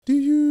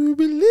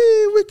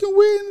believe we can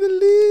win the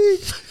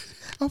league.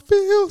 I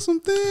feel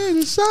something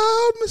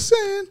inside me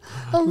saying,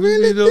 I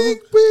really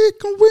think we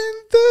can win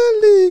the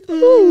league.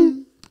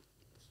 Ooh.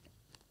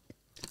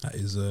 That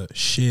is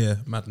sheer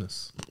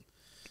madness.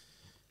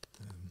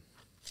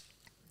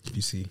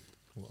 You see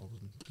what I was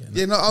getting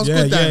Yeah, no, I was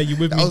good. Yeah, you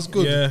with me? That was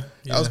good. Yeah,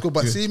 that was good.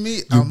 But see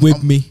me, you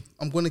with me?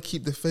 I'm going to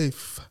keep the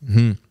faith.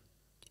 Mm-hmm.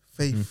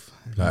 Faith.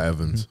 Like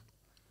Evans.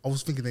 I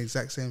was thinking the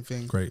exact same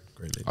thing. Great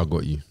lady. I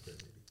got you.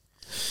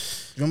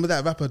 Remember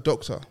that rapper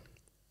Doctor?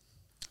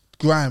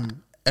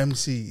 Grime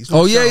MC. He's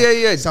Oh from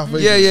yeah. South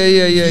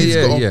He's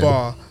got a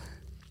bar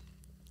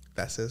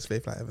that says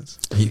Faith like Evans.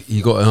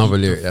 He got another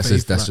lyric that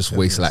says that's just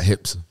waist like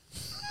hips.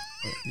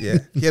 Yeah,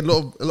 he had a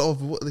lot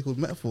of what they called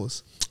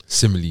metaphors.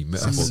 Simile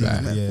metaphor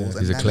guy. Metaphors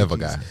He's a and clever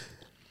analogies. guy.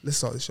 Let's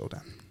start the show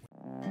then.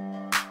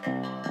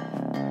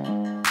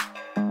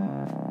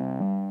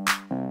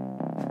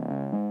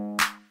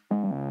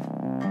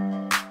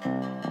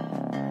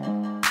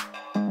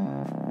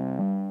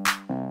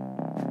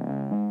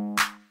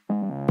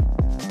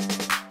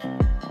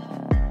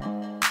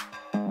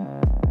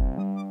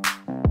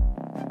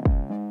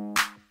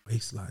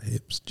 Waist like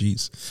hips,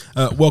 jeez.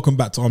 Welcome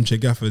back to Armchair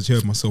Gaffers. Here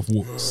with myself,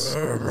 Walks,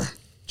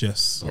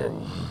 Jess,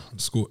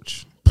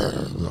 Scorch,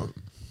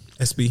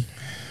 SB.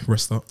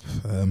 Rest up.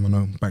 I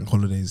know bank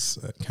holidays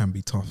can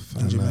be tough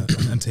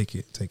and take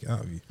it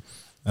out of you.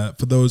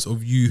 For those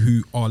of you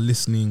who are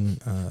listening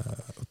on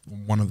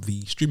one of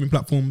the streaming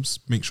platforms,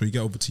 make sure you get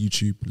over to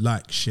YouTube,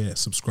 like, share,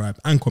 subscribe,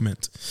 and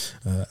comment,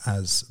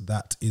 as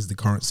that is the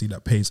currency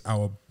that pays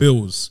our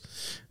bills.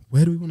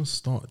 Where do we want to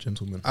start,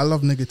 gentlemen? I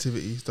love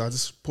negativity, so I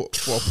just put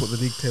the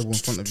league table in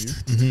front of you.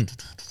 Mm-hmm.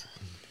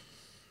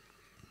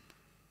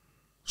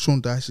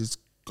 Sean Dyche is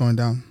going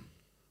down.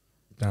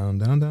 Down.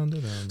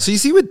 So you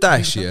see with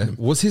Dash, yeah,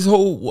 was his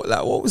whole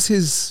what was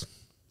his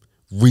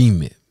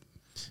remit?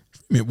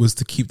 It was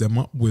to keep them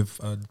up with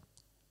a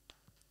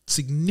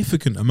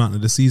significant amount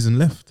of the season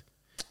left.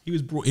 He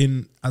was brought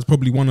in as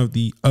probably one of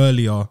the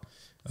earlier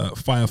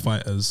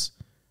firefighters,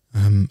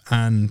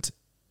 and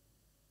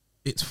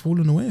it's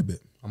fallen away a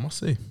bit, I must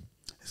say.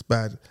 It's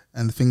bad,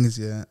 and the thing is,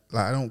 yeah,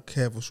 like I don't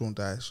care for Sean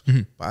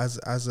Dyche, but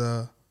as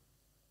a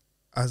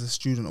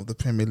student of the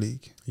Premier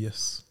League,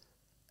 Yes,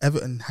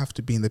 Everton have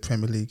to be in the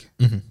Premier League.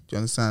 Do you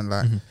understand?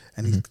 Like,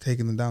 and he's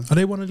taking them down. are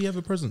they one of the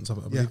ever presents? I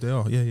believe they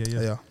are. Yeah.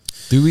 They are.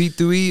 Do we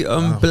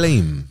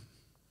blame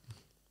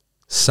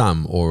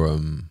Sam or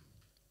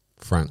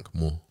Frank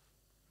more?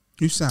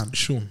 Who's Sam?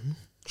 Sean,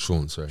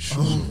 sorry.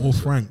 Or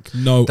Frank?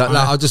 No,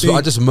 I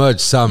just merged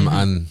Sam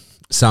and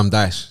Sam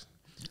Dash.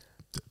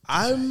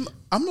 I'm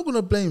not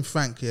gonna blame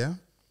Frank here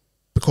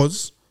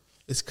because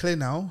it's clear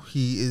now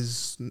he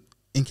is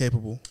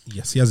incapable.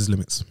 Yes, he has his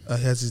limits.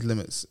 He has his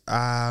limits.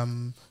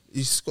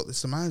 He's got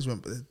this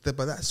management, but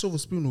that silver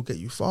spoon will get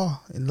you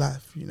far in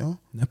life, you know.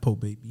 Nepo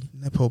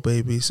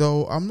baby.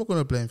 So I'm not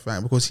gonna blame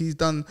Frank because he's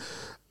done.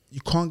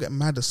 You can't get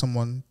mad at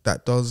someone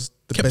that does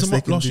the Kept best him they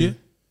up can last do. year.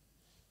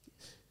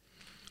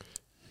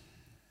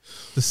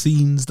 The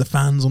scenes, the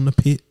fans on the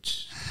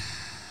pitch.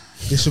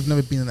 They should have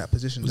never been in that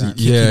position. Dan.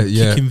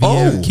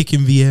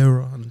 Kicking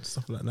Vieira and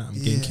stuff like that. I'm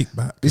getting kicked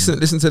back.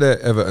 Listen to their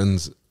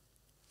Everton's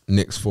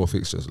next 4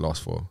 fixtures,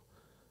 last 4.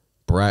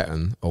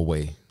 Brighton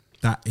away.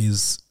 That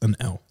is an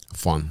L.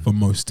 Fun. For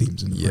most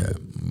teams in the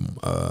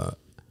Premier.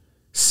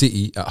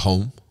 City at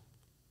home.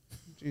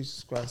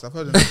 Jesus Christ, I've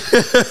heard of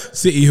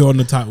City who are on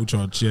the title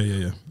charge.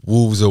 Yeah.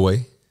 Wolves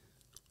away.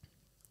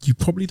 You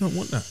probably don't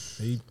want that.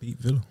 They beat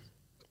Villa,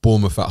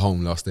 Bournemouth at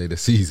home last day of the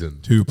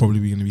season. who are probably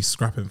going to be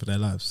scrapping for their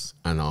lives.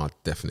 And are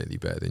definitely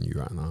better than you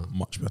right now.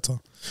 Much better.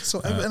 So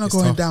Everton are it's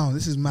going tough. down.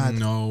 This is mad.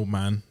 No,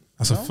 man.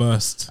 That's No? a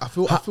first. I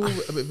feel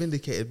a bit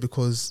vindicated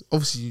because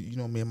obviously you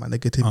know me and my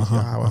negativity,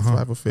 how I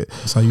thrive with it.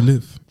 That's how you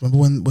live. Remember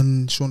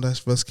when Sean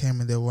Dyche first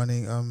came and they were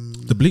running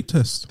The bleep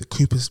test. the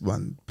Cooper's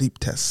run, bleep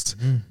test,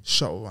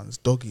 shuttle runs,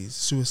 doggies,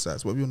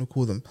 suicides, whatever you want to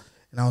call them.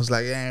 And I was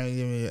like, yeah,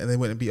 and they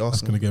went and beat That's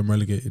Arsenal. going to get them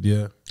relegated,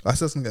 yeah. I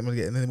said something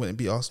get and then they went and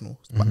beat Arsenal.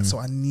 But, so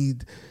I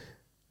need,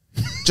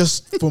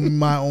 just for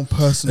my own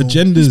personal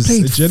Agendas.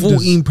 He's played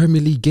 14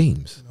 Premier League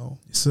games. No,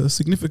 It's a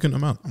significant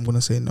amount. I'm gonna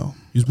say no.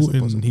 He was brought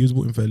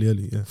in fairly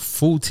early, yeah.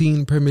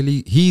 14 Premier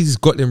League. He's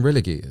got them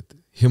relegated.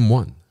 Him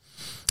one.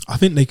 I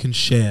think they can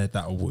share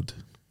that award.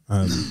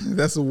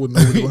 That's a wood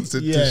nobody wants to.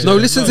 Yeah. No,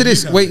 listen to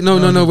this. you Wait,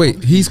 can't. no,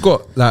 wait. He's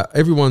got, like,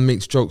 everyone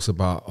makes jokes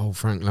about,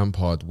 Frank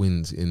Lampard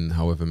wins in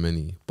however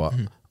many. But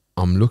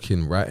I'm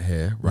looking right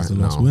here, right That's the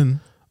now. last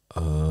win.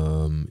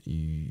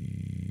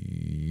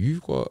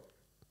 You've got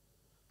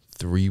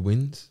 3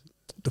 wins.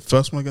 The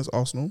first one against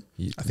Arsenal,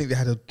 Yeah. I think they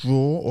had a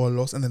draw or a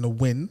loss and then a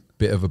win.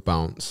 Bit of a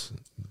bounce.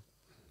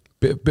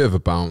 Bit of a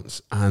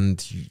bounce.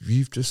 And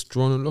you've just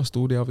drawn and lost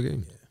all the other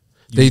games.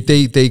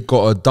 They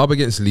got a dub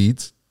against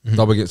Leeds,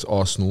 dub against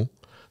Arsenal,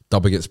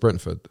 dub against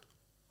Brentford.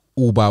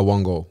 All by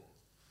 1 goal.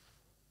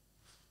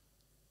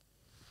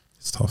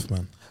 It's tough,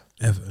 man.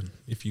 Everton,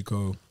 if you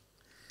go...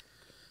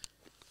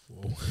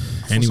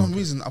 For some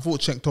reason, I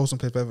thought Cenk Tosun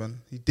played for Everton.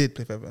 He did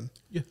play for Everton.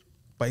 Yeah.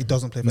 But he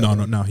doesn't play for No,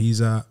 Everton. no.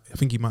 He's I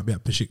think he might be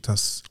at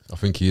Besiktas. I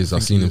think he is.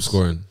 I've seen him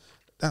scoring.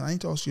 Dan, I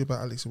need to ask you about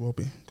Alex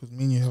Iwobi because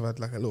me and you have had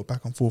like a little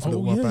back and forth a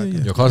little Oh, while yeah, back. yeah,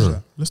 yeah. Your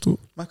cousin? Let's talk.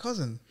 My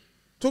cousin.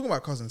 Talking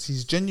about cousins,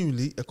 he's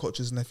genuinely a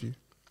coach's nephew.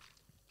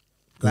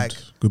 Good, Like,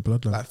 good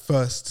bloodline. like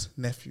first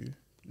nephew.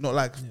 Not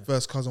like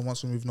first cousin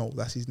once removed. No,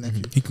 that's his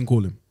nephew. He can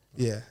call him.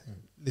 Yeah,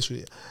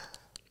 literally.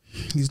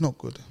 He's not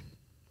good.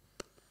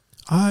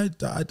 I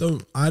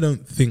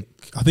don't think.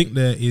 I think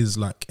there is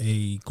like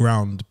a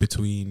ground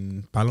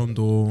between Ballon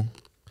d'Or,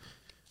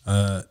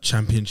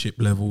 Championship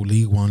level,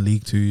 League One,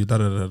 League Two. Da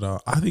da da da.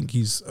 I think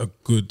he's a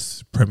good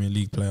Premier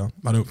League player.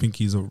 I don't think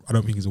he's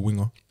a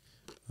winger.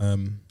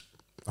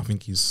 I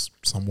think he's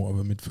somewhat of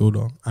a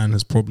midfielder and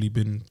has probably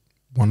been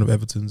one of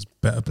Everton's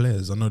better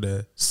players. I know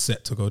they're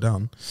set to go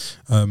down,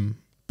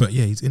 but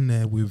yeah, he's in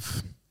there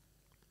with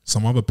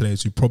some other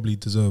players who probably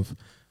deserve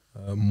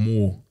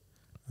more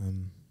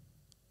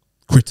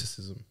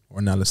criticism or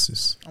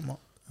analysis. I'm not.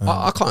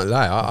 I can't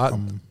lie.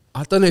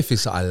 I don't know if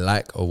it's I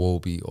like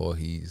Iwobi or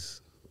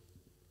he's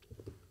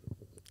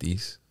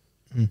these.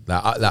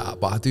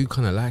 But I do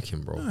kind of like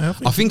him, bro. Yeah,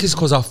 I think it's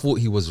because I thought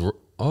he was.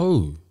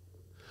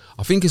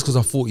 I think it's because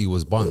I thought he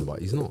was bun, but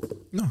he's not.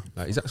 No,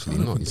 Like he's actually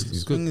not. He's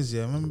The good. thing is,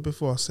 yeah, remember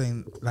before I was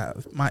saying,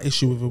 like, my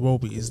issue with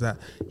Iwobi is that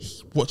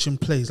watching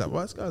plays, like,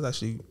 well, this guy's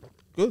actually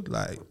good.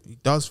 Like, he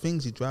does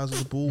things, he drives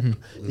with the ball,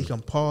 he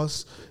can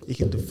pass, he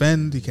can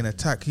defend, he can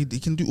attack, he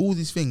can do all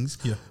these things.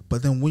 Yeah.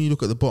 But then when you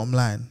look at the bottom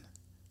line,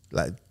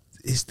 like,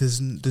 there's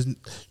your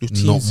Not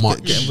team's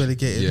much. getting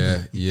relegated.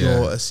 Yeah,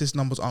 Your assist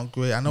numbers aren't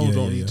great. I know we Yeah,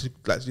 don't yeah, need to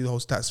like do the whole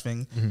stats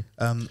thing.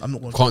 I'm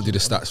not going Can't do the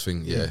stats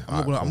thing. Yeah,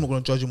 I'm not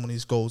going to judge him on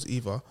his goals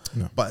either.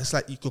 No. But it's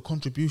like your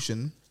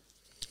contribution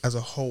as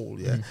a whole,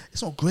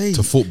 it's not great.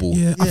 to football.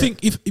 yeah, I Yeah. think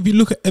if you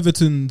look at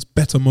Everton's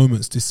better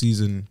moments this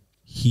season,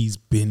 he's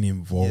been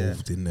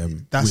involved in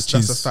them. That's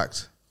a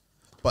fact.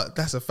 But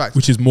that's a fact.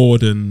 Which is more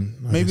than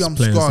Maybe I'm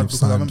players scarred they've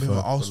because I signed remember him for-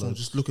 at Arsenal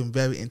just looking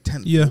very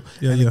intense. Yeah,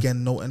 yeah, and yeah.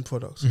 again, no end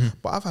products.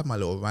 But I've had my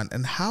little rant.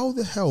 And how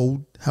the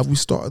hell have we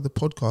started the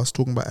podcast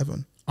talking about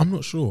Everton? I'm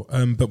not sure,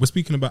 but we're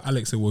speaking about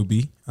Alex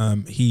Iwobi.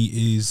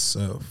 He is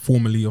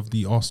formerly of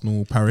the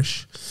Arsenal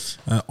parish.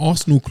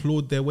 Arsenal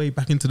clawed their way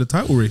back into the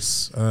title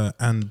race,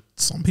 and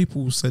some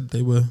people said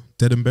they were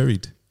dead and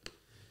buried.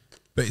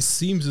 But it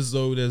seems as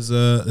though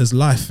there's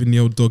life in the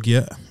old dog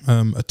yet.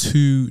 A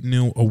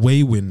 2-0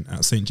 away win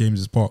at St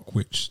James's Park,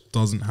 which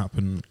doesn't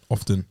happen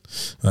often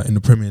in the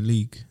Premier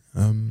League.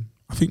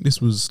 I think this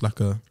was like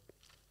a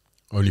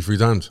Only 3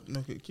 times.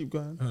 Okay, keep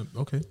going.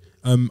 okay.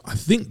 I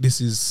think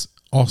this is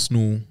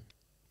Arsenal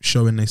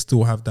showing they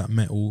still have that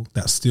metal,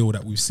 that steel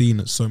that we've seen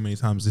at so many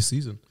times this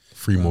season.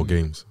 3 more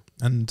games.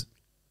 And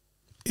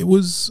it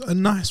was a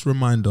nice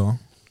reminder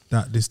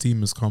that this team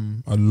has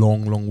come a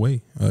long, long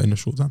way in a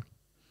short time.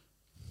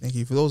 Thank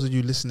you. For those of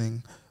you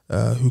listening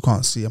who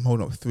can't see, I'm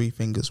holding up 3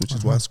 fingers, which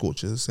is why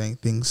Scorcher is saying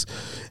things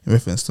in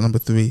reference to number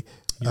 3.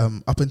 Yeah.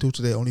 Up until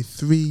today, only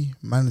 3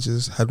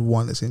 managers had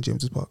won at St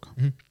James's Park.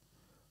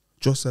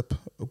 Josep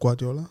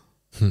Guardiola,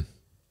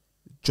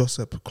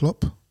 Josep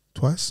Klopp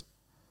twice,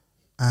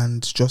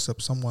 and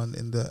Josep someone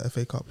in the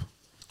FA Cup.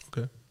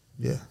 Okay.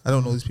 Yeah, I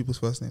don't know these people's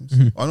first names.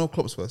 I know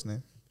Klopp's first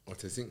name.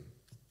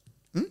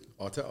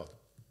 Arteta.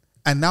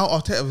 And now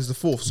Arteta is the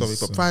 4th, sorry.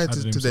 But prior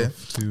to today,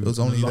 it was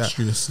only that.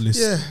 illustrious list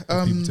Yeah,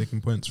 of people taking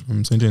points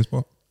from St James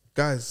Park.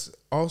 Guys,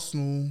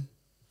 Arsenal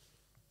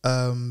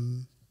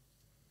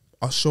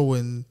are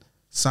showing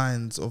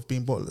signs of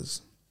being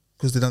bottlers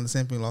because they done the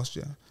same thing last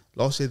year.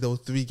 Last year there were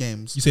 3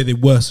 games. You say they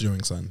were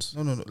showing signs.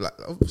 No. Like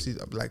obviously,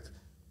 like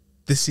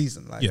this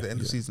season, like Yeah, the end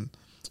of yeah. season.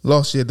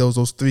 Last year there was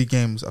those 3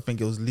 games. I think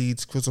it was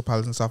Leeds, Crystal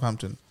Palace, and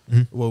Southampton,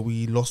 where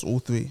we lost all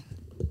 3.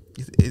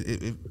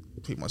 It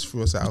pretty much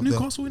threw us out of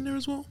Newcastle in there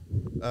as well.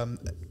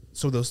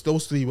 So those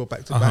 3 were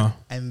back to Uh-huh. back,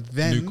 and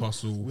then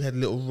Newcastle we had a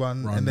little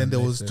run and and then there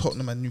they was said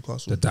Tottenham and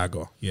Newcastle. The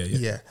dagger.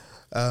 Yeah.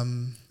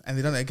 And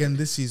they done it again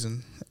this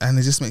season, and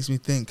it just makes me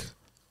think,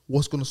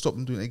 what's going to stop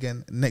them doing it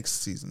again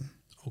next season?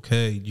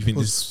 Okay. Do you think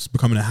this is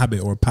becoming a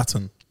habit or a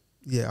pattern?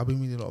 Yeah, I've been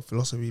reading a lot of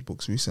philosophy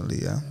books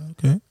recently. Yeah.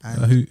 Okay.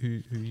 And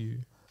Who you?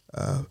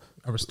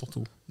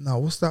 Aristotle. now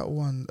what's that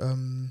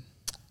one?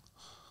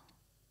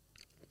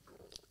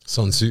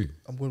 Sun Tzu.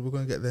 We're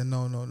going to get there.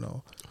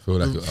 No.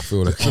 I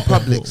feel like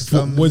Republics.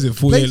 What was it?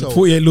 48, Plato.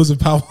 48 laws of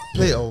power.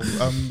 Plato.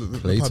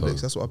 Plato.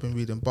 Republics. That's what I've been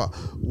reading. But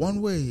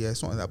one way,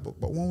 it's not in that book.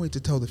 But one way to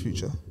tell the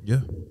future Yeah.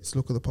 is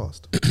look at the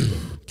past.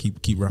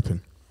 Keep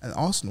rapping. And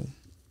Arsenal,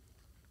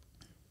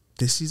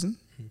 this season,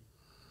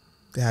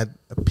 they had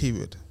a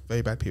period,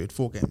 very bad period,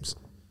 4 games,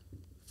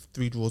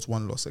 3 draws,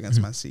 1 loss against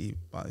Man City,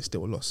 but it's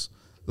still a loss.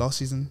 Last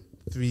season,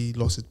 3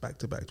 losses back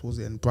to back towards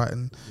the end.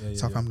 Brighton,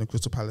 Southampton,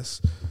 Crystal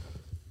Palace.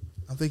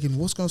 I'm thinking,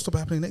 what's going to stop it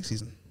happening next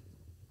season?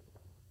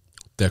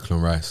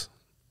 Declan Rice.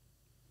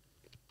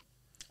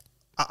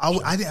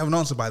 I didn't have an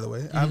answer, by the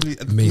way. I really,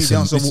 Mason- the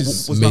answer this was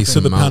is nothing. Mason To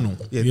the Mount.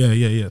 panel. Yeah.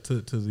 Yeah.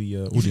 To the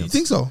You audience.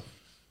 think so?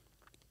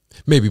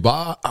 Maybe,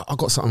 but I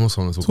got something else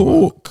I want to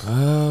talk Talk.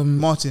 about.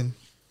 Martin.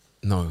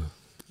 No.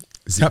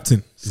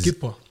 Captain.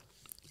 Skipper.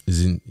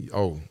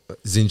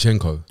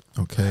 Zinchenko.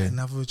 Okay.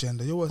 Another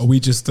agenda. You're worse. Are we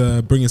just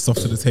bringing stuff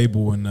to the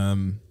table and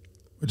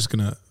we're just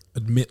going to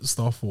admit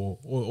stuff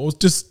or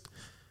just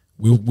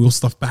we'll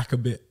stuff back a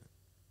bit?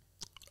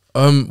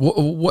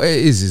 What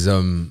it is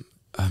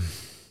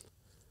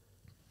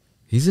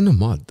he's in the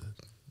mud.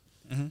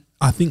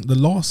 I think the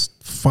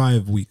last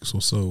 5 weeks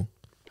or so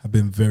have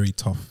been very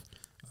tough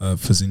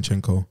for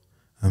Zinchenko,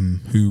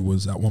 who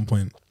was at one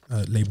point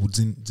labelled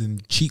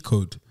Zin cheat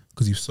code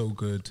because he was so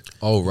good.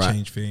 Oh, he right.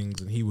 changed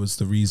things, and he was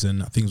the reason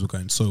that things were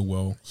going so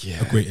well.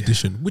 Yeah, a great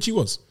addition, which he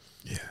was.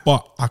 Yeah.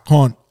 But I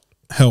can't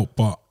help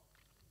but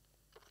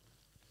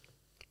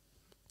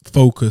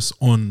focus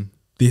on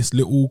this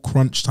little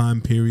crunch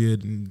time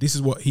period, and this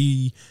is what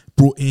he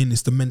brought in.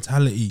 It's the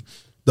mentality,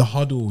 the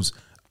huddles,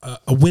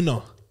 a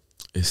winner.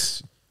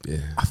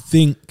 I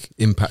think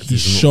Impact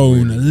he's is not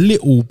shown really. a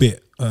little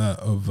bit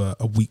of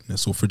a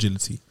weakness or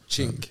fragility.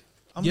 Chink.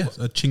 Yes,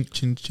 a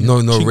chink. No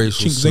chink,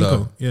 racial chink slur.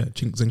 Zenko. Yeah,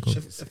 chink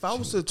Zenko. If I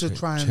was to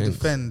try and Chink.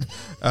 defend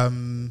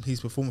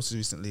his performances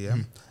recently,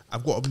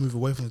 I've got to move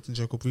away from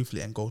Zinchenko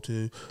briefly and go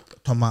to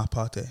Thomas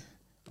Partey.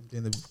 I'm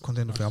doing the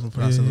contender thing. I'm going to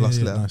pronounce the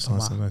last letter.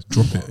 Nice.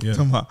 Drop it. Yeah.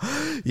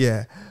 Thomas.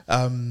 Yeah.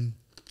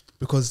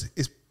 Because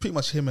it's pretty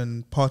much him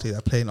and Partey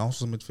that play in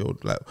Arsenal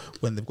midfield, like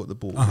when they've got the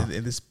ball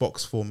in this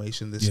box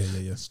formation, this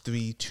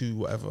 3-2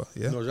 whatever.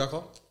 Yeah. No,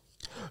 Xhaka?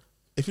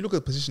 If you look at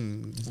the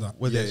position that.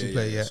 where they actually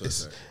play,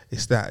 sorry.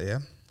 it's that. Yeah.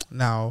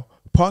 Now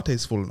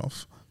Partey's fallen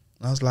off.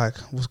 And I was like,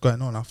 what's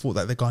going on? I thought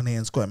that the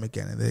Ghanaians got him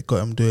again, and they got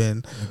him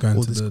doing Going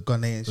all to this the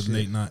Ghanaian the shit.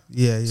 late night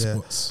Yeah.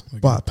 spots. Okay.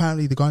 But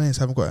apparently the Ghanaians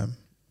haven't got him.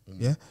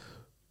 Yeah.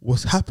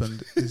 What's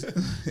happened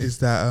is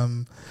that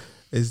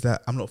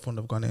I'm not fond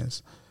of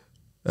Ghanaians.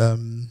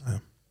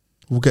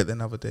 We'll get there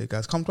another day,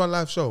 guys. Come to our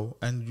live show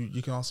and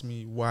you can ask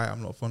me why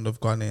I'm not fond of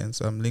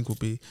Ghanaians. Link will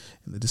be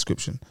in the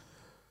description.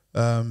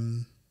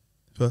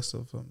 1st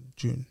of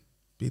June.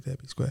 Be there,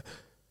 be square.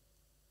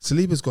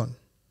 Saliba's gone.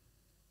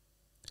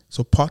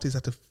 So Partey's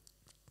had to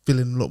fill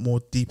in a lot more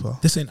deeper.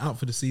 This ain't out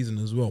for the season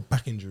as well.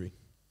 Back injury.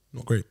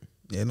 Not great.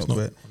 Yeah, not It's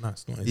great.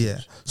 Nice. Not Yeah.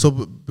 So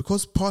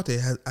because Partey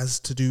has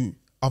to do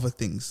other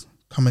things,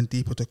 coming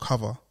deeper to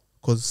cover,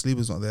 because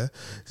Saliba's not there,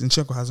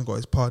 Zinchenko hasn't got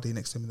his Partey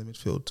next to him in the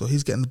midfield. So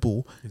he's getting the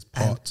ball. His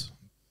part.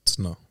 It's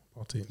no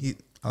Partey.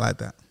 I like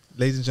that.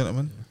 Ladies and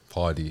gentlemen,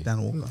 Party.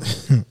 Dan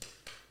Walker.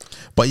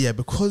 But yeah,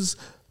 because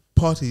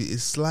Partey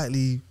is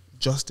slightly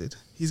adjusted,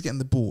 he's getting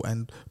the ball,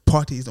 and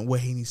Partey isn't where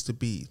he needs to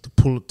be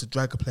to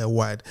drag a player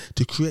wide,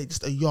 to create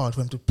just a yard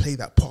for him to play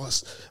that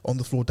pass on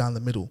the floor down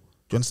the middle.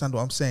 Do you understand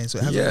what I'm saying? So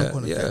it has a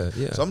knock-on effect.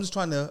 Yeah. So I'm just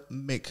trying to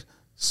make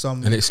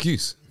some An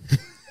excuse.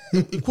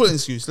 call it an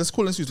excuse. Let's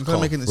call it an excuse. I'm trying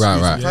to make an excuse.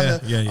 Right.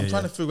 I'm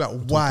trying to figure out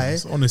why.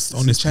 It's honest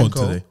pod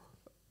Zinchenko- today.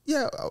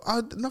 Yeah,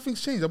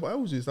 nothing's changed. I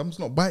always do. I'm just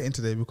not biting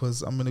today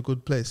because I'm in a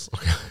good place.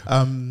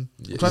 I'm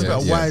trying to figure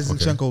out why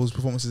Zinchenko's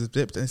performances have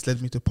dipped, and it's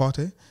led me to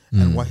Partey,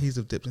 and why he's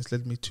have dipped, and it's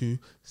led me to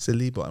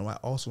Saliba, and why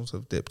Arsenal's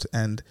have dipped.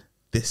 And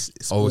this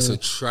is It's a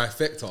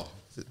trifecta.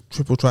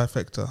 triple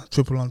trifecta,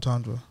 triple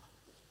entendre.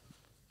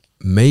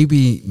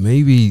 Maybe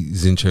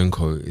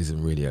Zinchenko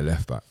isn't really a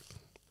left back.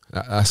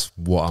 That's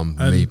what I'm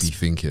maybe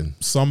thinking.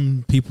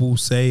 Some people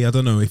say, I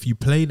don't know, if you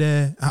play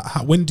there,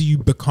 when do you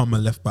become a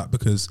left back?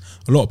 Because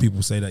a lot of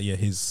people say that,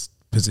 his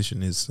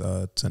position is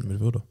centre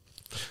midfielder.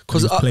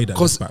 Because played at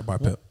left back by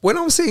Pep. When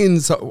I'm seeing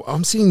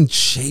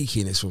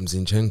shakiness from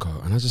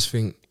Zinchenko, and I just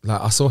think,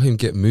 like, I saw him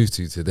get moved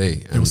to today.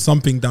 There And was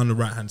something down the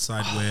right hand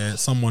side where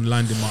someone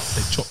lined him up,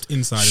 they chopped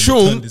inside and Sean,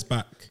 he turned his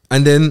back.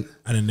 and then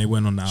They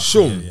went on that.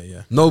 Sean.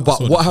 Yeah. No,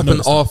 but what happened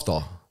Noticed that.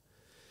 after?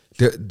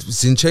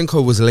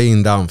 Zinchenko was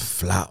laying down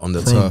flat on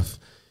the turf.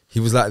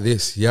 He was like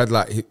this. He had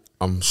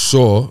I'm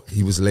sure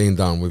he was laying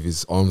down with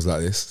his arms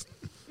like this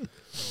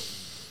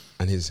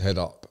and his head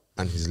up,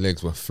 and his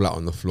legs were flat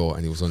on the floor,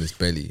 and he was on his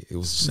belly. It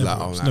was just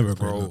never a great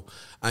bro. look.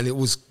 And it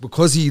was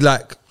because he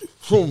Yeah,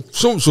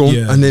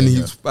 and then he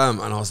yeah. bam,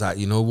 and I was like,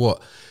 you know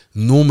what?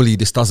 Normally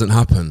this doesn't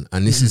happen,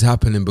 and this is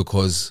happening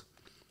because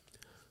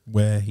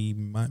Where he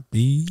might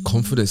be.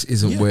 confidence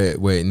isn't where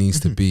it needs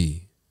to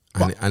be,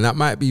 and that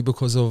might be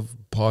because of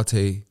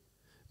Partey.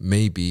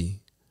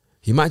 Maybe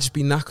he might just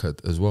be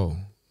knackered as well.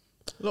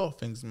 A lot of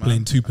things, man.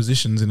 Playing two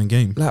positions in a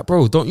game. Like,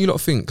 bro, don't you lot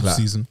think like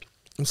Season.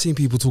 I'm seeing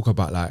people talk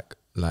about like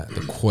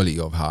the quality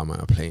of how am I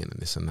playing and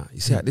this and that. You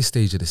see, at this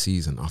stage of the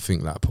season, I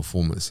think like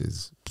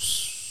performances,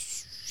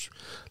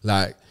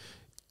 like,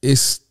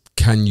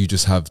 can you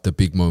just have the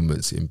big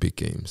moments in big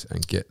games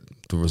and get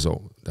the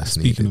result that's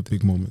Speaking needed? of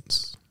big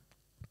moments,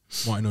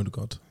 Martin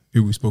Odegaard,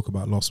 who we spoke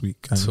about last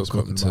week, and So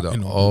spoken to about the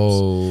in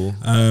our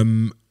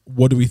groups.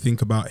 What do we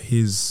think about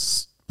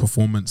his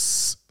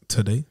performance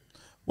today?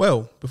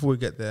 Well, before we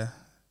get there,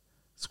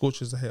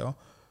 Scorcher's a hater.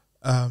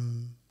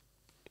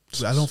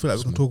 I don't feel like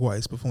we can talk about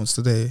his performance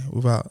today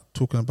without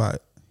talking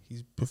about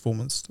his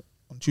performance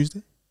on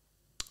Tuesday.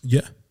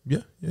 Yeah.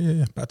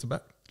 Back to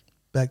back.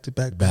 Back to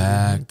back.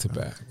 Back to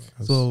back.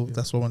 So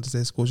that's what I wanted to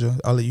say, Scorcher.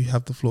 I'll let you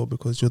have the floor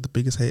because you're the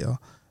biggest hater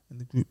in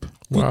the group.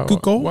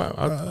 Good goal. Wow.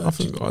 I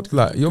think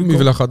you're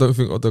moving like I don't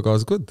think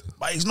Odegaard's good.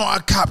 But he's not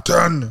a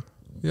captain.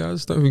 Yeah, I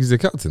just don't think he's the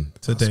captain.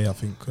 Today, I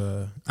think,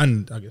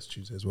 and I guess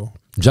Tuesday as well.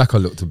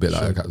 Xhaka looked a bit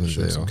like a captain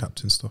Showed today. some though.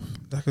 captain stuff.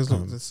 That has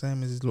looked the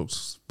same as he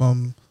looks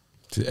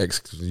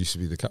Used to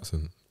be the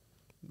captain.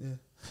 Yeah,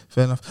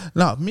 fair enough.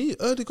 Now, me,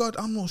 Ødegaard,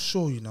 I'm not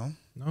sure, you know.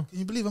 No. Can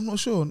you believe I'm not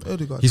sure on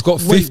Ødegaard? He's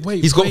got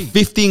Wait, got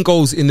 15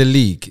 goals in the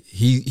league.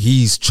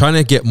 He's trying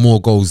to get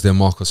more goals than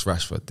Marcus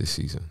Rashford this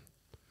season.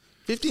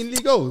 15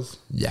 league goals?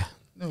 Yeah.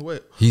 No,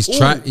 wait. He's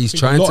trying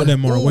A lot to. of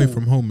them are away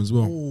from home as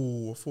well.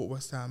 Oh, I thought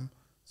West Ham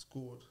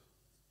scored.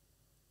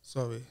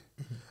 Sorry.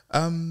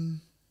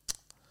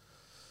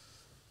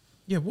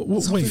 Yeah,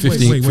 what, Something-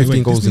 wait,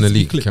 15 goals This in the needs to be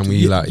league. clipped. Can we,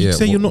 You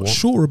say you're not what?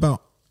 sure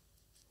about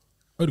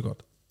Ødegaard?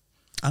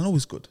 I know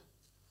he's good.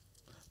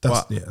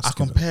 That's But I good.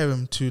 compare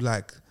him to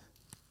like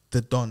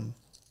the Don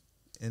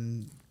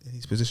in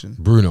his position.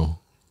 Bruno.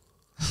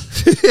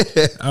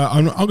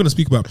 I'm going to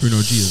speak about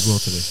Bruno G as well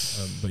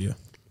today. But yeah.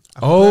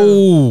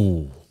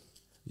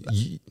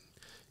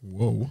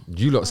 Whoa.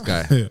 You lot's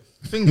guy.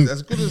 Things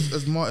as good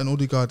as Martin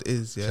Ødegaard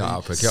is, yeah. Shout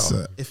out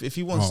Paqueta. If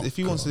he wants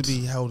God. to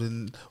be held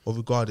in or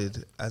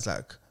regarded as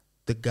like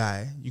the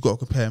guy, you got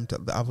to compare him to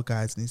the other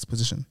guys in his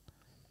position.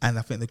 And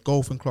I think the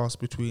golfing class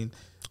between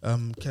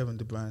Kevin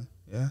De Bruyne,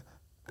 yeah,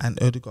 and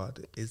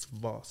Ødegaard is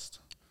vast.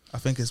 I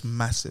think it's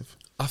massive.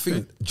 I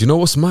think. Do you know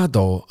what's mad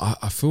though?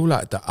 I feel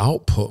like the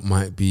output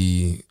might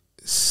be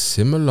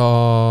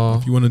similar.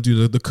 If you want to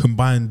do the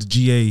combined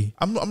GA,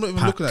 I'm not even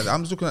pack. looking at that.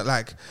 I'm just looking at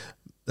like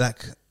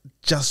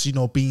just, you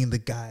know, being the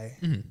guy,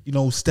 you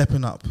know,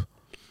 stepping up.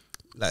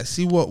 Like,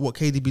 see what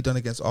KDB done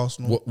against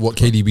Arsenal. What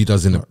KDB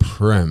does in the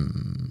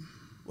Prem.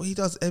 What he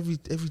does every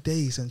day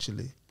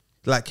essentially.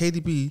 Like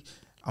KDB,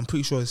 I'm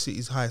pretty sure is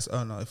City's highest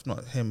earner. If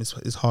not him, is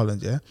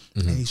Haaland, yeah.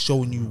 And he's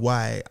showing you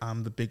why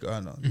I'm the big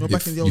earner. You know,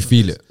 back in the old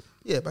feel days, it.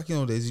 Yeah, back in the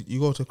old days, you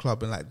go to a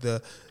club and like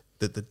the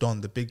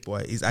Don, the big boy,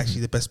 is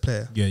actually the best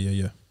player.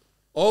 Yeah.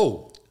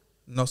 Oh,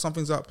 No,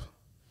 something's up.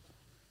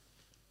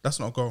 That's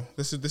not a goal.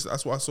 That's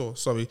what I saw.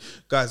 Sorry,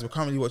 guys. We're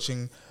currently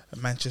watching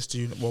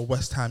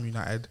West Ham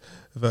United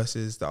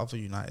versus the other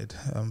United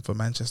for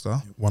Manchester.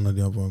 One of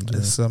the other ones.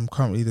 It's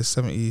currently the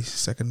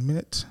 72nd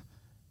minute,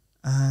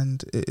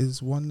 and it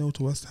is 1-0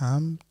 to West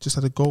Ham. Just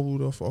had a goal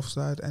ruled off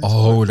offside. And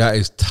that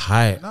is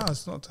tight. no,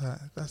 it's not tight.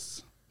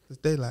 It's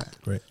daylight.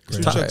 Great.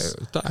 Two Tight. checks.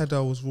 Tight.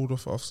 Header was ruled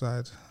off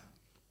offside.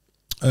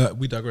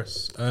 We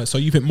digress. So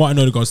you think Martin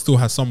Ødegaard still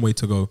has some way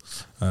to go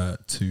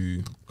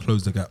to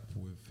close the gap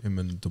with him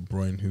and De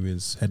Bruyne, who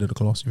is head of the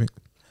class, you think?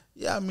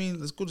 Yeah, I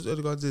mean, as good as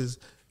Ødegaard is,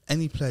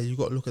 any player, you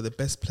got to look at the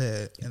best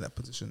player in that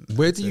position.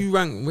 Where do we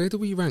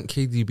rank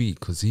KDB?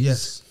 Because he's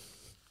Yes,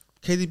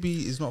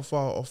 KDB is not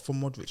far off from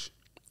Modric.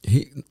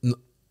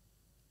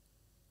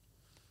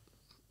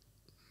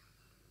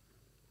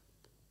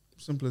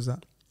 Simple as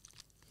that.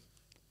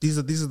 These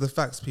are the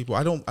facts, people.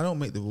 I don't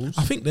make the rules.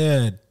 I think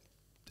they're,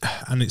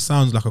 and it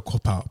sounds like a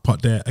cop out,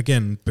 but they're,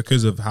 again,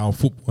 because of how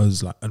football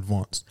is like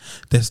advanced,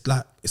 there's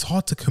like, it's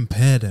hard to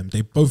compare them.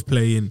 They both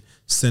play in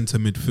centre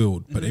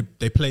midfield, but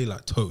they play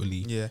like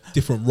totally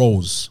different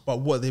roles. But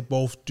what they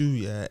both do,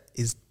 yeah,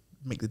 is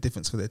make the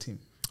difference for their team.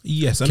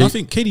 Yes, and I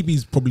think KDB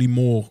is probably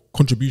more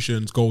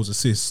contributions, goals,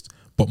 assists,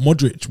 but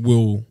Modric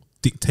will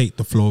dictate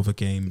the flow of a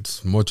game,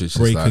 Modric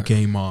break is like, a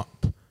game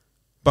up,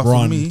 But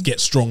run, for me, get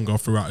stronger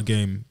throughout a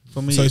game.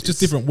 For me, So it's just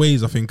different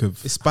ways, I think,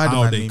 of it's how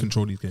Spider-Man they meme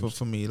control these games.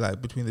 For me,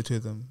 like between the two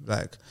of them,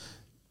 like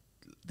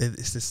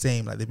it's the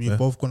same. Like they're Yeah.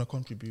 both going to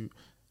contribute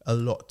a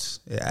lot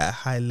at a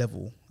high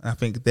level, and I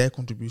think their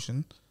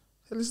contribution,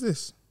 hell is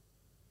this?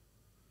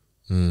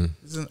 This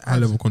is an High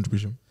level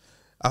contribution.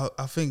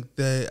 I think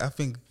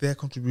their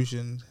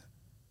contribution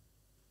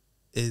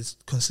is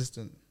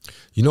consistent.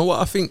 You know what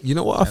I think? You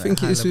know what I At a think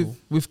high it is level.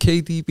 with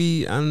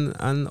KDB and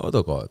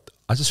Ødegaard.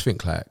 I just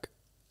think like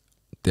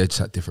they're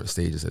just at different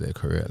stages of their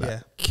career. Like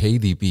Yeah.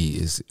 KDB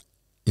is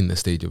in the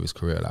stage of his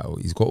career. Like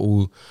he's got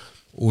all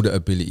the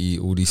ability,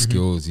 all these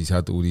skills. He's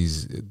had all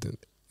these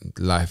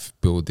life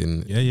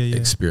building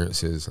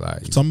experiences.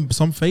 Like Some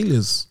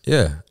failures.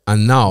 yeah,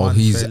 and now One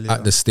he's failure.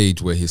 at the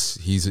stage where he's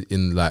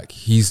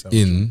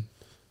in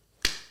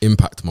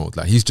impact mode.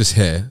 Like he's just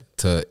here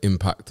to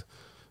impact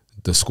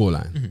the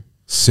scoreline.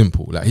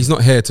 Simple. Like he's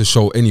not here to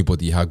show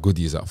anybody how good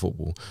he is at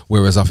football.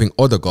 Whereas I think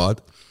Ødegaard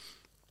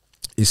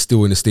is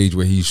still in a stage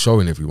where he's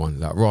showing everyone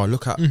like, raw,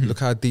 look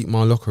how deep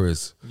my locker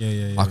is.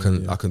 I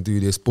can do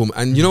this. Boom.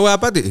 And you know how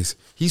bad it is?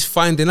 He's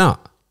finding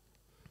out.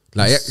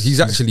 Like he's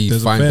actually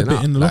there's finding a fair out.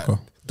 bit in the Like,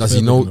 locker. does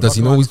he know? Does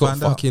he know he's got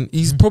Find out. fucking?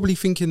 He's probably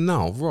thinking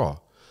now, raw.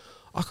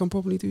 I can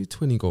probably do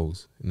 20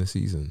 goals in a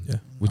season. Yeah,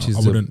 which I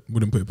is wouldn't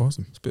put it past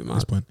him. It's a bit At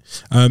this mad.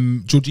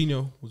 point.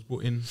 Jorginho was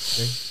brought in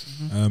today.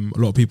 A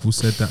lot of people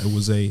said that it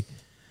was a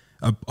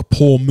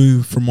poor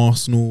move from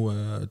Arsenal,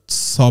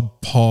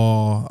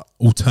 subpar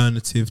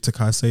alternative to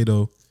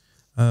Caicedo.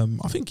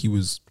 I think he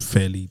was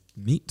fairly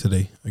neat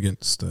today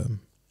against an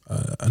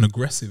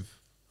aggressive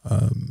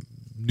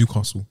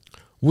Newcastle.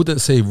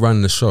 Wouldn't say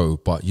ran the show,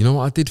 but you know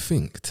what I did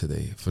think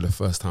today for the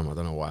first time. I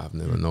don't know why I've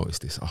never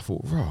noticed this. I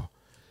thought, raw,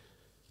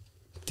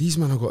 these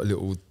men have got a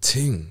little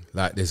ting.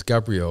 Like there's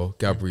Gabriel,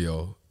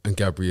 and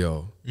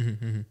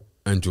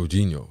and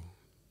Jorginho.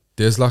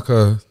 There's like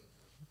a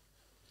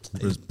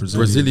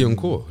Brazilian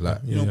core. Like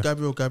You know,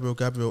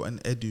 Gabriel,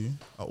 and Edu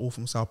are all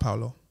from Sao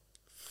Paulo.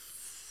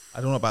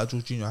 I don't know about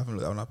Jorginho. I haven't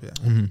looked that one up yet.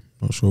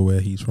 Not sure where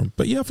he's from,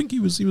 but yeah, I think he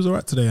was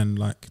alright today, and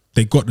like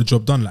they got the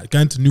job done. Like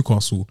going to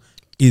Newcastle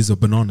is a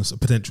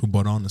potential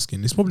banana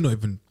skin. It's probably not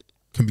even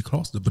can be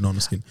classed as a banana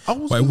skin,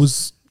 but it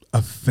was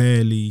a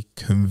fairly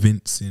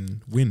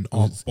convincing win,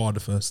 bar the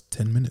first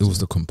 10 minutes. It was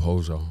the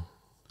composure.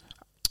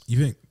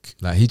 You think?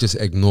 Like he just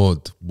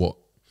ignored what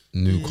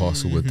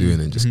Newcastle were doing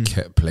and just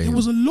kept playing. There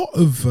was a lot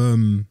of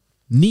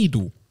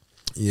needle.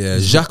 Yeah,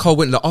 Xhaka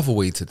went the other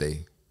way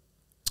today.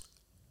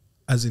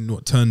 As in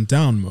what, turned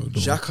down mode?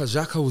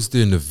 Xhaka was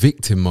doing the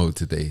victim mode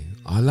today.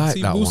 I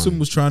like that Wilson one.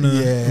 was trying to...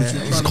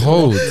 It's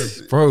cold,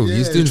 bro.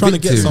 He's doing trying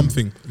victim. to get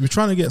something. He was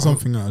trying to get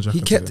something out of Xhaka.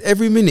 He kept,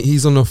 every minute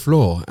he's on the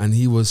floor and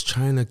he was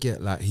trying to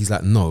get like, he's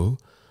like, no,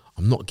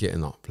 I'm not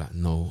getting up. Like,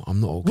 no,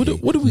 I'm not okay.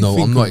 What do we no,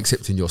 think I'm not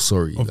accepting your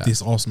sorry. of like,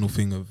 this Arsenal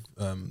thing of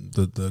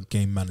the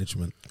game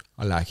management?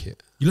 I like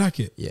it. You like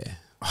it? Yeah.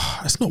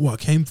 That's not what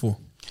I came for.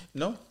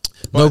 No?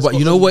 No, but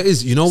you know what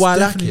is? You know why I like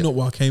Definitely it? not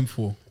what I came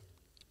for.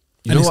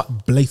 You And know it's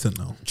what? blatant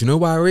now. Do you know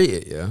why I rate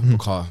it? Yeah,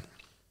 because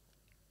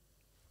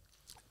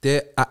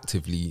they're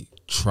actively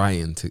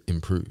trying to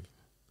improve.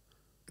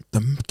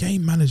 The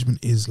game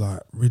management is like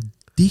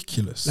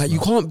ridiculous. Like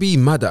you can't be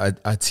mad at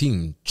a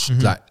team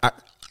like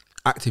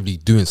actively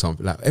doing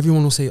something. Like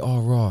everyone will say, "Oh,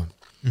 raw,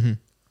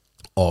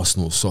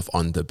 Arsenal soft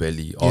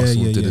underbelly,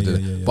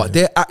 Arsenal." But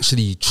they're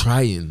actually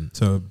trying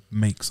to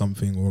make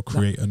something or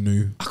create a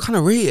new. I kind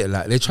of rate it.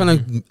 Like they're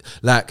trying to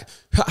like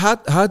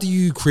how do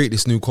you create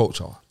this new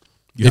culture?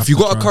 If you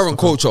got a current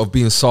culture of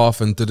being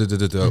soft and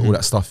all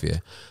that stuff, yeah,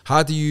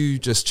 how do you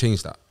just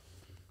change that?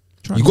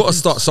 You got to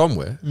start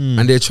somewhere,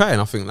 and they're trying.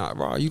 I think like,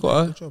 right, you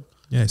got to.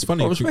 Yeah, it's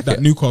funny that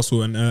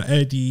Newcastle and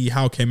Eddie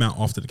Howe came out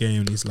after the game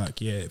and he's like,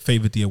 yeah,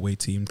 favoured the away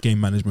team. Game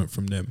management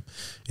from them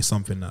is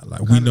something that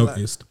like we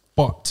noticed,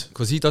 but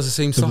because he does the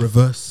same the stuff.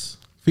 reverse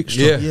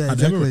fixture. Yeah,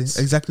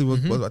 exactly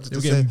what I was about They to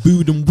were say. getting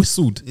booed and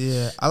whistled.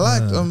 Yeah, I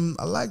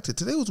liked it.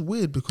 Today was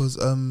weird because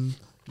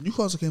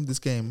Newcastle came to this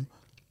game.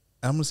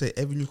 I'm gonna say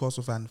every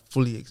Newcastle fan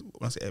fully.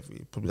 When I say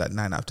every, probably like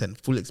 9 out of 10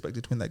 fully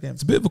expected to win that game.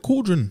 It's a bit of a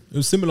cauldron. It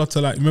was similar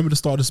to like remember the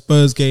start of the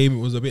Spurs game.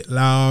 It was a bit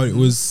loud. It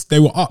was they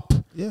were up.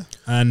 Yeah,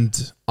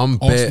 and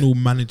Arsenal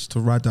managed to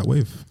ride that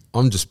wave.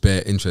 I'm just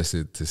bare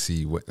interested to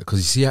see what, because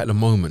you see at the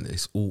moment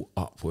it's all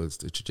upwards.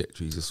 The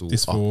trajectories is all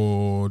this up.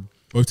 For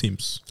both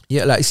teams.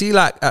 Yeah, like you see,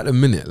 like at the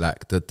minute,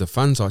 like the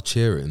fans are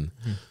cheering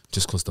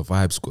just because the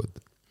vibe's good.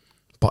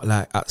 But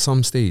like at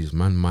some stage,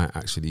 man might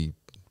actually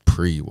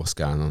pre what's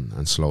going on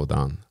and slow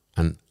down.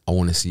 And I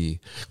want to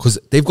see, because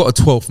they've got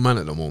a 12th man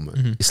at the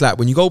moment. It's like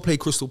when you go play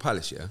Crystal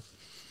Palace, yeah.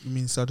 You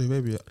mean Saudi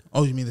Arabia?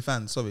 Oh, you mean the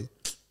fans? Sorry.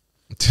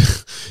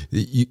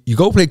 you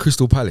go play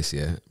Crystal Palace,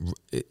 yeah.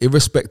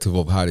 Irrespective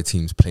of how the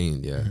team's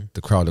playing, yeah,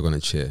 the crowd are gonna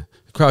cheer.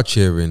 The crowd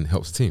cheering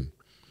helps the team.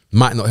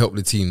 Might not help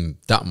the team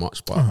that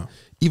much, but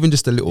even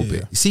just a little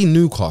bit. You see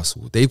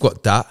Newcastle, they've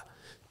got that.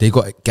 They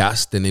got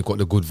gas, then they've got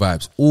the good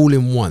vibes all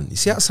in one. You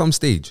see, at some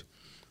stage,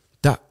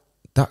 that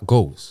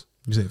goes.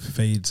 You say it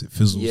fades, it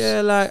fizzles.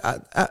 Yeah, like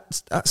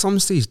at some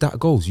stage that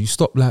goes. You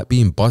stop like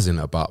being buzzing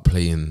about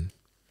playing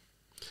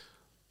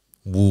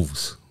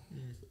Wolves,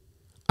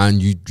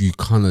 and you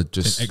kind of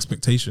just an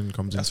expectation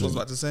comes That's into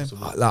what I was about to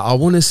say. like I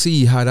want to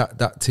see how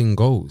that thing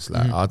goes.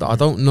 Like I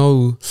don't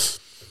know,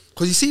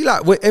 because you see,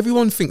 like where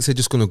everyone thinks they're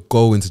just gonna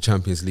go into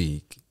Champions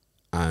League,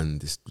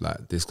 and it's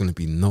like there's gonna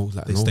be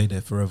they stay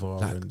there forever.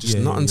 Like just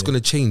nothing's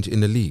gonna change in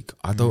the league.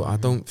 I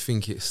don't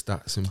think it's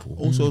that simple.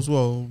 Also, as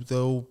well,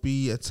 there'll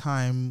be a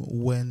time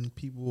when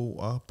people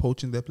are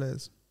poaching their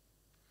players.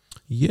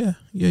 Yeah.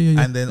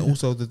 And then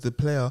also the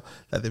player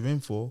that they're in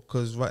for,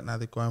 because right now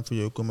they're going for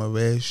your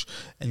Gumaresh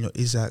and your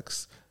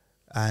Isaacs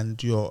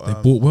and your they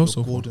bought well your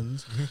so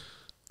Gordons.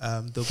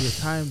 There'll be a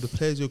time the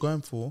players you're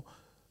going for,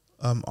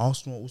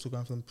 Arsenal are also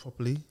going for them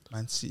properly.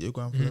 Man City are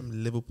going for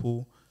them.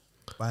 Liverpool.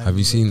 Have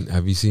you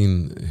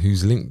seen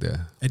who's linked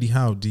there? Eddie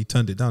Howe, he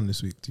turned it down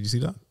this week. Did you see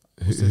that?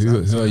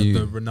 Who are you?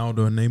 The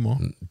Ronaldo and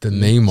Neymar. The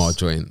Neymar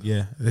joint.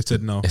 Yeah, they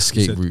said no.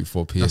 Escape route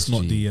for PSG. That's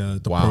not the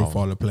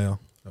profile of player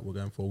that we're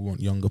going for. We want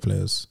younger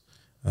players.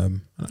 I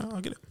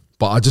get it.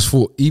 But I just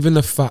thought, even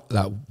the fact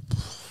that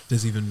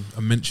there's even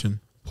a mention,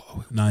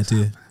 an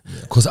idea.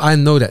 Because I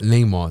know that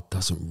Neymar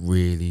doesn't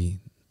really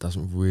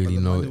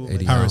know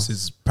Eddie Howe.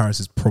 Paris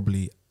is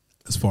probably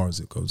as far as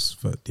it goes.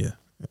 But yeah.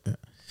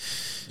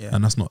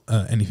 And that's not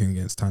anything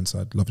against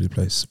Tyneside, lovely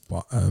place.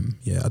 But I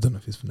don't know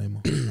if it's for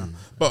Neymar.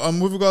 But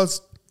with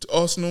regards to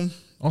Arsenal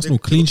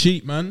clean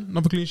sheet, man.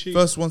 Another clean sheet.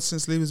 First one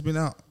since Lee has been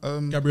out.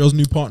 Gabriel's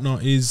new partner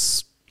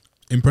is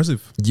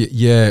impressive.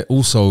 Yeah.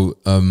 Also,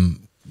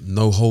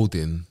 no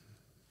holding.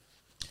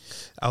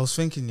 I was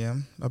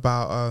thinking,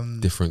 about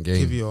different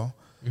game. Kivior,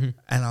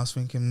 and I was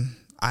thinking,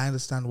 I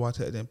understand why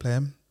Teta didn't play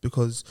him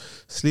because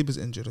Sleeper's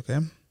injured, okay?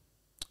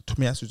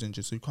 Tomiyasu's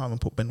injured, so you can't even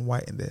put Ben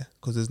White in there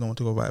because there's no one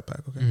to go right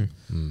back, okay?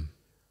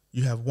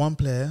 You have one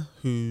player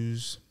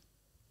who's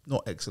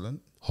not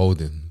excellent.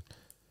 Holding.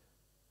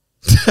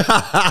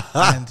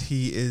 And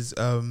he is,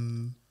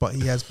 but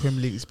he has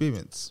Premier League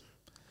experience.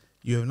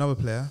 You have another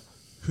player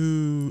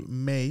who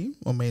may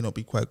or may not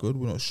be quite good.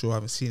 We're not sure. I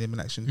haven't seen him in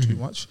action too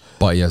much.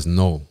 But he has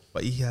no.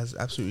 But he has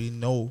absolutely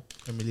no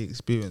Premier League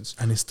experience.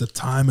 And it's the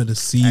time of the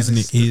season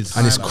it is.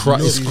 And it's Time of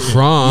crunch. the It's season.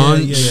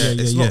 crunch.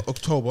 It's not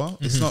October.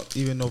 It's not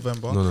even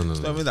November. No.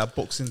 It's not even that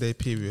Boxing Day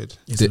period.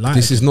 It's light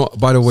This is again. not,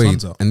 by the way,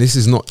 Sun's up. and this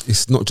is not.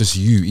 It's not just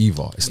you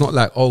either. It's not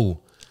like, oh,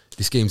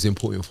 this game's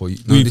important for you.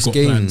 No, We've this got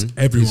game. plans.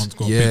 Everyone's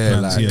got big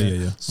plans. like-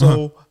 Yeah.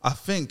 So I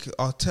think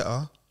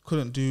Arteta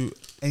couldn't do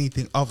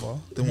anything other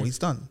than what he's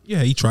done.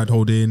 Yeah, he tried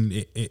holding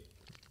it.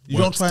 You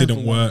don't try him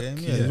didn't for one work. game.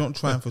 Yeah, you don't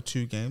try him for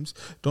 2 games.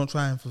 Don't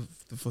try him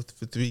for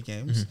 3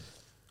 games.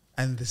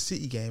 And the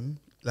City game,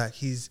 like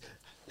he's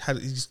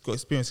got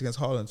experience against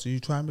Haaland, so you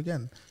try him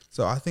again.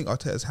 So I think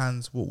Arteta's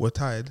hands were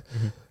tied.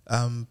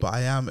 But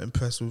I am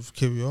impressed with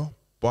Kyrgios,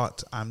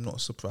 but I'm not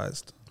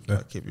surprised by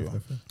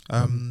Kyrgios.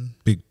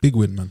 Big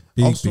win, man.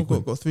 Arsenal Big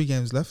win. got 3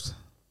 games left.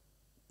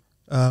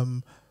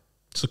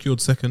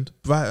 Secured second.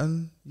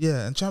 Brighton,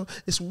 yeah, and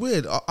it's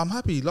weird. I'm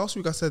happy. Last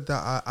week I said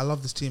that I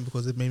love this team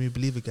because it made me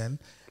believe again.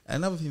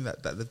 Another thing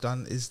that they've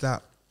done is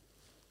that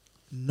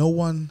no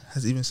one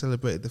has even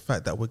celebrated the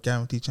fact that we're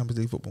guaranteed Champions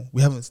League football.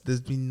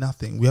 There's been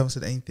nothing. We haven't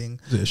said anything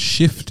Is it a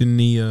shift in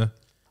the in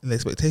the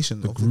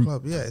expectation of group. the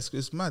club. Yeah,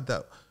 it's mad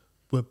that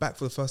we're back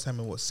for the first time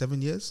in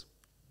 7 years.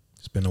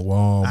 It's been a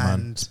while, man.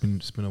 And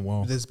It's been a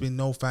while. There's been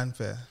no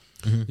fanfare.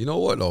 You know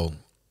what though?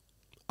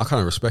 I kind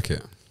of respect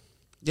it.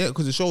 Yeah,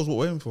 because it shows what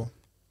we're aiming for.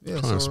 Yeah,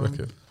 Kind of respect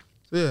it.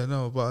 Yeah,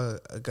 no,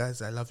 but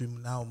guys, I love you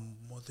now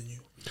more than you.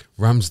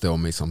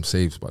 Ramsdale made some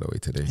saves, by the way,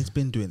 today. He's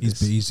been doing He's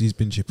this. he's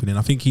been chipping in.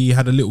 I think he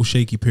had a little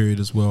shaky period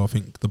as well. I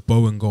think the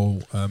Bowen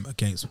goal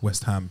against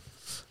West Ham,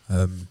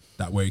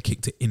 that where he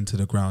kicked it into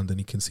the ground and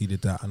he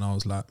conceded that, and I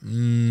was like,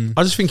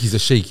 I just think he's a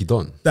shaky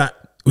don. that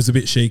was a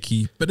bit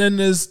shaky. But then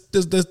there's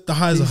the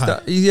highs are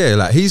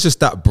high. He's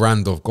just that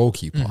brand of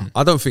goalkeeper.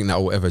 I don't think that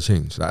will ever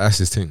change. Like that's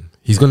his thing.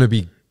 He's gonna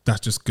be. That's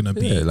just gonna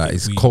be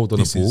he's cold on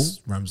the this ball. is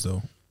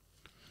Ramsdale.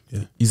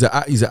 Yeah, He's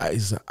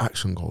an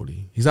action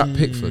goalie. He's at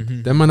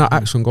Pickford. Them man are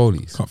action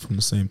goalies. cut from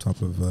the same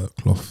type of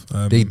cloth.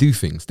 They do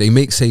things. They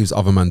make saves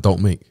other man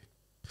don't make.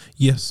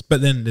 Yes,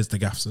 but then there's the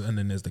gaffs, and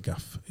then there's the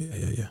gaff.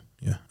 Yeah.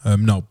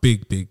 No,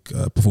 big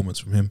performance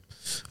from him,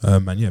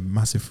 and yeah,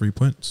 massive 3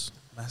 points.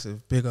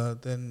 Massive, bigger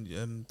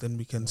than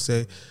we can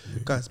say.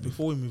 Guys,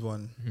 before we move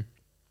on,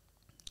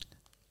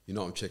 You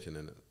know I'm checking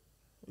in it.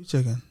 what are you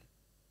checking?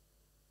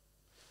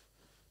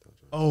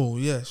 Oh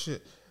yeah,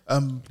 shit.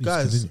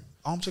 Guys, continue.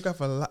 Armchair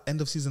Gaffer end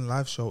of season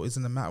live show is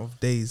in a matter of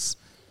days,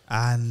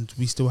 and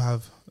we still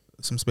have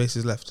some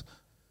spaces left.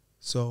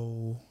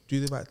 So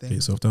do the right thing. Get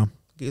yourself down.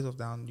 Get yourself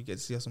down. You get to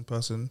see us in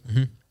person.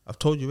 I've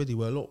told you already.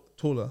 We're a lot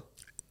taller.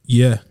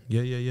 Yeah.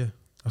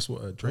 That's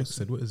what Drake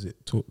said. What is it?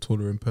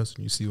 Taller in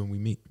person. You see when we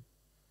meet.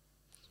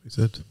 That's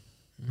what he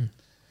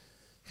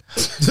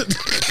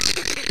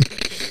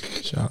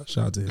said. Shout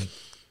out to him.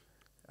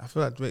 I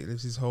feel like Drake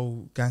lives his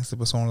whole gangster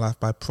persona life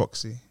by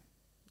proxy.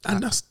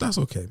 And that's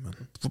okay, man.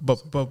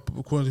 But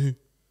according to who?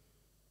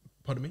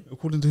 Pardon me?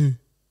 According to who?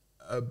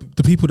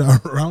 The people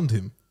that are around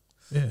him.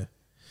 Yeah.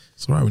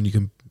 It's all right when you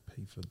can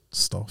pay for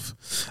stuff.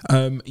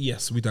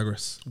 Yes, we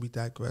digress. We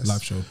digress.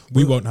 Live show.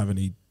 We won't have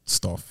any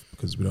staff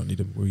because we don't need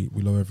them. We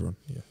love everyone.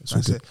 Yeah, it's all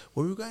That's good. it.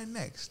 Where are we going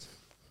next?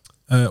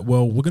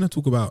 Well, we're going to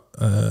talk about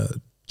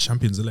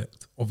champions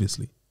elect,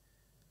 obviously.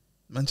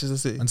 Manchester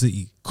City. Man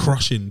City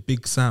crushing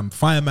Big Sam,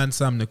 Fireman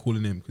Sam. They're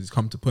calling him because he's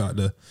come to put out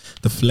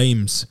the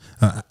flames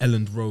at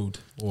Elland Road,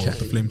 or the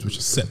flames which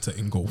are set to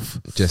engulf.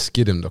 Just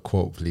give him the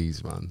quote,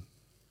 please, man.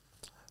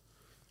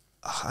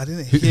 I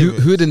didn't hear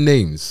it. Who are the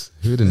names?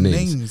 Who are the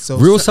names? names, so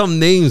Reel some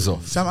names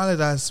off. Sam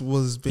Allardyce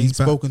was being He's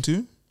back. spoken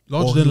to.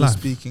 Larger or than he was life.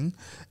 speaking.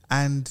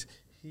 And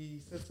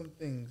he said some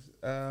things.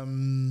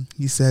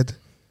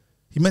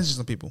 He mentioned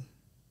some people.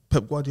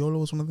 Pep Guardiola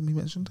was one of them he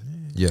mentioned.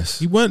 Yes.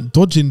 He weren't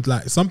dodging,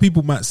 like some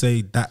people might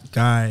say that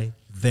guy,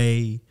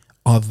 they,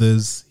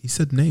 others. He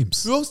said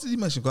names. Who else did he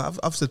mention? 'Cause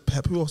I've said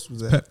Pep. Who else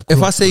was there? Pep, If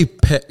Klopp, I say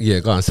Pep,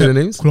 yeah, go on, say the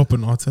names. Klopp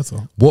and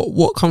Arteta.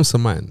 What comes to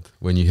mind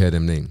when you hear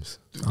them names?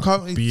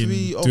 Currently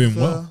three of doing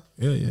the, well.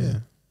 Yeah.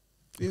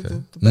 three of Okay.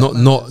 the better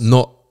managers.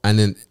 Not, and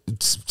then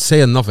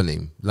say another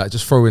name. Like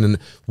just throw in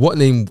what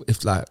name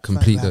if like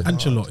complete that. the.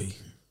 Ancelotti.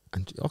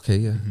 Okay,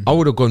 yeah. I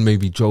would have gone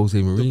maybe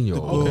Jose Mourinho.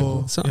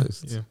 Okay. So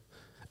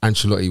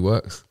Ancelotti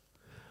works.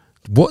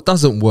 What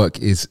doesn't work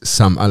is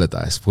Sam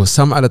Allardyce. Because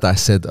Sam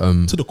Allardyce said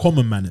To the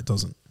common man, it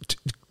doesn't.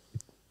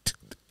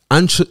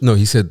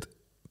 he said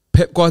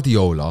Pep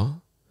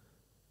Guardiola,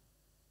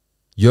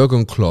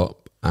 Jurgen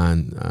Klopp,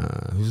 and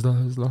who's the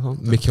last one?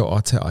 Mikel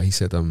Arteta. He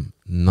said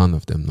none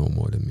of them know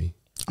more than me.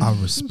 I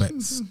respect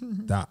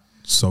that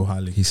so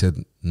highly. He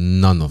said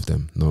none of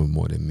them know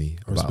more than me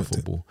I about respect it.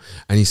 football.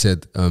 And he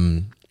said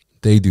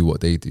they do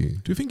what they do.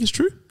 Do you think it's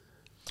true?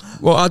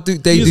 Well, I do.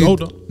 They He is do.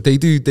 older. They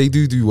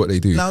do what they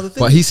do. Now, the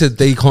thing But he is- said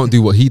they can't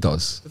do what he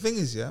does. The thing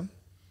is, yeah,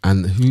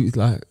 And who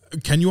like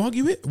Can you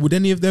argue it? Would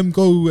any of them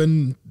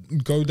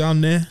go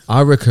down there?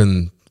 I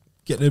reckon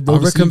Get their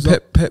roller Pep sleeves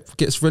up? Pep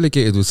gets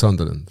relegated with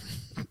Sunderland.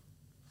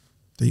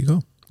 There you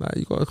go. Like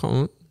you got to come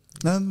on.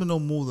 none of them know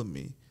more than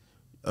me.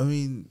 I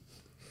mean,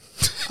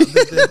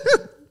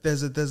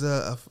 there's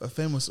a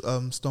famous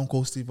Stone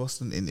Cold Steve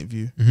Austin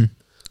interview.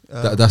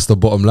 That's the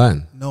bottom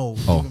line. No,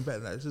 Oh. even better.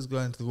 Like, this is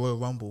going to the Royal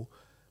Rumble.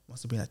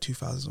 Must have been like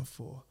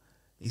 2004.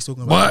 He's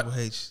talking about Triple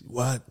H.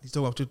 What? He's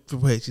talking about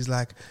Triple H. He's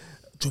like,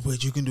 Triple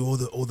H, you can do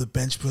all the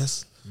bench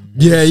press.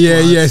 Yeah,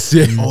 squats, yes,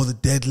 yeah. all the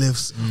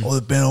deadlifts, all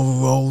the bent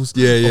over rolls.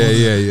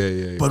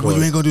 Yeah. But what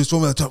you ain't gonna do is throw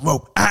me on the top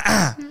rope.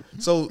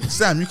 So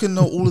Sam, you can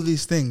know all of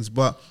these things,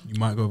 but You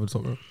might go over the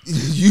top rope.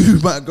 you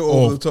might go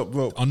over the top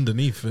rope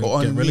Underneath and or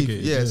get underneath.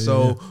 relegated. Yeah.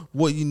 So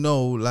what you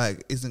know,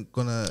 like, isn't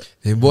gonna.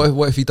 Hey,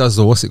 what if he does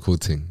the what's it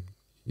called thing?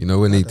 You know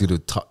when they do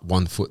the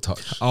 1 foot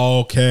touch.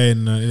 Okay,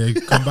 no, they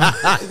come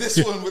back.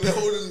 This one with the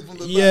holding from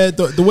the Yeah,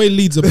 the way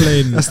Leeds are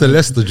playing. That's the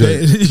Leicester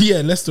joint.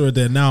 Yeah, Leicester are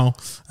there now.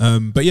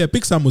 But yeah,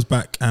 Big Sam was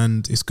back,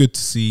 and it's good to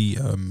see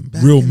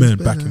real men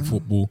back in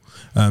football.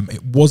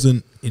 It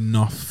wasn't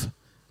enough.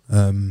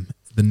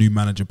 The new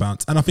manager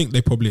bounce, and I think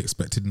they probably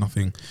expected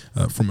nothing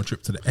from a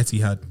trip to the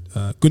Etihad.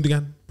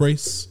 Gundogan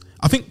brace.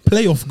 I think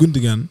playoff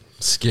Gundogan.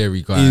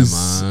 Scary guy,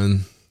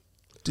 man.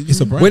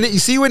 It's a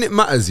brace. When it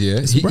matters,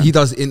 yeah, he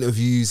does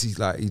interviews. He's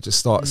like, he just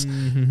starts.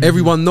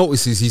 Everyone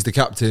notices he's the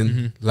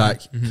captain.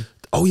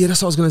 Oh yeah,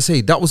 that's what I was gonna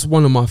say. That was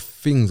one of my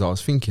things I was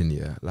thinking.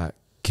 Yeah, like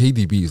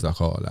KDB is like,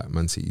 oh, like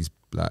Man City's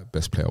like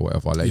best player or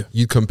whatever. Like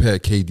you compare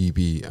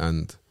KDB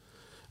and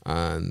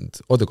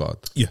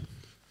Odegaard. Yeah,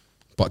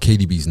 but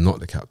KDB's not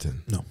the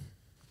captain. no.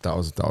 That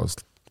was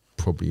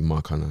probably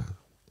my kind of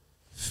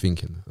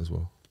thinking as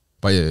well.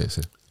 But yeah.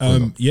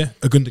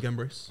 A Gundogan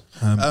brace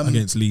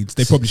against Leeds.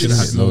 They probably should have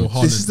had more.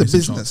 This is the Haaland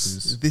business.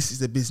 chances. This is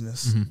the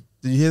business.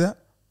 Did you hear that?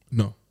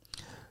 No.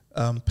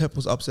 Pep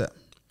was upset.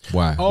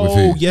 Why? Oh With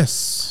who?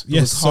 yes.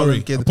 Because Sorry.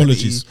 Haaland gave the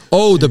Apologies.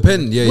 Oh, the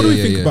pen. Yeah, What do we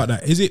yeah, think yeah. about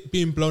that? Is it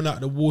being blown out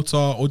of the water,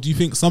 or do you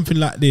think something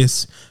like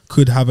this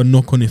could have a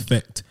knock-on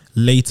effect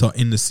later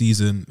in the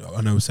season?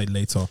 I know we say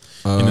later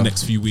in the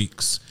next few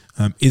weeks.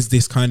 Is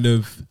this kind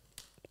of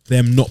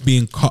them not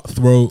being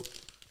cutthroat?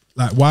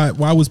 Like,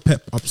 why was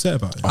Pep upset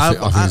about it? I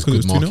think it's because it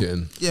was good 2-0?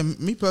 marketing. Yeah,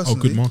 me Oh,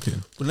 personally. good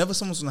marketing. Whenever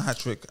someone's on a hat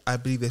trick, I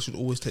believe they should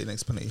always take the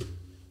next penalty.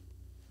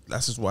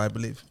 That's just what I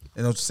believe.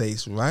 And not to say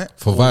it's right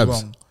For or vibes.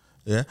 wrong.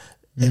 Yeah.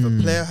 If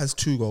a player has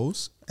 2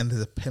 goals and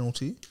there's a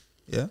penalty,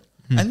 yeah,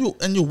 and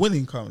you're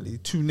winning currently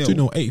 2-0.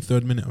 2-0,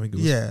 83rd minute, I think it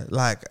was. Yeah,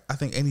 like I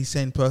think any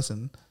sane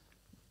person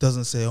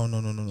doesn't say, "Oh no."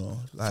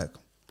 Like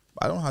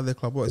I don't know how their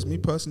club works. Me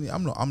personally,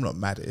 I'm not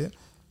mad at it.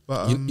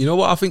 But You know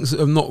what I think's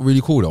not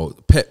really cool though?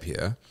 Pep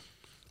here.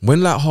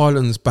 When like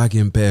Haaland's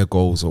bagging bare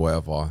goals or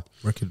whatever,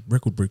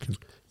 Record breaking.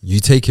 you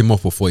take him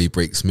off before he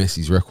breaks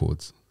Messi's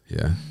records.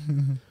 Yeah.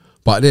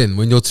 But then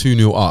when you're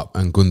 2-0 up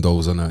and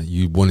Gundo's on it,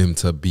 you want him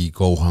to be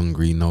goal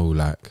hungry,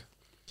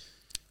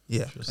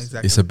 yeah,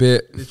 exactly. it's a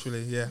bit.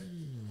 Literally, yeah.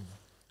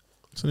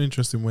 It's an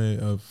interesting way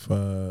of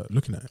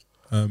looking at it.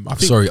 I think,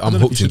 Sorry, I I'm don't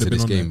know if hooked he should into have been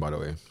this on game, there. by the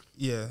way.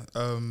 Yeah.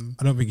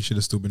 I don't think he should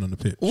have still been on the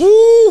pitch.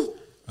 Ooh.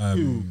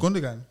 Who?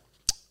 Gundogan.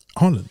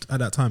 Haaland at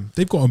that time,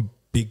 they've got a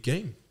big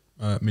game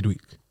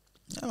midweek.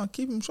 Yeah, man,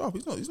 keep him sharp.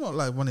 He's not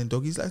like running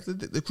dog. He's like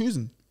they're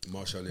cruising.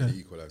 Marshall nearly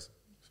equalised.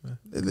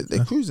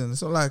 They're cruising.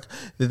 It's not like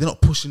they're not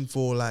pushing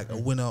for like a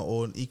winner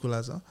or an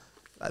equalizer.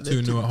 Like 2-0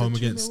 at home they're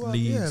against 2-0 up.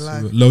 Leeds, Yeah,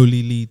 like,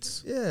 lowly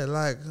Leeds. yeah,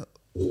 like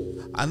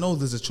I know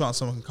there's a chance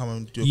someone can come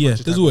and do a Yeah,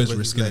 punch there's attack always or break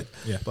risk his in leg,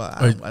 it. Yeah.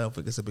 but I don't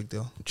think it's a big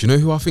deal. Do you know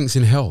who I think's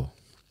in hell?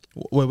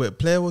 Wait,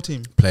 player or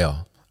team? Player.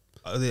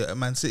 Are they at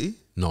Man City?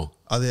 No.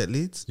 Are they at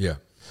Leeds? Yeah.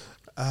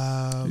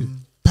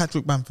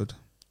 Patrick Bamford.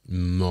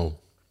 No.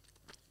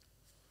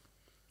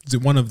 Is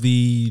it one of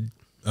the,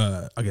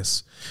 I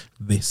guess,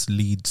 this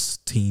Leeds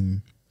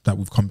team that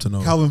we've come to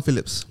know? Calvin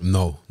Phillips.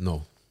 No.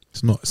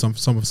 It's not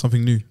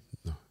something new.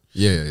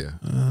 Yeah.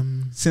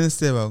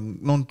 Sinistero.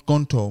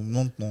 Gonto.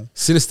 No.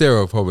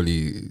 Sinistero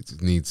probably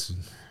needs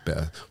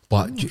better.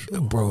 But,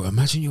 sure. bro,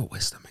 imagine you're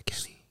West Ham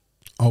McKennie.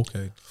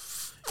 Okay.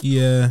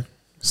 Yeah,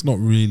 it's not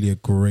really a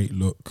great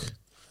look.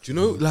 Do you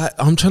know, like,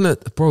 I'm trying to,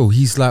 bro,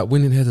 he's like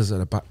winning headers at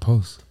the back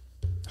post.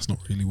 That's not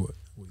really what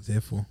he's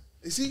there for.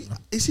 Is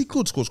he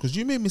good, Scorch? Because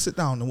you made me sit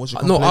down and watch a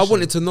No, compilation. I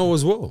wanted to know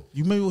as well.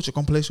 You made me watch a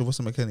compilation of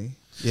Weston McKennie,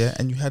 yeah,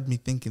 and you had me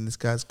thinking this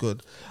guy's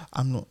good.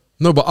 I'm not.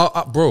 No,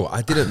 but bro,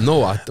 I didn't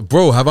know.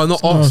 Bro, have I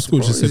not asked?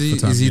 Scorch Bro, just said for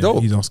time, is he yeah,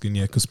 dope? He's asking,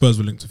 yeah, because Spurs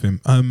were linked with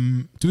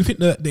him. Do we think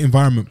that the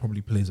environment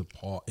probably plays a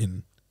part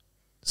in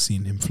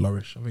seeing him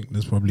flourish? I think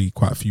there's probably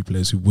quite a few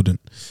players who wouldn't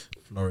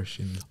flourish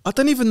in. I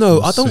don't even know.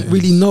 I don't Settings.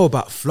 really know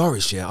about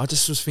flourish yet. I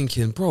just was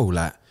thinking, bro,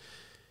 like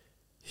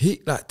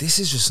this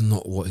is just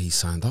not what he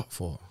signed up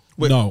for.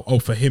 No,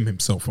 for him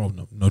himself,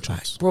 no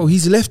chance. Bro,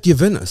 he's left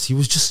Juventus. He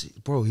was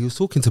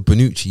talking to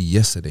Bonucci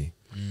yesterday.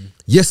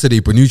 Yesterday,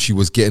 Bonucci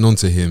was getting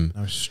onto him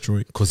Now it's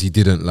Stroik. because he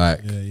didn't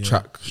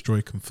track.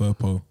 Stroik and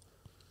Firpo.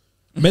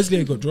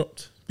 Meslier got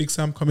dropped. Big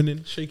Sam coming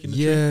in, shaking the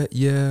tree.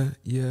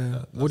 Yeah.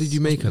 What did you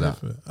make of that?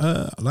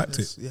 I liked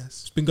it. Yes.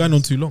 It's been going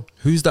on too long.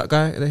 Who's that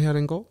guy they had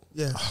in goal?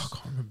 Yes. I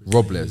can't remember.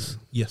 Robles.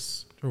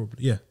 Yes. Joe Robles.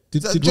 Yeah.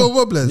 Is that Joe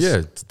Robles?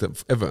 Yeah,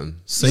 Everton.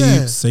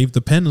 Yeah. Saved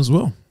the pen as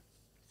well.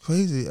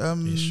 Crazy.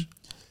 Ish.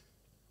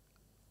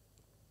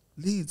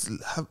 Leeds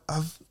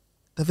have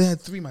they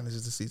had 3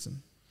 managers this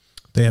season?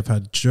 They have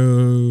had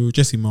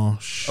Jesse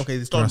Marsh. Okay,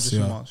 they started with Jesse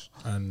Gracia, Marsh.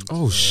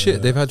 and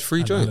shit, they've had 3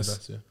 and joints.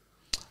 Allardyce, yeah.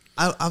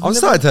 I've I'm never,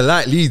 starting to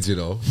like Leeds, you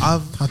know.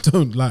 I've I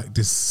don't like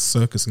this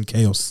circus and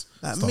chaos.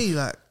 like stuff. me,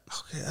 like,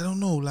 okay, I don't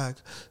know, like,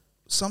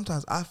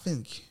 sometimes I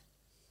think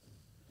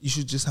you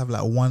should just have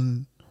like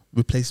one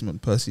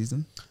replacement per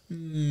season.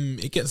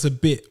 It gets a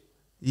bit.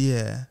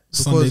 Yeah,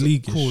 Sunday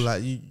league-ish. cool.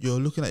 Like you're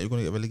looking at you're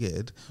going to get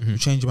relegated. Mhm. You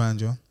change your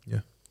manager. Yeah.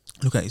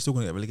 Look at you're still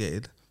going to get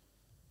relegated.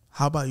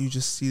 How about you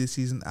just see the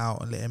season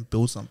out and let him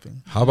build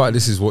something? How about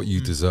this is what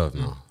you deserve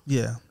now?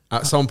 Yeah.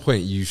 At some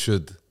point, you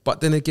should. But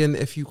then again,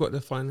 if you got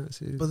the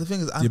finances, But the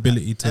thing is, The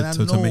ability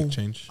to make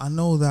change. I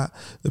know that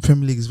the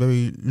Premier League is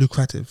very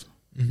lucrative,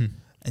 and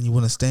you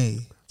want to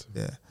stay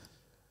there.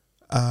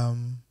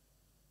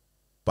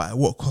 But at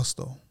what cost,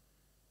 though?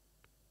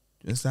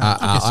 You understand?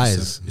 Our It's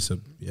eyes,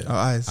 Our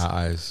eyes. our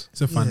eyes.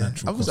 It's a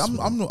financial. Yeah. cost,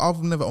 I'm not.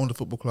 I've never owned a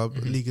football club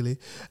legally,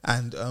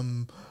 and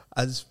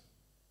I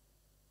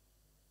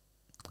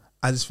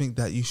just think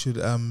that you should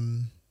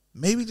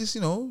maybe just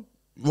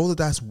roll the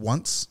dice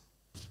once,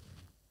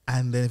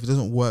 and then if it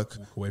doesn't work,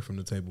 walk away from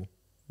the table.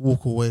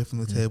 walk away from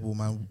the table,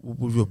 man,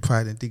 with your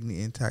pride and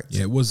dignity intact.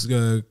 Yeah, it was.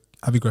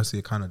 Javi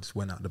Gracia kind of just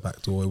went out the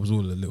back door. It was all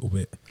a little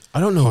bit. I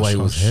don't know why he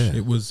was hush-hush.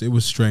 here. It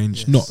was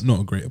strange. Yes.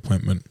 Not a great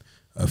appointment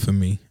for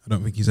me. I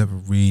don't think he's ever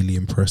really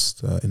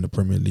impressed in the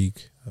Premier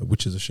League,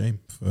 which is a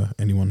shame for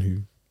anyone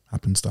who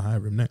happens to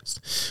hire him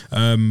next.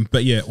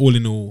 But yeah, all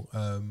in all,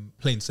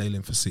 plain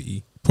sailing for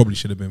City. Probably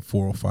should have been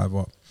 4 or 5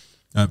 up.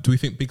 Do we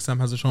think Big Sam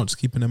has a chance of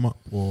keeping them up,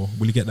 or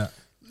will he get that?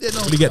 Yeah,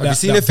 no, Will he get Have you that,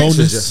 seen that their fixtures?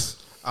 bonus? Yes.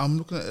 I'm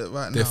looking at it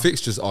right now. Their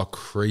fixtures are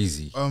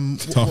crazy.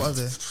 What are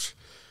they?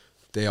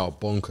 They are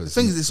bonkers. The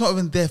thing is, it's not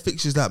even their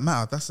fixtures that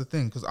matter. That's the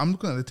thing, because I'm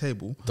looking at the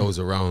table. Those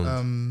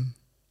around.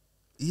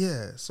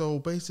 Yeah, so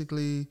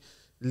basically,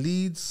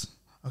 Leeds,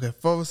 okay,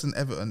 Forest and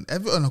Everton.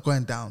 Everton are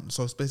going down,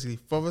 so it's basically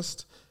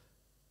Forest,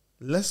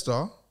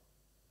 Leicester.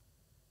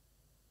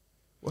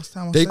 What's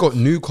time? They got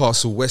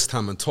Newcastle, West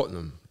Ham, and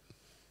Tottenham.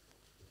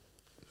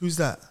 Who's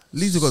that?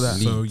 Leeds have got that.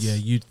 So yeah,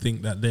 you'd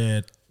think that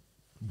their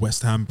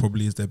West Ham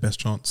probably is their best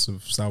chance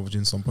of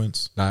salvaging some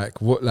points.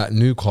 Like what? Like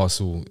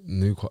Newcastle.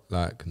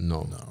 Like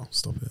no, No,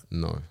 stop it.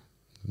 no.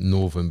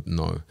 Northern,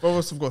 no.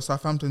 Forest have got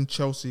Southampton,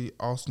 Chelsea,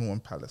 Arsenal,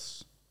 and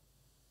Palace.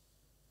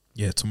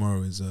 Yeah,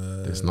 tomorrow is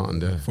There's nothing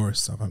there.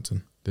 Forest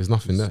Southampton. There's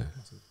nothing there.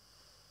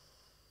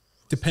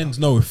 Depends.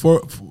 No,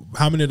 for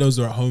how many of those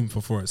are at home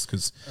for Forest?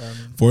 Because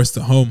Forest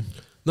at home.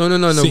 No.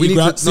 City We need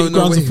ground, to. City No,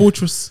 ground's a wait.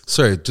 fortress.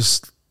 Sorry,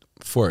 just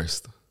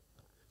Forest.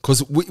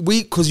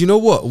 Because you know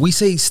what? We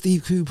say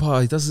Steve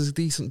Cooper, he does a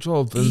decent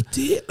job. He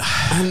did.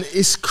 And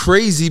it's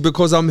crazy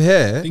because I'm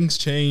here Things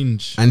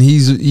change. and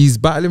he's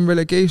battling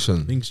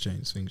relegation. Things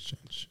change.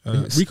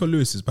 Yes. Rico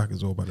Lewis is back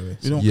as well, by the way.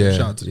 We don't- Yeah,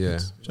 Shout out to the yeah,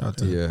 kids. Shout out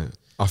to them. yeah.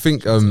 I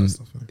think Shout out to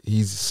stuff, man.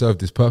 he's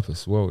served his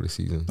purpose well this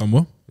season. Done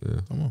well.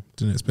 Yeah. Done well.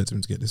 Didn't expect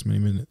him to get this many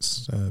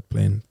minutes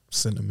playing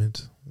centre mid.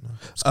 No,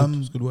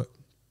 it's good work.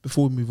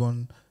 Before we move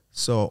on,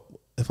 so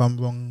if I'm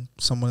wrong,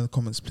 someone in the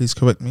comments, please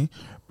correct me.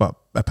 But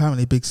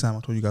apparently, Big Sam, I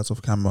told you guys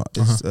off camera,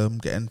 is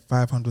getting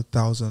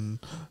 500,000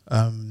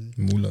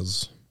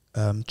 Mullahs.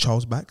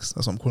 Charles backs.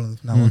 That's what I'm calling them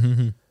from now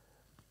on.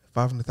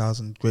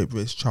 500,000 Great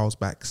British Charles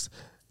backs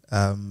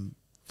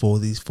for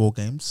these 4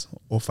 games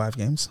or 5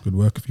 games. Good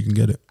work if you can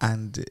get it.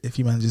 And if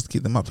he manages to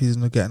keep them up, he's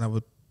going to get another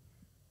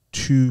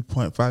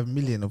 2.5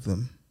 million of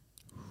them.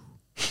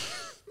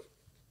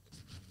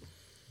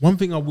 One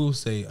thing I will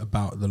say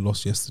about the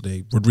loss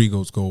yesterday,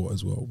 Rodrigo's goal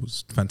as well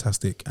was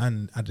fantastic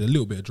and added a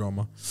little bit of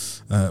drama,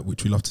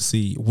 which we love to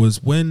see,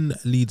 was when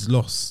Leeds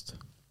lost,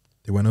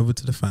 they went over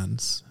to the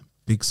fans.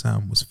 Big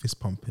Sam was fist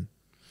pumping.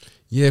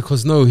 Yeah,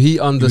 because he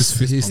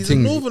understands his He's thing.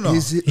 a northerner.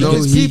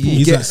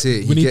 He gets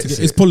it. We He need gets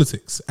It's it.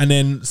 politics. And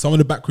then some of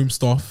the backroom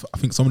staff, I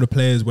think some of the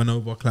players went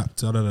over, clapped,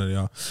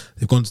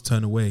 they've gone to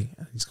turn away.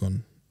 And he's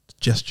gone,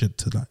 gestured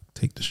to like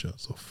take the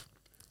shirts off,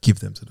 give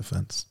them to the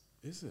fans.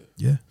 Is it?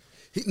 Yeah.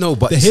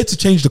 But They're here to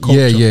change the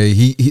culture. Yeah.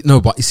 He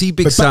no, but you see,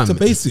 Big But back Sam, to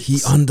basics. he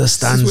This is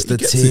understands what he the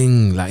gets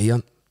thing. Like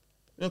I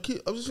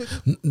was just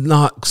thinking,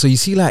 nah. So you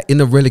see, like in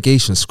a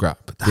relegation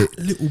scrap, That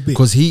little bit.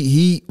 because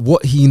he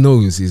what he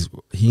knows is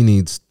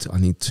I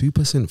need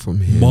 2% from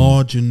him,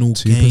 Marginal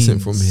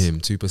 2% from him,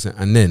 2%,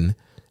 and then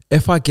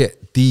if I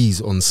get these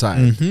on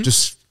side,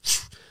 just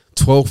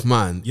 12th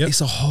man, Yep.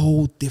 it's a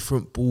whole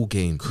different ball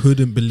game.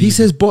 Couldn't believe He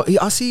says, but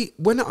I see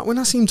when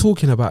I see him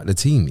talking about the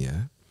team,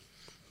 yeah,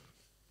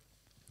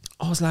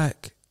 I was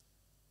like,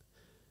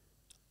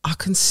 I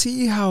can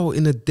see how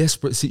in a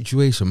desperate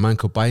situation man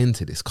could buy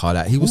into this car.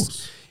 Like he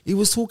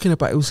was talking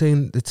about, he was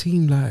saying the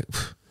team like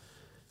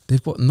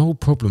they've got no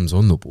problems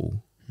on the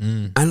ball.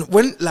 And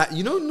when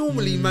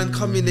normally man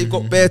come in, they've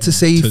got bare to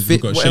say So fit,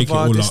 you've got to shake it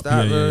whatever, all this, up.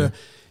 that. Yeah.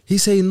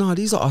 He's saying, nah,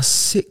 these are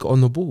sick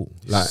on the ball.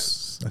 Like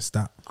that's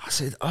that. I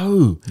said,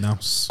 oh. Now,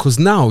 Because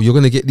now you're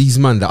going to get these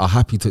men that are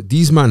happy to.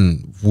 These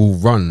men will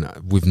run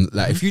with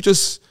like if you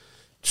just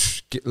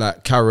get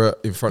like carrot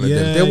in front of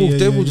them,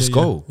 they will just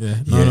go. Yeah.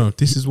 No.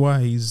 This is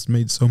why he's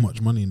made so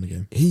much money in the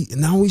game. He's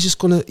just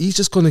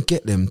gonna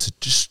get them to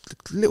just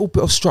a little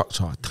bit of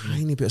structure, a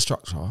tiny bit of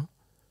structure,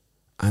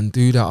 and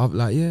do that. I'm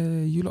like,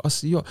 yeah,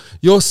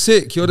 you're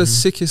sick. You're the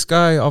sickest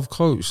guy I've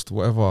coached.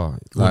 Whatever.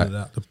 Like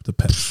that, the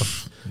pet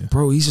stuff. Yeah.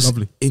 bro, he's just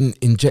Lovely.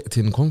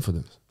 injecting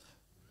confidence.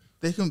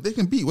 They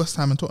can beat West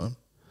Ham and Tottenham.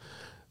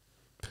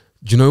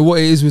 Do you know what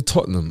it is with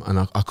Tottenham? And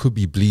I could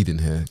be bleeding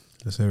here.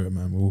 Let's hear it,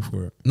 man. We're all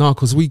for it. No,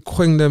 because we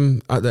quang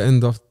them at the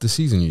end of the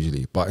season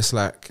usually. But it's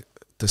like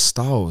the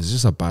style is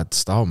just a bad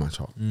style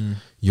matchup.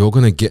 You're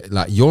going to get,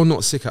 like, you're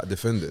not sick at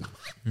defending.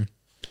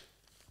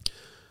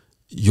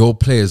 Your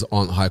players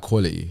aren't high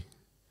quality.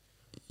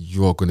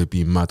 You're going to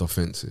be mad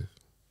offensive.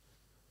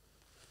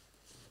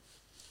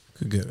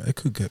 It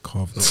could get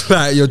carved up.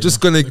 Like, you're just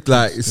going to,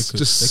 like, it's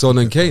just Son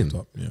and Kane.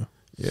 Yeah.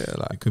 Yeah,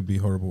 like. It could be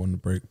horrible on the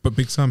break. But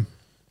Big Sam,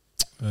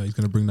 he's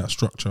going to bring that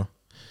structure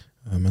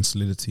and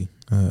solidity.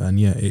 And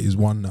yeah, it is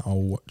one that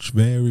I'll watch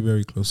very,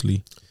 very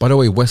closely. By the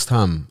way, West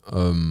Ham,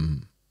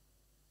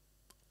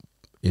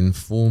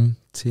 informed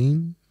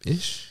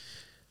team-ish?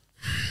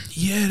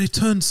 Yeah, they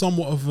turned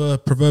somewhat of a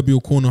proverbial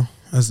corner,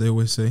 as they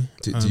always say.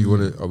 Do you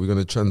want to? Are we going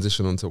to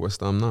transition onto West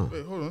Ham now?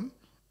 Wait, hold on.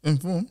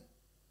 Inform.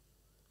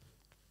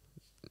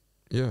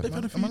 Yeah. They've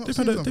had a Am I not few.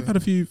 saying They've something? had a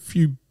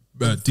few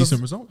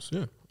decent results.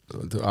 Yeah. All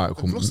right,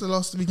 cool. They've lost the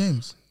last 3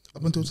 games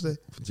up until today.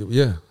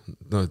 Yeah.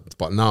 No,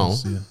 but now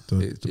Yeah,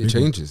 it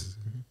changes.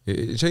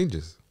 It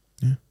changes.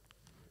 Yeah.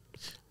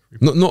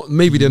 Not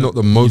maybe they're not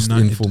the most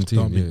United informed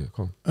team. derby. Yeah,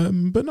 come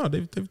on. But no,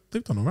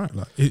 they've done all right.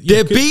 Like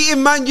They're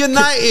beating Man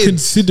United.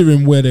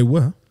 considering where they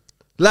were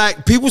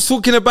Like, people's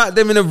talking about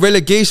them in a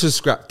relegation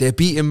scrap. They're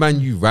beating Man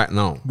U right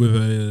now. with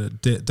a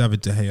David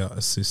De Gea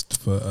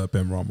assist for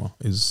Ben Rama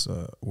is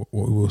what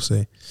we will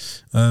say.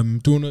 Do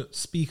you want to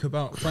speak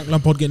about Frank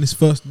Lampard getting his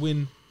first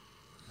win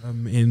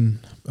in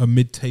a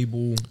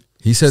mid-table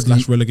He said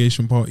 /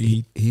 relegation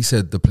party? he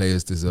said the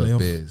players deserve Playoff.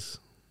 beers.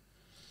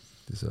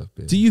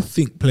 Do you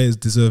think players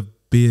deserve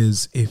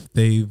beers if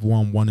they've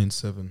won 1 in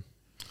 7?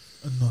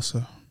 No,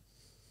 sir.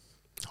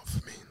 Not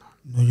for me.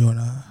 No, you're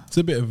not. It's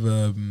a bit of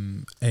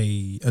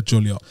a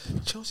jolly up.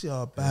 Chelsea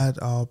are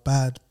a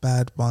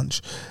bad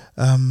bunch.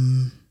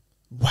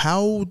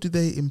 How do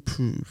they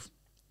improve?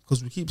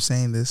 Because we keep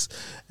saying this,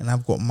 and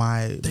I've got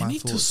my They my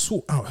need to thoughts.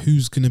 sort out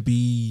who's going to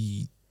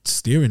be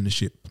steering the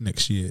ship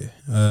next year.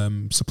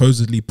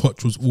 Supposedly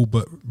Poch was all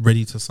but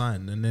ready to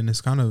sign, and then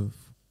it's kind of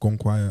gone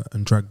quiet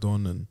and dragged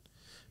on, and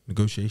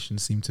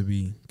negotiations seem to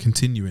be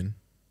continuing.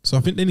 So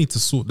I think they need to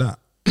sort that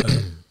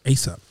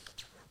ASAP.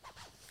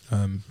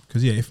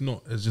 Because if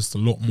not, there's just a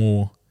lot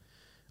more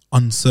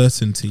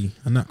uncertainty,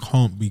 and that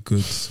can't be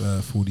good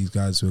for these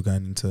guys who are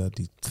going into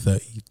the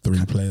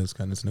 33 players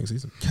going into next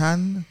season.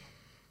 Can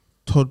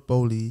Todd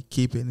Bowley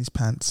keep it in his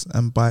pants?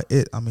 And by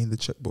it, I mean the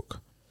checkbook.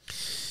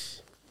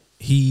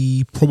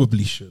 He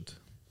probably should.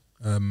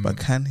 But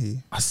can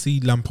he? I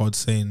see Lampard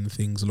saying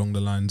things along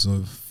the lines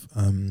of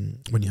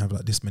when you have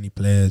like this many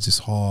players, it's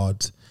hard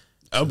to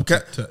What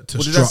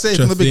did I say structure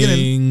from the beginning?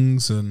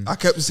 things, and I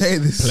kept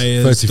saying this.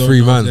 players 33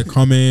 don't know man. if they're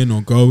coming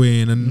or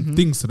going, and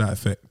things to that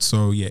effect.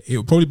 So yeah, it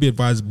would probably be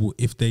advisable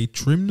if they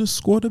trim the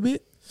squad a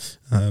bit,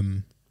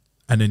 and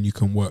then you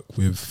can work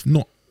with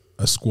not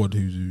a squad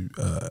who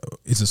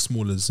is as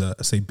small as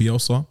say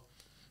Bielsa,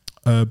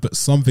 but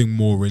something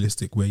more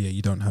realistic where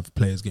you don't have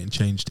players getting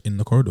changed in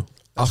the corridor.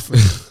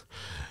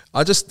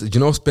 I just, you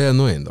know what's bare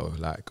annoying though?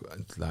 Like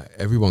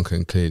everyone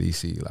can clearly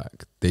see,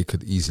 like, they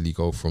could easily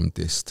go from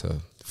this to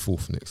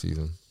 4th next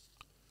season.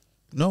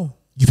 No.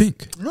 You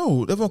think?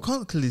 No, everyone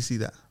can't clearly see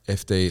that.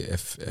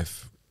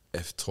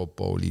 If Todd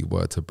Bowley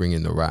were to bring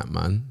in the right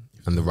man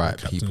and the right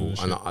Captain people, of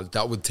the and ship.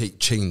 that would take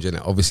change in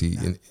it. Obviously,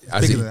 Bigger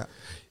than that.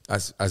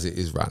 as it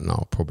is right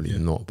now, probably Yeah.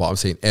 not. But I'm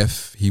saying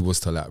if he was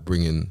to like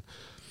bring in,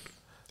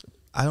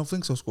 I don't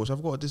think so, Scorch.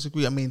 I've got to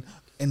disagree. I mean,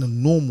 in a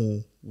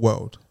normal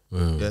world,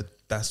 yeah,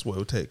 that's what it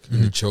would take.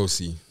 in the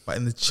Chelsea But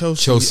in the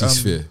Chelsea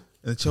sphere,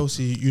 in the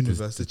Chelsea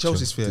universe, the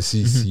Chelsea sphere, the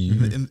CC,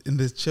 in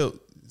the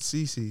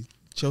Chelsea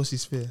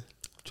sphere.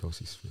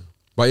 Chelsea sphere.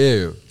 But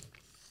yeah,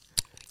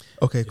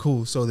 Okay,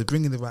 cool. So they're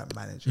bringing the right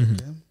manager.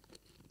 Okay?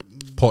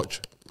 Poch,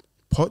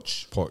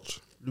 Poch,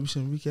 Luis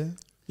Enrique,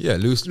 yeah,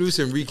 Luis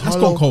Enrique. That's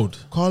gone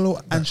cold.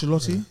 Carlo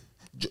Ancelotti,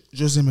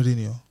 Jose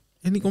Mourinho.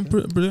 Ain't he gone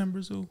brilliant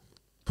Brazil?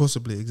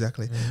 Possibly,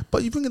 exactly.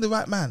 But you bring in the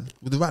right man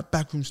with the right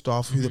backroom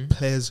staff who the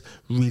players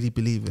really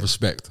believe in.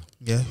 Respect.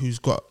 Yeah, who's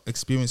got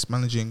experience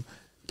managing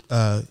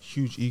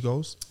huge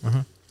egos.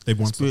 They've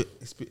won.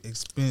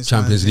 Experience Champions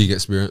managing- League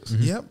experience.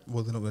 Yep.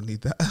 Well, they're not going to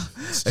need that.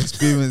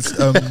 Experience.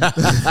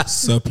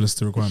 Surplus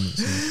to requirements.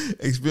 Yeah.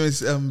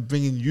 Experience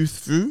bringing youth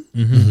through.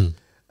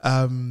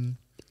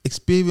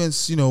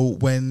 Experience,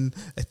 when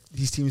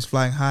these teams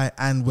flying high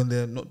and when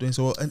they're not doing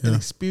so well. An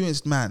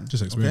experienced man.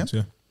 Just experience,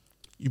 okay? yeah.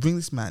 You bring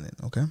this man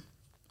in, okay?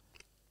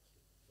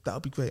 That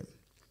would be great.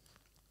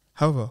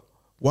 However,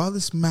 while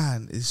this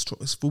man is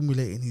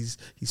formulating his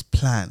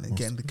plan and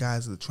getting the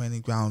guys at the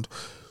training ground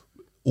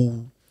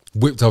all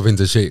Whipped up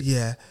into shape.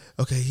 yeah,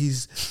 okay,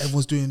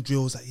 everyone's doing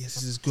drills like, yes,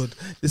 this is good.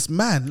 This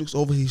man looks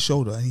over his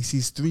shoulder and he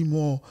sees 3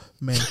 more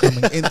men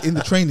coming in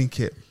the training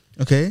kit,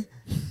 okay?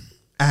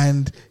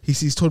 And he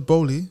sees Todd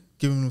Bowley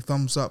giving him a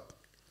thumbs up.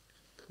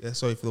 Yeah,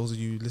 sorry for those of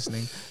you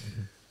listening.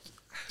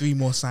 3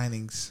 more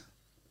signings.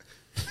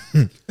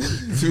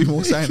 3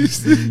 more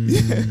signings.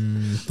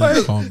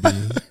 That can't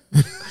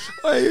be.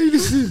 Hey,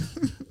 listen.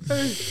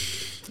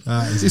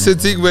 That is It's not a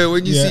thing right. where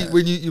when you see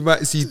when you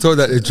might see Todd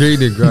at the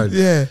training ground.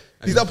 Yeah,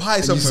 he's up high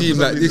And you somewhere. see him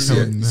for some like this, reason.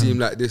 yeah. Oh, You see no. him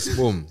like this,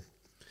 boom.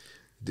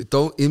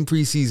 Don't in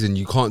pre-season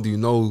you can't do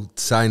no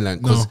sign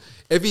language because No.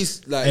 if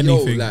he's like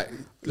Anything.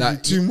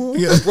 like 2 more.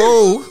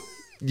 bro,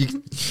 you,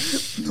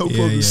 No Yeah,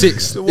 problem. yeah,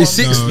 6. yeah. It's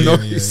 6. No, No,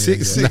 yeah, it's yeah,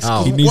 6 yeah.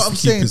 now. He needs What to I'm keep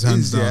saying his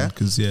hands is, down yeah,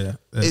 because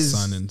there's Is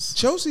signings.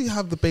 Chelsea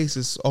have the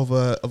basis of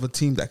a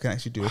team that can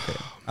actually do okay.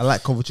 I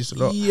like Kovacic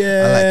a lot.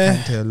 Yeah. I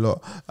like Kante a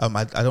lot.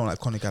 I don't like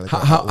Conor Gallagher.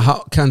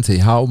 How Kante?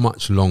 How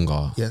much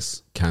longer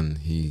Yes. can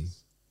he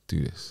do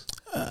this?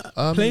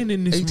 Playing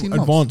in this 18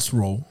 months. advanced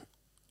role,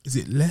 is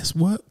it less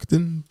work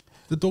than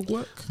the dog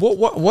work?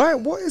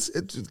 What is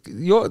it?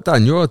 You're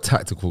Dan, you're a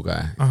tactical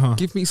guy. Uh-huh.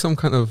 Give me some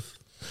kind of,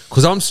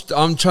 because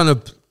I'm trying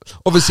to.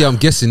 Obviously, I'm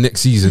guessing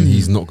next season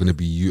he's not going to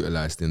be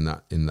utilized in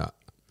that.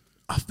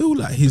 I feel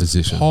like his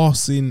Position.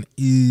 passing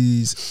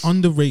is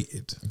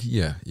underrated.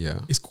 Yeah.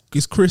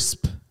 It's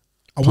crisp.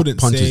 I wouldn't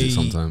Punches say it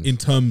sometimes. in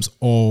terms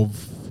of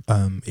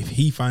if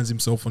he finds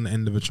himself on the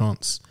end of a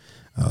chance,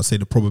 I'll say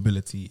the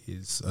probability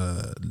is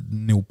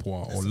nil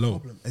point or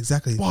low.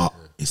 Exactly. But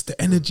it's the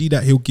energy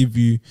that he'll give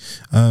you,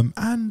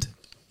 and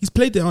he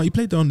played there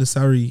under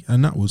Sarri,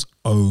 and that was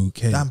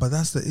okay. Damn, but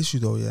that's the issue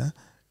though, yeah?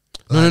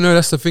 No.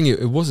 That's the thing.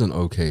 It wasn't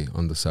okay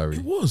under Sarri.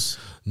 It was.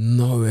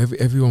 No,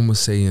 everyone was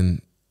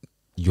saying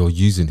you're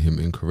using him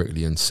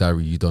incorrectly, and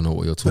Sarri, you don't know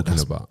what you're But talking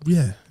that's- about.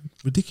 Yeah,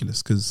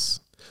 ridiculous because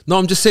No,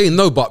 I'm just saying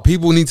no, but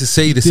people need to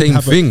say the same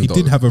thing. He though.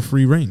 did have a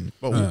free reign.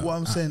 But what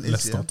I'm saying is,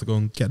 Leicester yeah, to go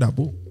and get that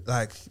ball.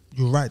 like,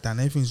 you're right, Dan,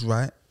 everything's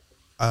right.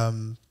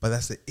 But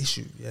that's the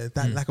issue, yeah?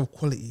 That lack of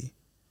quality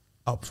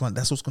up front,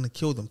 that's what's going to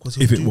kill them. Cause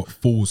If it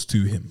falls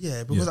to him,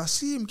 Yeah, because I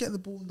see him get the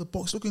ball in the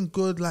box looking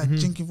good, like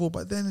jinking for,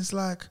 but then it's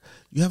like,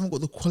 you haven't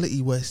got the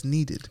quality where it's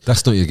needed.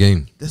 That's not your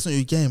game. That's not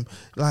your game.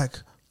 Like,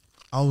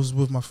 I was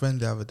with my friend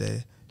the other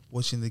day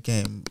watching the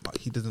game. Like,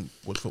 he doesn't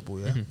watch football,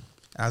 yeah?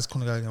 As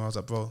Conor Gallagher, I was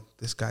like, bro,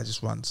 this guy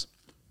just runs.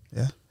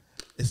 Yeah?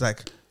 It's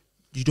like,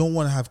 you don't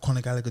want to have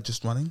Conor Gallagher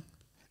just running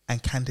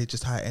and Kante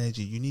just high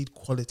energy. You need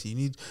quality. You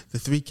need the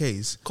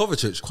 3Ks.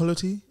 Kovacic.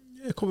 Quality.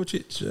 yeah,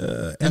 Kovacic,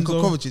 And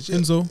Enzo, Kovacic. Yeah.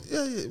 Enzo.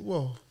 Yeah,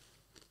 well.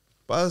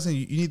 But I was saying,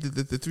 you need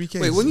the 3Ks.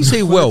 Wait, when you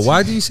say well,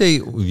 why do you say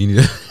you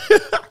need?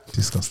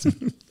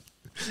 Disgusting.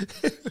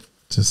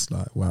 Just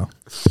like wow.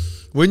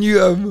 When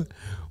you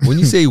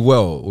say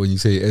well, when you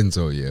say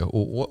Enzo, yeah,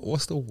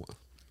 what's the?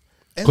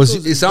 Because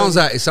Enzo's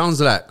it sounds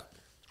like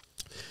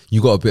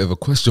you got a bit of a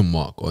question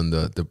mark on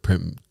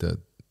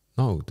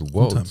the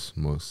world's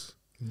most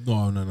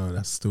No,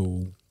 that's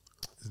still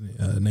isn't it?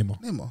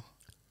 Neymar. Neymar.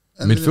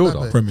 Midfielder.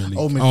 Mbappe. Premier League.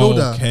 Oh,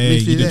 midfielder. Okay,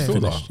 you did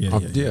Midfielder. finish.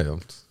 Yeah.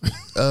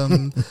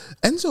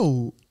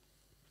 Enzo,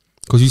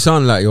 Because you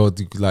sound like you're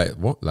like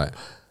what? Like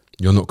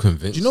you're not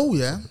convinced. do you know,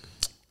 yeah?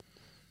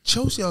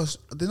 Chelsea,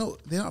 they don't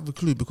have a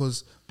clue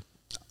because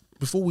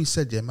before we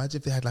said, yeah, imagine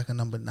if they had like a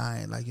number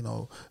 9, like, you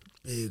know,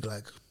 big,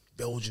 like,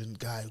 Belgian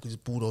guy who could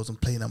just bulldoze and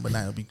play number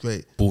 9, it would be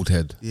great. Bald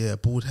head, Yeah,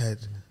 bald head.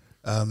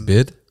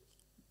 beard.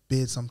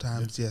 Beard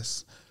sometimes,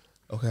 yes.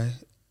 Okay.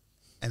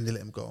 And they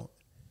let him go.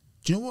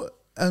 Do you know what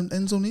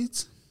Enzo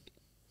needs?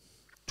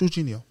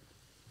 Jorginho.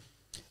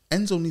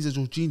 Enzo needs a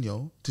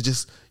Jorginho to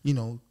just, you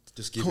know,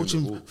 Just give coach him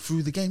him the ball.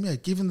 through the game. Yeah,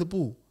 give him the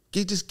ball.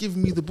 Just give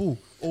me the ball.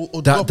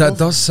 Or That drop off.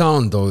 does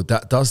sound though.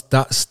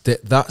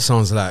 That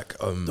sounds like.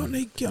 Don't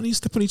they get on each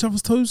step on each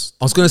other's toes?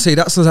 I was gonna say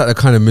that sounds like the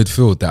kind of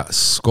midfield that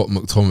Scott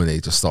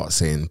McTominay just starts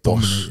saying,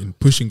 "Bosh." Dominating,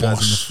 pushing guys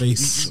Bosh. in the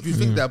face. You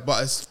think that,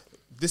 but it's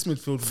this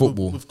midfield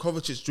Football. with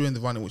Kovacic doing the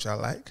running, which I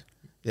like.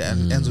 Yeah,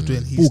 and Enzo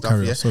doing his Ball stuff.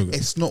 carrier, Yeah, so good.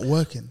 it's not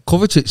working.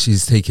 Kovacic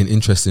is taking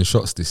interesting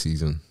shots this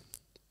season.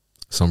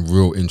 Some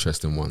real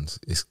interesting ones.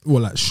 It's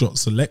Well, like shot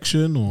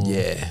selection or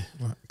yeah.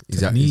 like He's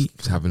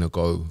technique. having a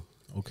go.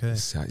 Okay.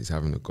 He's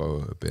having a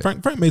go a bit.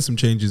 Frank made some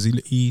changes.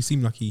 He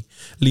seemed like he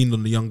leaned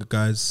on the younger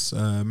guys.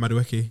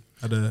 Madueke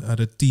had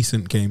a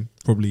decent game,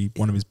 probably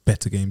one of his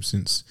better games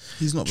since.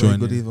 He's not very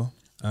joining. good either.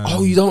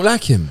 Oh, you don't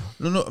like him?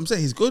 No, I'm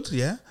saying he's good.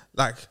 Yeah,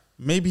 like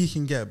maybe he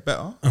can get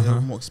better,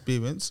 have more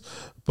experience.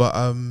 But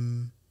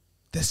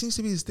there seems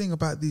to be this thing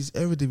about these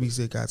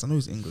Eredivisie guys. I know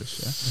he's English,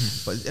 yeah,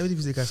 but these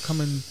Eredivisie guys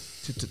coming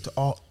to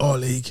our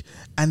league,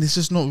 and it's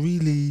just not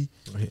really.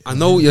 I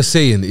know what you're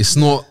saying. It's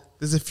not,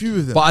 There's a few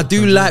of them, but I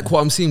do like what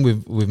I'm seeing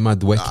with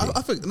Madueke.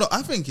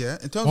 I think yeah.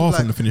 In terms Far of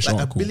from like, the finished like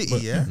article, ability,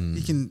 but- yeah,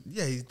 he can.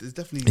 Yeah, there's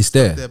definitely It's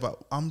stuff there. But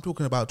I'm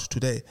talking about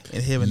today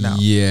and here and now.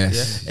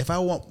 Yes. Yeah? If I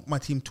want my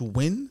team to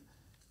win,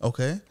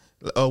 okay.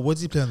 What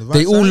does he play on the right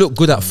They all side? look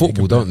good at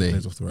football, play- don't they?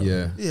 plays off the right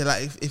Yeah. Yeah,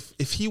 like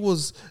if he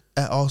was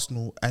at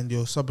Arsenal and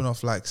you're subbing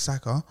off like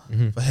Saka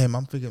for him,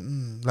 I'm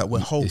thinking like we're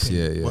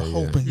hoping, we're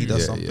hoping he does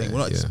Yeah, something. yeah, We're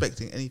not yeah.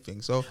 expecting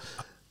anything. So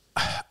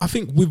I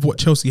think with what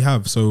Chelsea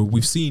have, so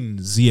we've seen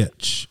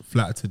Ziyech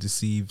flattered to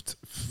deceived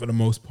for the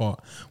most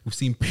part. We've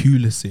seen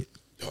Pulisic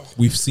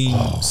We've seen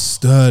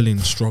Sterling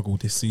struggle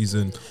this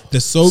season.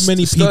 There's so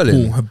many Sterling.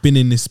 people have been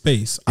in this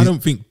space. I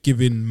don't think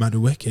giving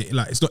Madueke,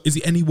 like, it's not. Is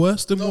he any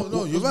worse than No, what,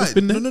 no, you're what's right.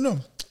 been there? No.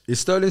 Is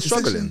Sterling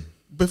struggling?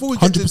 Before we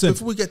get to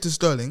 100%.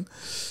 Sterling,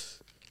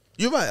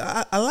 you're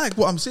right. I like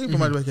what I'm seeing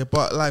from Madueke,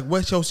 but like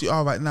where Chelsea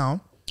are right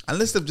now,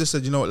 unless they've just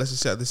said, you know what, let's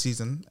just set up the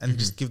season and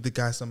just give the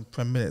guy some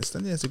Prem minutes,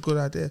 then yeah, it's a good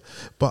idea.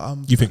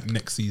 But You think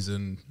next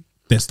season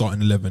their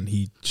starting 11,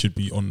 he should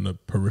be on the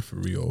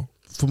periphery or?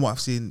 from what I've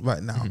seen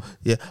right now,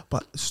 yeah.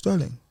 But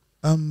Sterling,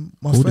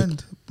 my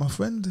Hold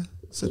friend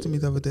said to me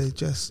the other day,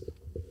 Jess,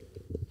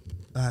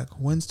 like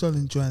when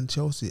Sterling joined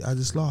Chelsea, I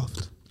just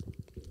laughed.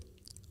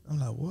 I'm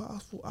like,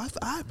 what?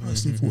 I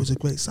personally thought it was a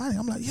great signing.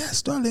 I'm like, yeah,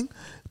 Sterling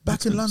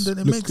back in London,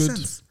 it makes good.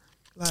 sense.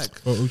 Like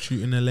Photo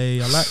shoot in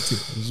LA, I liked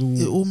it.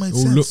 it all made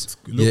sense.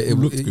 Looked good.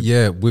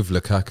 With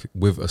Lukaku,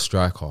 with a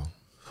striker.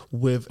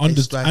 With a And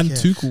striker.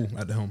 Tuchel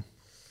at the helm.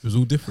 It was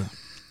all different.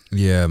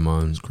 Yeah,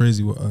 man. It's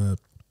crazy what.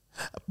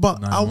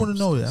 But 9 I want to months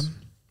know, is.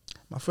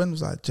 my friend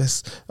was like,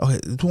 Jess, okay,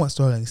 talking about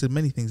Sterling, he said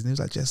many things, and he was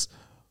like, Jess,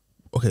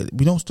 okay,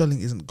 we know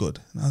Sterling isn't good.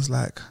 And I was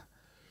like,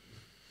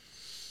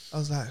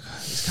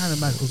 it's kind of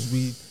mad because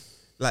we,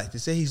 like, to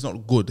say he's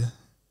not good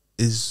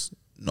is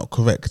not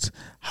correct.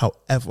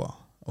 However,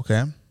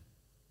 okay,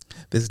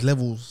 there's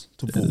levels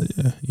to ball.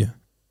 Yeah.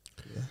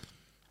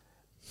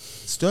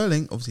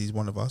 Sterling, obviously, he's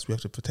one of us. We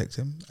have to protect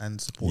him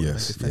and support him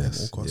and defend him at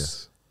all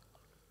costs.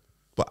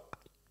 But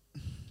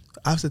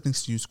I've said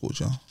things to you,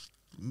 Scorcher,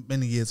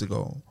 many years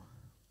ago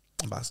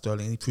about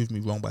Sterling, and he proved me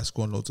wrong by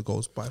scoring loads of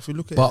goals. But if you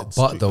look at it,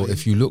 But though,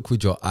 if you look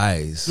with your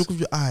eyes, look with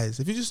your eyes.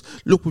 If you just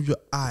look with your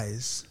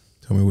eyes,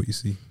 Tell me what you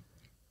see.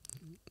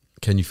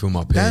 can you feel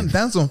my pain?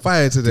 Dan's on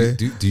fire today.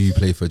 Do you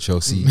play for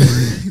Chelsea?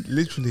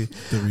 Literally.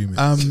 The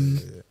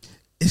remix.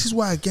 This is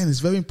why, again, it's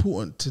very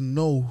important to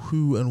know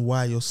who and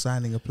why you're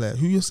signing a player,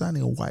 who you're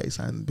signing and why you're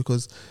signing,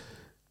 because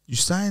you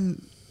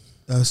sign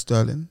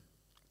Sterling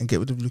and get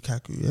rid of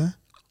Lukaku, yeah?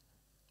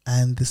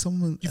 And there's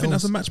someone You think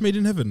that's a match made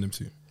in heaven, them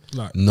two?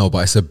 Like No,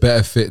 but it's a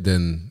better fit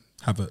than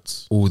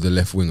Havertz. all the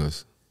left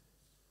wingers.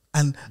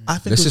 And I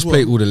think Let's as just well,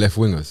 play all the left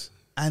wingers.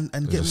 and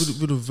get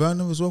rid of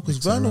Werner as well, because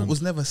Mix it Werner around.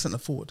 was never centre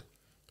forward.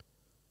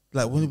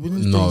 Like when he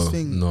was doing his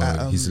thing, No,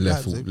 at, he's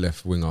Leipzig,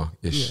 left winger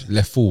ish, Yeah.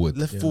 left forward.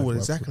 left Yeah, forward,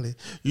 left exactly.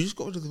 You just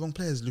got rid of the wrong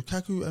players,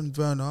 Lukaku and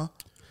Werner.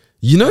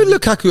 You know,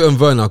 Lukaku and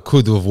Werner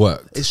could have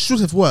worked. It should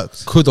have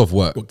worked. Could have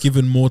worked. What,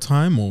 given more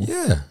time or?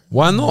 Yeah,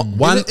 why not?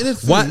 Why? In a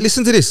Why? thing-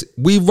 Listen to this.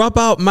 We rub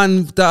out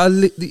man that are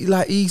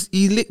like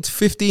he licked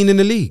 15 in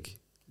the league.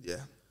 Yeah.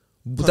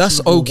 But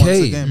that's Touching the ball once a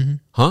okay, game.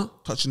 huh?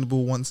 Touching the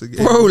ball once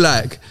again.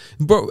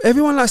 Bro,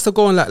 everyone likes to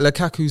go on like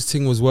Lukaku's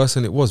thing was worse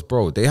than it was,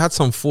 bro. They had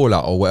some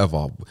fallout or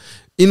whatever.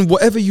 In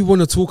whatever you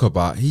want to talk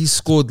about, he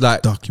scored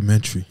like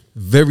Documentary.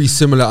 very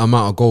similar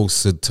amount of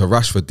goals to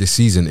Rashford this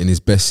season in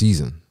his best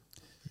season.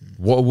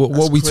 What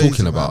That's are we crazy,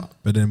 talking man. about?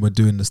 But then we're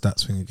doing the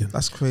stats thing again.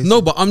 That's crazy.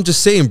 No, but I'm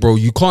just saying, bro,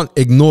 you can't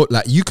ignore,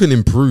 like, you can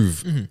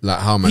improve like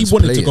how He man's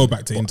wanted to playing, go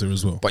back to Inter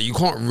as well. but you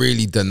can't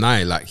really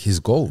deny like his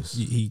goals.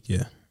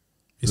 Yeah.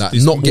 Like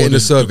It's not more getting than the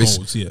service,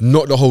 goals, yeah.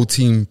 not the whole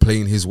team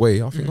playing his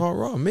way. I think,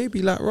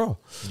 maybe like raw.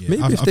 Yeah,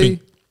 Maybe I if they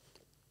think,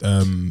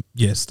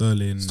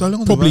 Sterling. Sterling on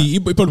the probably right. he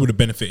probably would have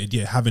benefited.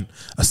 Yeah, having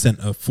a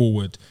centre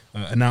forward,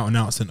 an out and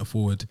out centre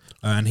forward,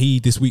 and he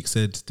this week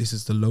said this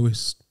is the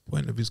lowest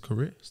point of his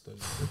career. Sterling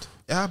said.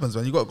 It happens,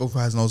 man. You got to go for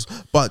highs and lows.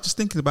 But just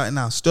thinking about it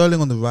now,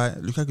 Sterling on the right,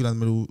 Lukaku down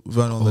the middle,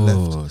 Werner on the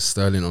left.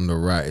 Sterling on the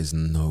right is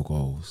no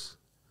goals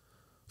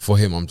for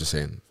him. I'm just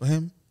saying. For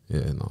him,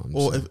 Yeah, no. I'm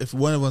or saying. if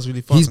one of us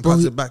really fast He's and cuts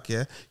probably- it back,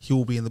 yeah, he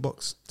will be in the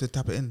box to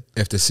tap it in.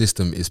 If the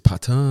system is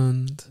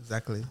patterned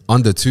Exactly.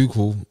 under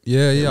Tuchel,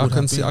 I would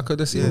can have see. been. I could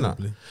have seen Yeah.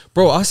 that,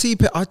 bro. I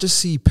just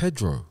see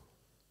Pedro.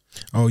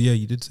 Oh yeah,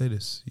 you did say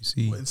this. You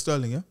see, But in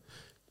Sterling, yeah.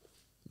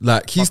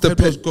 Like he's But the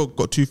Pedro's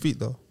got 2 feet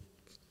though.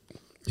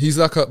 he's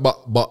like a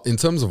but in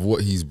terms of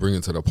what he's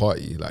bringing to the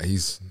party, like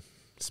it's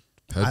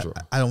Pedro.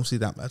 I don't see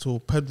that at all.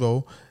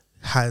 Pedro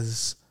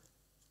has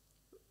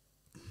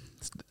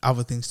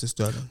other things to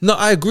Sterling. No,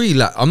 I agree.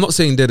 Like, I'm not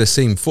saying they're the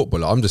same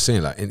footballer. I'm just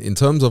saying, like, in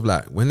terms of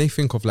like when they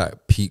think of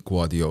like peak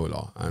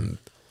Guardiola and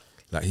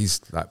like he's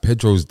like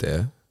Pedro's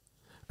there,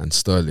 and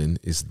Sterling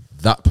is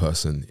that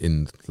person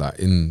in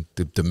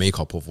the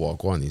makeup of what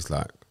Guan. He's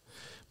like,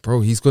 bro,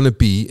 he's gonna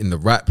be in the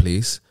right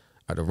place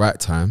at the right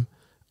time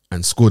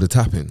and score the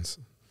tap-ins.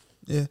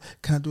 Yeah.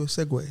 Can I do a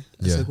segue?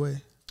 Yeah.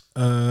 Segue.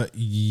 I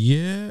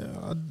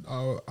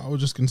was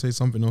just gonna say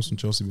something else on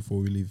Chelsea before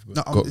we leave. But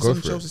No, Go- it's go on for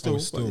it. Chelsea still. Oh,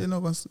 still. But, you know,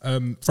 once-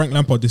 Frank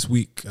Lampard this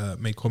week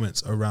made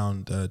comments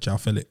around João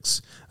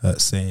Felix,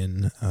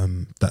 saying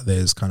that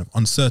there's kind of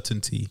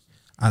uncertainty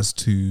as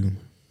to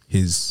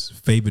his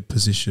favoured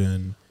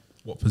position,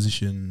 what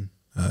position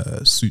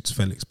suits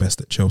Felix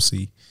best at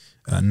Chelsea,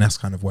 and that's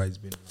kind of why he's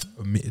been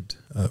omitted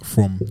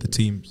from the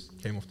teams.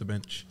 Came off the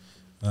bench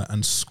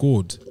and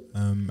scored.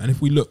 And if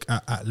we look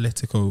at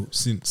Atletico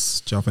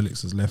since João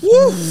Felix has left,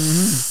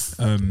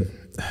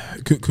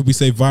 could we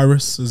say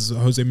virus, as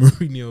Jose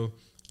Mourinho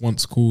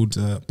once called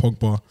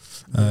Pogba?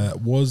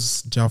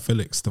 Was João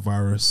Felix the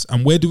virus?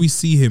 And where do we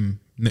see him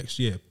next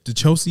year? Do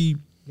Chelsea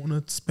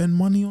want to spend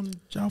money on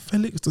João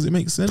Felix? Does it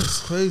make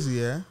sense? Crazy,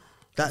 yeah.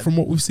 That From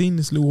what we've seen,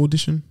 this little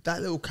audition.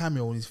 that little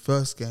cameo in his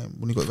first game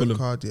when he got the Fulham.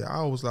 card, yeah,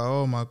 I was like,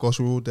 oh my gosh,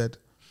 we're all dead.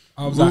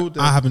 I was We're all like,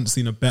 dead. I haven't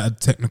seen a better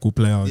technical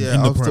player Yeah, in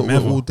I the thought Prem we're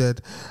ever. all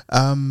dead.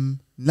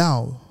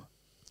 Now,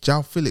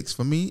 João Felix,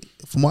 for me,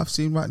 from what I've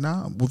seen right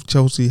now, with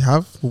Chelsea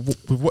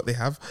with what they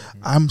have,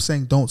 I'm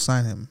saying don't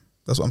sign him.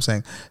 That's what I'm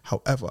saying.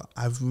 However,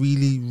 I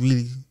really,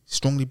 really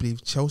strongly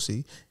believe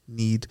Chelsea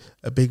need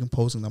a big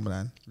imposing number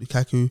 9.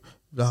 Lukaku,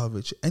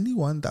 Vlahovic,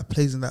 anyone that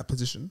plays in that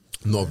position.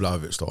 Not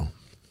Vlahovic though,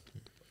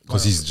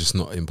 because he's just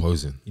not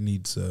imposing. He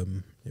needs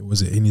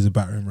he needs a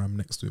battering ram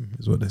next to him,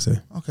 is what they say.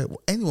 Okay,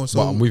 well, anyone. So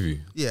But I'm with you.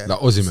 yeah. Like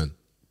Osimhen.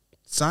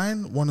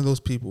 Sign one of those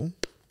people,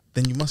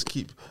 then you must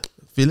keep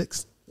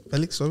Felix,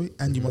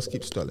 and you must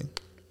keep Sterling.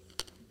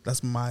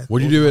 That's my. What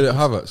do you do with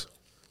Havertz?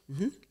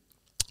 Who?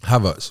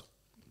 Havertz.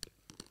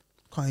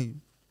 Can't hear you.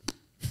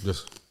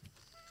 Just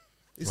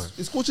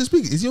It's coach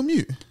speaking. Is he on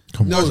mute?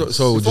 Come no. on.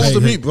 So Hey, just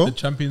to me, bro. The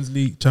Champions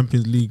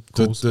League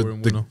goal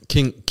scoring winner.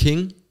 King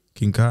King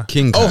Kai.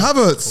 Oh,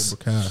 Havertz.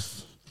 Cobra Kai.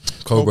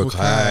 Cobra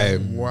Kai.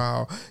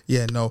 Wow.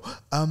 Yeah. No.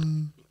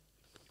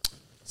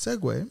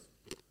 Segue.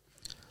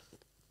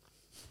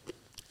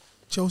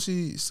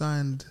 Chelsea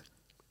signed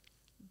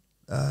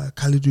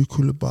Kalidou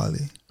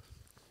Koulibaly.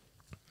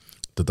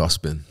 The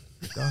dustbin.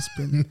 That's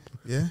been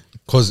yeah.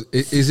 Because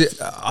is it?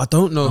 I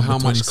don't know Number how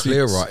much 26.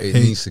 clearer it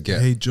needs to get.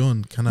 Hey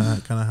John, can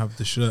I have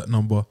the shirt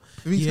number?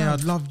 Yeah,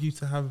 I'd love you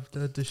to have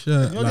the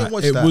shirt. You know, I didn't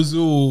watch it that. was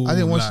all. I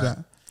didn't watch like,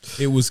 that.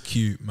 It was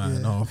cute,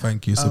 man. Yeah. Oh,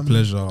 thank you. It's a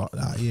pleasure.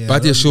 Yeah,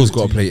 Badia Shaw's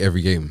got to play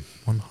every game.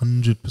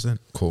 100%.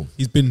 Cool.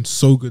 He's been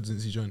so good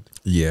since he joined.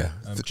 Yeah.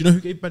 Do you know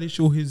who gave Badia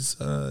Shaw his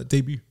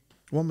debut?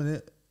 1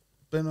 minute.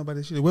 Bernard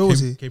Badiashile. Where was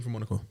he? Came from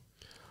Monaco.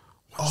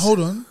 Oh, hold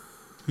on.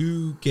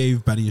 Who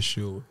gave Badia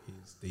Shaw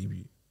his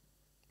debut?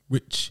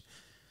 Which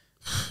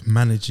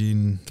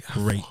managing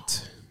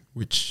great?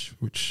 Which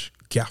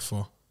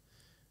gaffer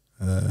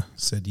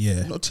said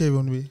yeah? Not Thierry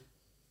Henry.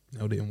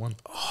 Nailed it in one.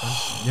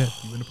 Yeah,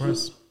 you win the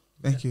prize.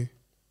 Thank you.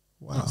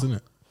 Wow. Nuts, isn't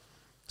it?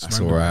 That's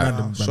all right.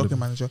 Wow. Shocking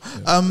manager.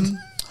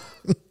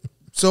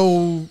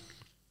 So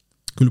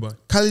Koulibaly.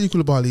 Kalidou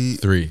Koulibaly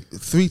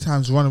 3.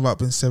 times runner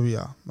up in Serie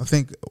A. I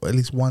think at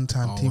least one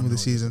time team of the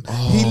season.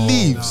 Oh, He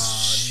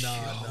leaves.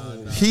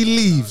 He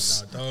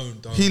leaves.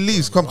 Don't. He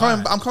leaves.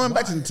 I'm coming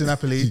back to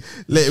Napoli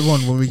later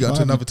on when we get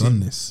onto another team.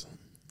 This.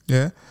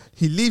 Yeah.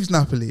 He leaves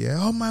Napoli. Yeah.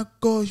 Oh my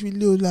gosh, we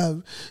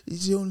love.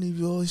 He's the only.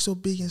 Oh, he's so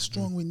big and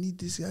strong. We need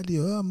this guy.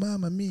 Oh,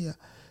 mamma mia.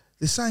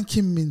 They signed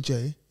Kim Min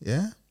Jae.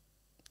 Yeah.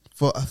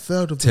 For a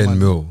third of the 10 money.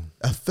 mil.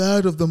 A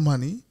third of the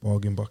money,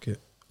 Bargain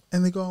bucket.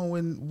 and they go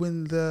and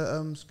win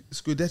the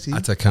Scudetti.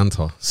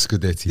 Atalanta.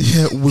 Scudetti.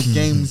 Yeah, with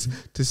games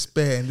to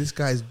spare, and this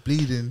guy's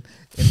bleeding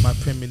in my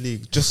Premier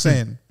League. Just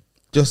saying.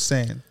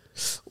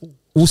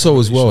 Also,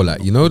 as well,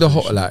 like you know,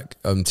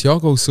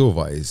 Thiago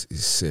Silva is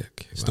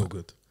sick. Still Like,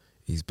 good.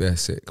 He's bare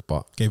sick,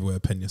 but Gave away a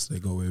pen yesterday.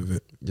 Go away with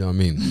it. you know what I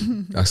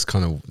mean. That's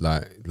kind of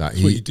like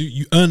That's what you do.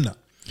 You earn that.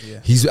 Yeah.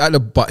 he's at the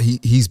but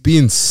he's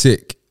being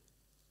sick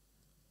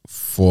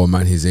for a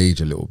man his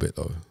age a little bit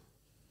though.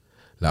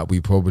 Like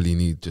we probably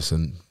need just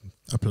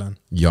a plan.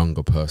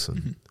 younger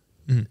person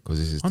Mm-hmm. because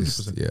this is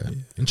 100%. yeah.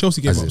 And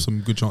Chelsea gave As up in- some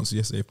good chances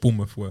yesterday. If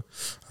Bournemouth were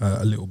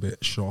a little bit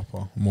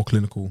sharper, more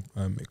clinical,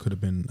 it could have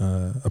been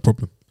a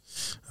problem.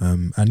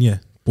 And yeah,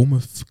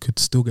 Bournemouth could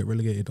still get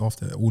relegated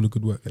after all the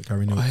good work that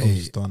Gary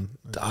Neville's done.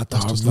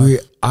 That's just life.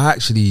 I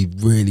actually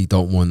really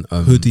don't want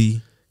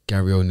Hoodie,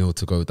 Gary O'Neill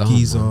to go down.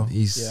 Geezer. Man. Yeah.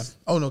 He's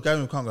Oh no,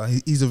 Gary can't go.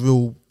 He's a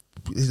real.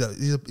 He's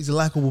a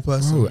likable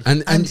person, Bro,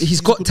 and he's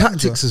a got good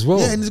tactics manager. as well.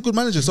 Yeah, and he's a good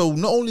manager. So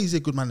not only is he a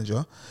good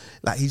manager,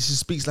 like he just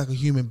speaks like a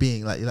human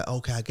being. Like you're like,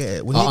 okay, I get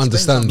it. When he I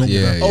explains understand. something,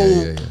 Yeah, you're like,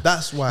 yeah, oh, yeah.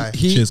 that's why.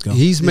 Cheers, girl.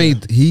 He's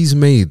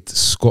made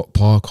Scott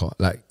Parker,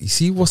 like you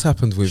see what's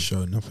happened with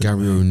Showing up in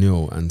Gary the way.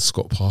 O'Neill and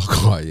Scott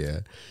Parker. Yeah,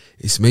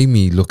 it's made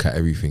me look at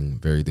everything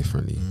very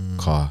differently.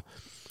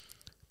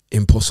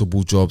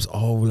 Impossible jobs.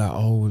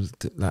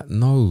 Like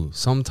no.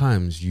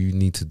 Sometimes you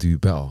need to do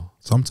better.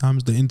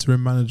 Sometimes the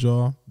interim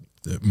manager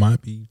it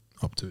might be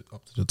up to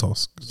the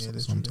task. Yeah,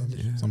 that's sometimes,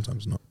 true.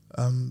 sometimes not.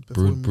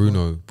 Before we move on-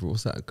 Bruno,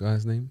 what's that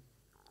guy's name?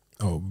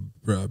 Oh,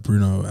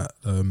 Bruno at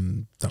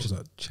that was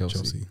at Chelsea.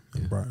 Chelsea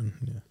and Yeah. Brighton.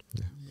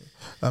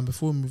 Yeah.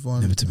 Before we move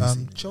on, Never to be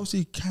seen.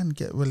 Chelsea can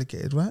get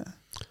relegated, right?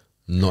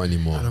 Not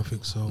anymore. I don't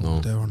think so.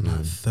 No, They're on no.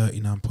 like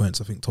 39 points,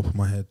 I think, top of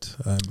my head.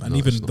 And No,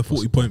 even it's not the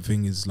 40-point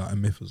thing is like a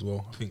myth as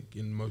well. I think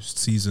in most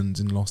seasons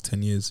in the last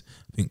 10 years,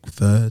 I think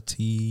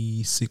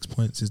 36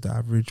 points is the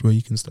average where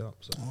you can stay up.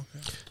 So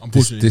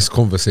unfortunately, This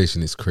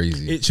conversation is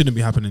crazy. it shouldn't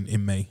be happening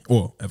in May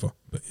or ever.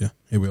 But yeah,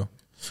 here we are.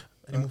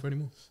 Any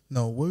more?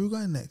 No, where are we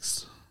going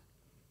next?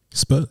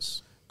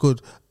 Spurs.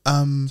 Good.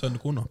 Turn the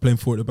corner. Playing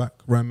four at the back.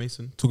 Ryan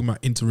Mason. Talking about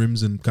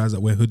interims and guys that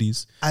wear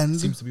hoodies. And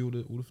Seems to be all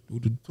the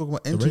talking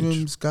about the rage.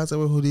 interims, guys that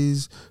wear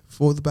hoodies,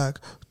 for the back.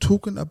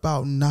 Talking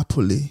about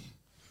Napoli.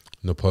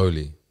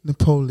 Napoli.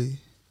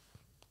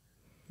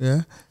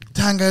 Yeah.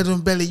 Tango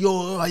Dombele,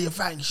 yo, are you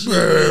fine? Shit,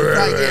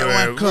 right,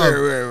 get one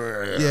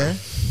club. Yeah.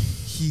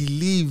 He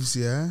leaves,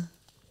 yeah,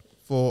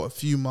 for a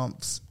few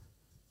months,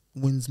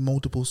 wins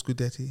multiple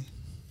Scudetti.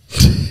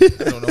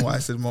 I don't know why I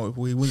said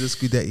multiple. He wins a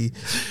Scudetti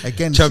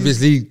again. Champions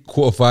League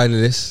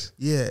quarter-finalists.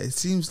 Yeah, it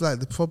seems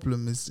like the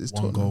problem is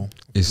One Tottenham. goal.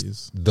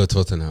 It's the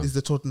Tottenham. Is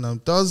the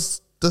Tottenham?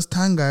 Does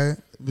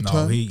Tanguy return?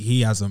 No,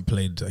 he hasn't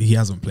played. He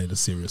hasn't played a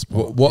serious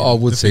part. What I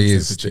would The say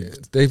things is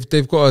they've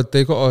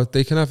achieved.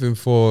 they can have him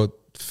for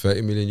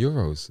 30 million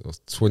euros or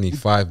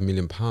 25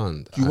 million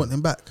pound. Do you want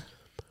him back?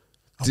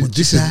 I want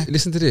you back.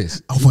 Listen to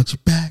this. I want you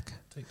back.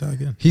 Take that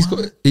again.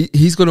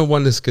 He's gonna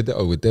win the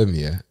Scudetto with them,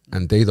 yeah,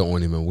 and they don't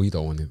want him and we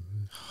don't want him.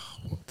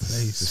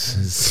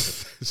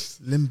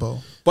 Limbo.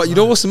 But you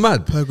know what's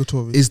mad?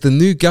 Purgatory. Is the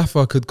new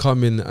gaffer could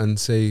come in and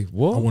say,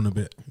 "What? I want a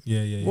bit.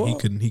 Yeah.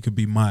 What? He could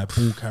be my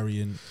ball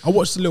carrying. I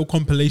watched a little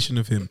compilation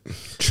of him,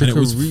 and it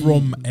was Trickery.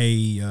 from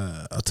a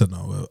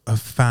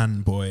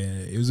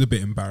fanboy. It was a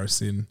bit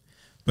embarrassing,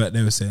 but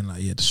they were saying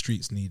like, yeah, the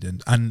streets need him,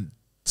 and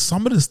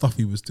some of the stuff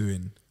he was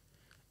doing,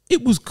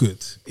 it was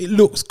good. It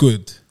looks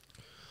good.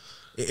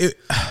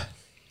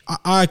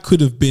 I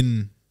could have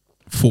been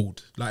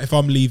fooled. Like if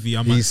I'm Levy,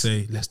 I might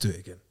say, let's do it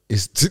again.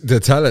 It's the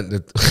talent.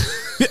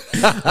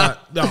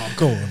 No,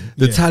 go on.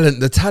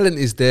 The talent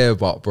is there,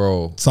 but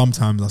bro,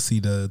 Sometimes I see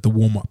the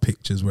warm up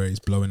pictures where he's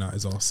blowing out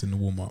his ass in the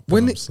warm up.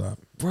 he's the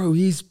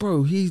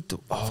Forgot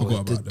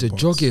about the the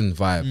box. jogging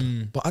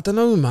vibe. But I don't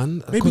know,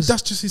 man. Maybe 'cause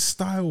that's just his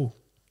style.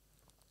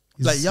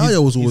 Like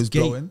Yaya was his always gait.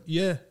 blowing.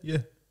 Yeah.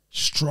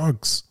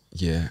 Strugs.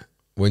 yeah,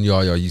 when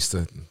Yaya used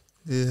to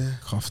Yeah.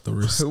 Cuff the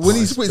wrist. When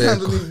he's put his there.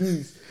 hands on his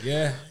knees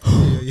Yeah.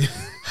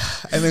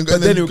 and then, But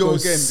and then then he'll go go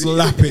again.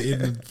 slap it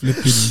in a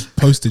flipping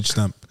postage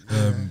stamp.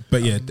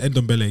 But yeah,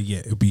 Ndombele, yeah,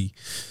 it'll be.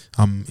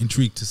 I'm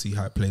intrigued to see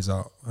how it plays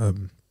out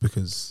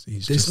because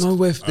he's there's just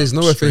nowhere for him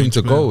strange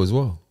to player. go as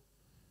well.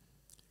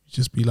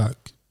 Just be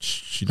like,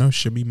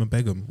 Shamima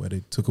Begum, where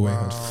they took away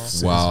her.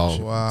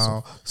 citizenship.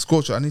 Wow.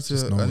 Scorcher, I need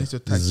Just to nowhere.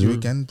 tag you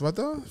again,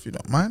 brother, if you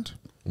don't mind.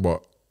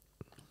 What?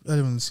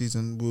 Earlier in the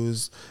season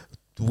was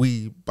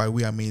by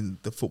we I mean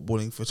the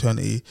footballing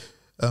fraternity,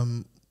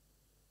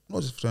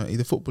 not just fraternity,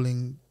 the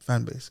footballing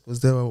fan base, because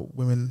there are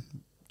women,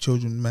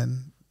 children,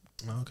 men.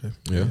 Oh, okay.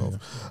 Yeah.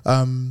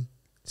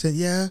 Saying,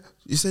 yeah,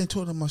 you're saying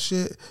Tottenham my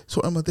shit,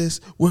 Tottenham my this.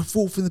 We're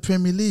fourth in the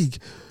Premier League,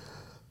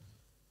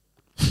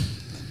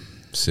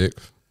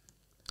 Sixth.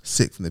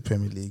 sixth in the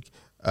Premier League,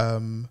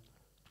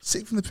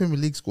 sixth in the Premier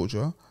League.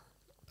 Scorcher,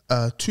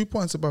 2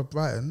 points above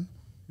Brighton.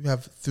 We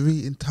have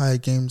 3 entire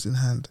games in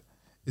hand.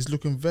 It's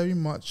looking very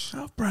much.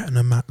 How Brighton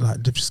and Matt,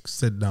 like they've just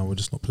said now we're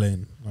just not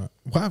playing. Like,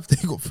 why have they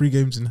got 3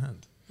 games in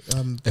hand?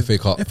 FA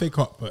Cup. FA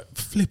Cup, but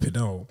flip it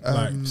now.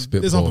 It's a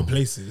bit There's poor. other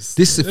places.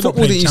 This is They're not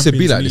football that playing used to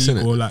be Champions like this, League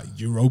innit? or like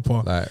Europa.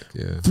 Like,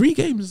 yeah. 3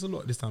 games is a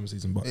lot this time of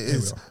season, but It here we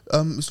is.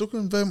 are. It's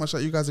looking very much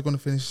like you guys are going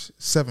to finish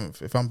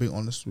 7th, if I'm being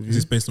honest with Is you.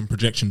 this based on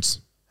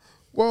projections?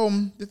 Well,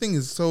 the thing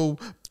is, so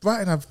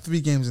Brighton have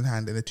 3 games in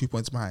hand and they're 2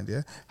 points behind,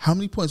 yeah? How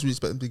many points would you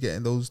expect them to get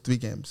in those 3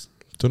 games?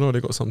 Don't know. They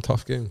got some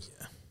tough games.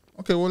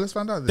 Okay, well, let's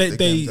find out. They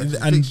games,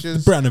 and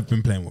fixtures, Brighton have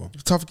been playing well.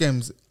 tough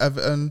games: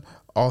 Everton,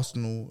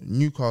 Arsenal,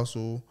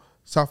 Newcastle,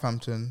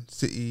 Southampton,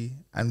 City,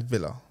 and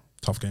Villa.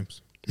 Tough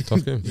games.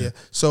 Tough games. Yeah.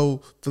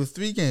 So for the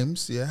 3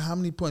 games, yeah, how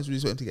many points would you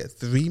expect them to get?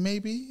 3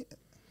 maybe.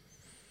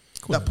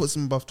 Cool. That puts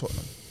them above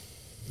Tottenham.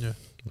 Yeah.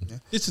 Yeah.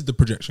 This is the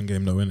projection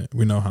game, though, isn't it?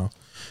 We know how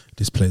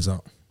this plays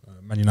out.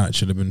 Man United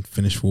should have been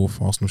finished 4th.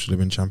 Arsenal should have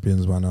been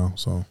champions by now.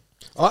 So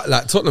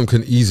Like Tottenham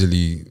can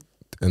easily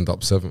end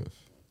up 7th.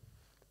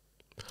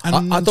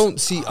 and I don't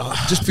see.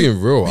 Just being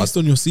real. based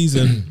on your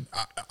season,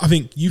 I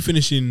think you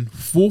finishing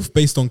 4th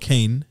based on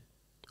Kane.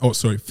 Oh,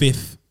 sorry,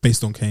 5th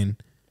based on Kane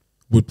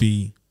would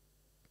be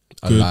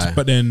A good. lie.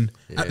 But then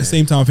at Yeah. the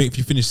same time, I think if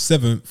you finish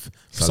 7th,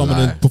 It's a some of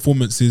lie. the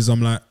performances,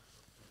 I'm like,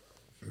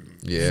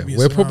 Yeah, maybe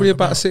we're it's probably around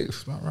about about-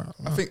 6th. about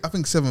right. I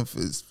think 7th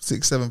is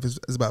 6th, 7th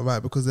is about right,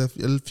 because there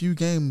are a few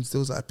games. There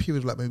was like a period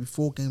of like maybe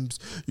 4 games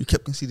you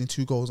kept conceding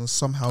 2 goals and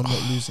somehow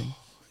not losing.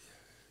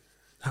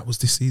 That was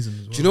this season as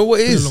well. Do you know what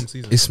it It's been a is? long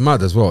season. It's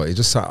mad as well. It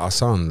just I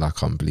sound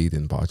like I'm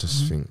bleeding, but I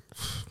just think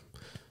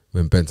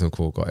when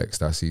Bentancur got X,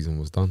 that season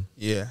was done.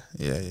 Yeah.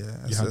 You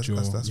had your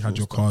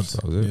full cards.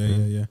 That was it,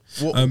 Yeah.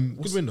 What- Good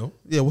what's- win though.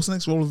 Yeah, what's the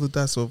next roll of the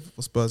dice of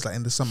Spurs like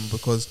in the summer?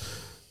 Because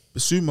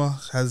Basuma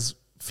has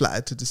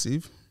flattered to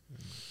deceive.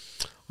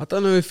 I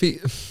don't know if he.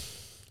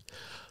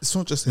 It's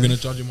not just We're him.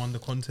 gonna judge him under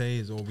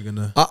Conte, or we're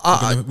gonna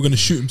I- we're gonna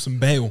shoot him some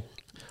bail.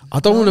 I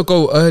don't want to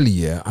go early,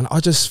 yeah. And I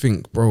just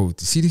think, bro, do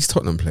you see these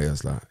Tottenham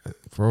players, like,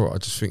 bro, I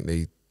just think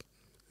they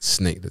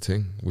snake the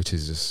thing, which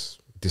is just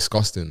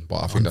disgusting.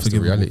 But I think that's the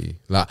Unforgivable. reality.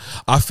 Like,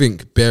 I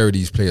think bare of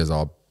these players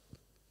are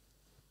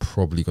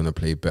probably going to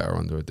play better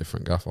under a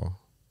different gaffer.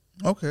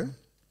 Okay.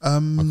 I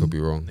could be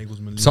wrong.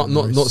 Nagelsmann,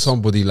 Not Lloris.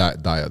 somebody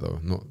like Dyer though,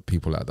 not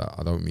people like that.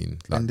 I don't mean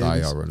like Ben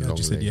Dyer Davies. and Yeah, I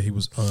just said Longley. he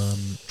was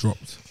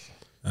dropped,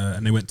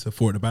 and they went to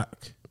 4 at the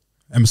back.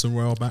 Emerson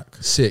Royal back.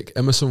 Sick.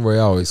 Emerson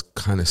Royale is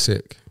kind of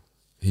sick.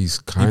 He's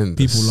kind of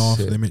People laugh,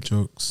 sick. they make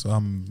jokes.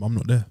 I'm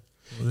not there.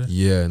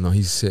 Yeah, no,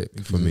 he's sick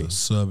for He's me. a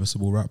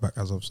serviceable right back,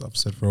 as I've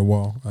said for a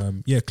while.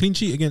 Clean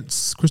sheet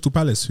against Crystal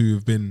Palace, who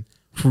have been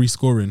free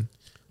scoring.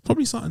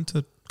 Probably starting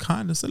to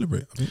kind of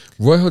celebrate, I think.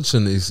 Roy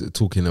Hodgson is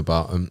talking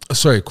about,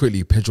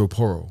 quickly, Pedro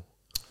Porro.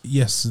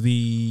 Yes,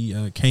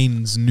 the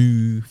Kane's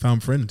new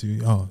found friend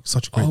who,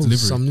 such a great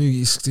delivery.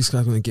 This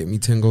guy's going to get me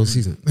 10 goals a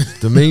season.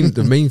 The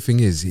main thing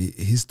is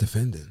his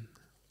defending.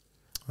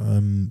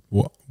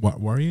 What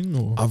worrying?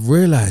 Or I've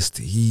realised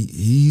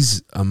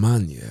he's a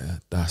man,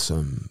 that's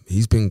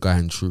he's been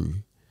going through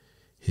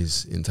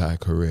his entire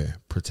career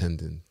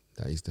pretending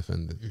that he's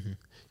defending. Mm-hmm.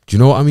 Do you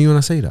know what I mean when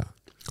I say that?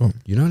 Go on.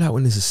 You know, like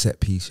when there's a set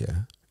piece,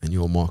 and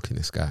you're marking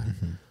this guy,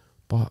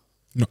 but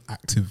not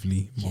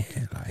actively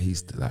marking. like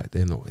he's like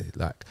they're not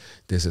like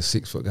there's a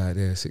 6 foot guy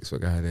there, 6 foot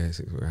guy there,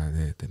 6 foot guy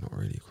there. They're not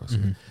really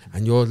crossing,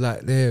 and you're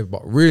like there,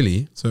 but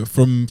really, So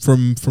from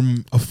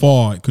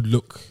afar, it could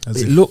look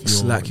as it if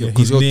looks like you're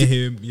he's because near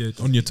him,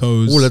 on your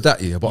toes. all of that,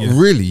 but Yeah.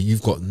 really,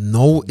 you've got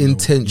no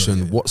intention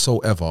yeah.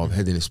 whatsoever of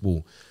heading this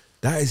ball.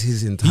 That is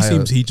his He entire.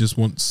 seems he just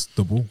wants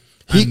the ball.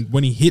 And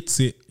when he hits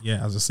it,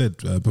 as I said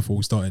before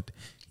we started,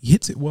 he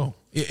hits it well.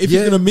 If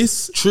you're gonna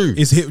miss, true,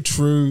 it's hit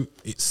true.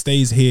 It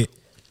stays hit,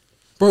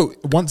 bro.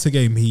 Once a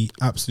game, he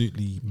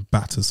absolutely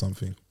batters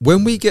something.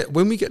 When we get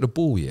the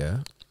ball,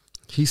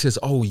 he says,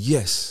 "Oh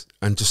yes,"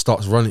 and just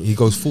starts running. He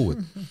goes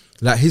forward,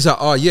 like he's like,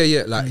 "Oh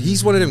yeah." Like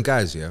he's one of them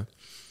guys, You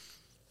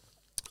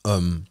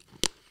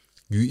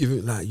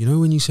even like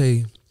when you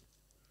say,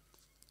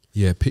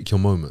 pick your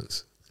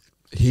moments.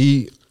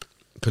 He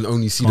can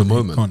only see the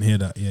moment. Can't hear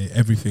that. Yeah,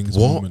 everything's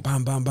What? moment.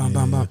 Bam, bam, bam,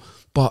 bam, bam.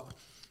 But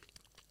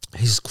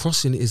his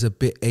crossing is a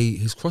bit.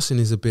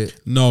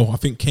 No, I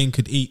think Kane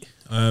could eat.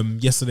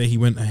 Yesterday he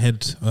went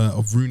ahead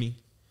of Rooney.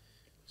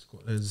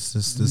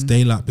 There's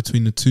daylight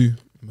between the two.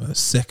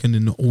 Second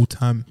in the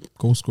all-time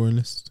goal scoring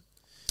list.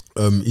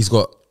 He's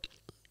got,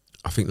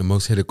 I think, the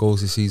most headed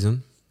goals this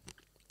season.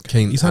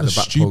 Kane. He's had a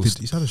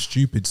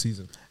stupid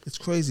season. It's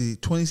crazy.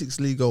 26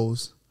 league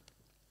goals.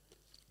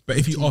 But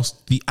if you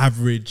ask the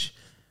average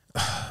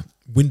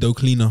window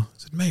cleaner,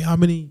 said, mate, how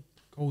many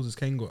goals has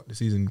Kane got this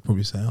season? You'd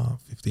probably say,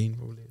 15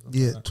 probably.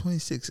 Yeah, like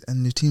 26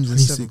 and the team's in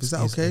 7th. Is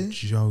that okay? A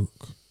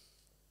joke.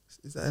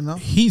 Is that enough?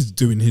 He's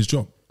doing his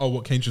job. Oh,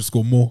 what, Kane should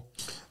score more?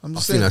 I'm I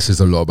just think saying. that says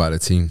a lot about the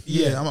team.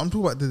 Yeah, I'm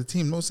talking about the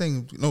team. I'm not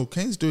saying, no,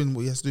 Kane's doing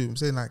what he has to do. I'm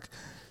saying, like,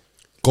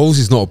 Goals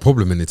is not a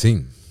problem in the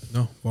team.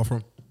 No, far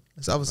from.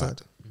 it's the other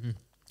side.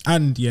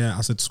 And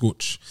I said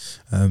Scorch.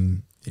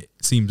 It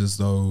seemed as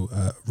though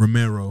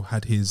Romero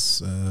had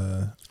his.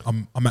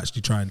 I'm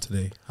actually trying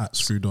today. Hat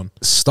screwed on.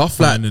 Stuff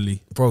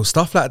Finally.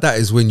 stuff like that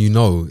is when you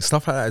know.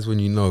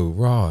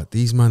 Rah,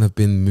 these men have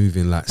been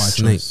moving like By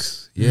snakes. choice.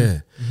 Yeah,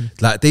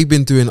 like they've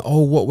been doing.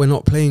 Oh, what, we're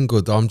not playing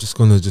good. I'm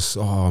gonna.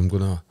 So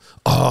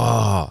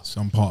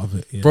I'm part of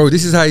it. Yeah. Bro,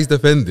 this is how he's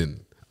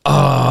defending.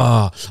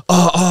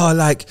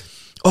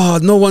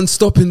 No one's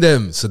stopping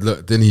them. So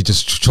look, then he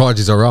just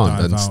charges around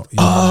Dive and out,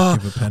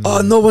 give a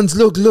penalty. no one's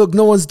look,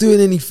 no one's doing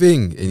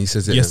anything. And he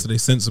says it. Yesterday,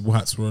 sensible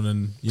hats were on,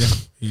 and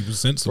he was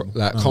sensible. Like,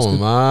 That come was on,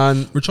 good.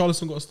 man.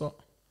 Richarlison got a start.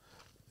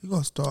 You got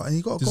to start, and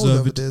you got a goal Deserved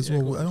over it. there as Yeah,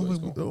 well. got I a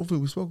don't goal.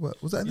 think we spoke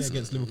about. Was that in this?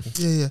 Against Liverpool.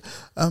 Yeah.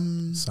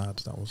 Sad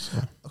that was.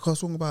 I was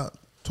talking about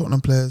Tottenham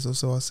players.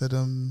 Also, I said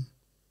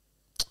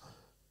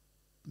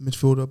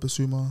midfielder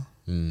Basuma.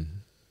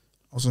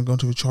 I was going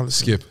to Richarlison.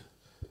 Skip.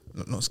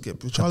 Not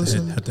Skip. Had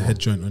Richarlison. the head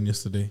joint on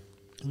yesterday.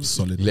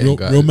 Solid. Letting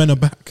guys- Real men are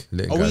back.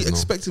 Letting Are we guys know.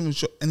 expecting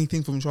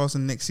anything from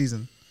Richarlison next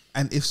season?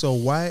 And if so,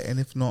 why? And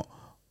if not,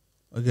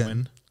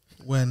 again,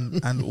 when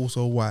and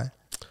also why?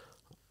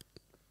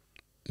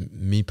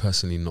 Me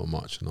personally, not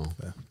much. No.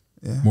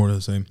 Yeah. More of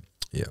the same.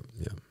 Yeah.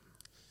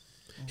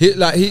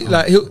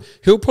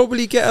 He'll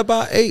probably get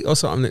about 8 or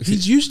something next He's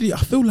season. usually, I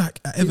feel like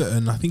at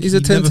Everton, I think He's he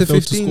a 10 never to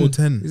failed 15. score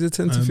 10. He's a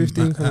 10 to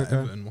 15 kind of guy.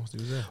 Everton whilst he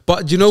was there.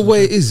 But do you know what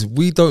it is?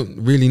 We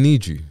don't really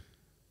need you.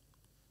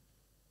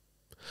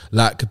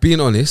 Like, being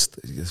honest,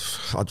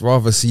 I'd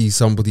rather see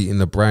somebody in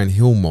the Brian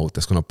Hill mode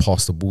that's going to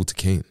pass the ball to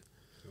Kane.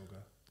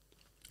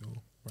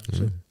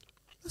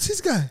 That's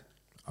his guy.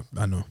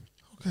 I know.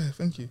 Okay,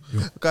 thank you.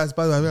 Guys,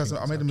 by the way, I realized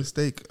I made a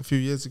mistake a few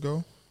years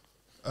ago.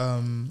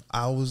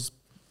 I was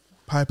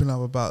piping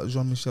up about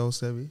Jean-Michel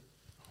Seri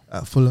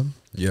at Fulham.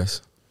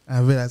 Yes. And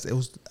I realized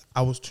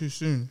I was too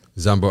soon.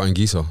 Zambo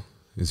Anguissa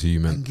is who you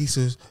meant. And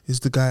Gisa is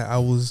the guy I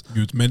was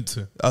meant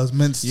to.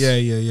 meant to. Yeah.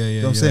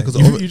 You know what I'm saying?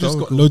 'Cause You just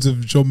got loads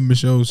of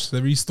Jean-Michel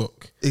Seri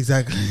stock.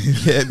 Exactly.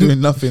 Yeah,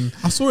 doing nothing.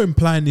 I saw him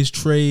playing his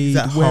trade. Is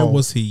that Where Hull?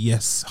 was he?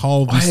 Yes.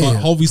 Harvey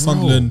Bro.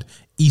 Sunderland,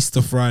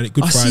 Easter Friday,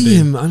 Good I Friday. see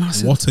him and I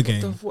said, what a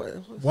game.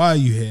 Why are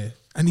you here?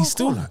 And he's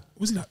still come like,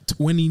 was he like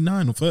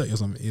 29 or 30 or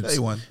something? It's-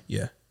 31.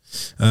 Yeah.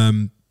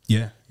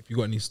 If you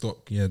got any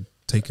stock,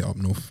 take it up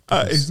north.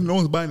 No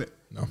one's buying it.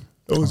 No.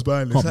 No one's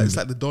buying it. Can't It's move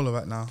like the dollar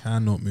right now.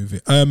 Cannot move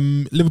it.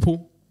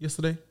 Liverpool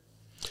yesterday.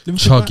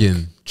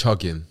 Liverpool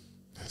Chugging.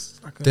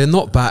 back? They're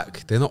not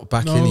back. They're not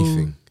back No.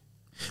 anything.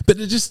 But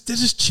they're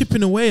just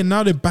chipping away, and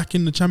now they're back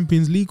in the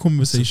Champions League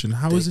conversation.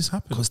 How has this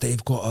happened? Because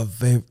they've got a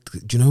very.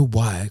 Do you know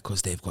why?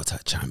 Because they've got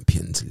a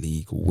Champions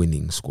League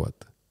winning squad.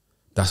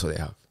 That's what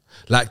they have.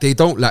 Like, they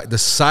don't like the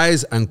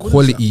size and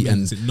quality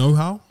and. Is it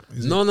know-how?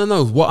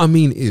 No. What I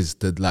mean is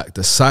that, like,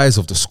 the size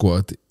of the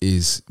squad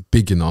is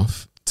big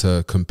enough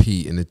to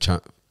compete in the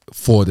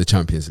for the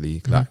Champions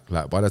League.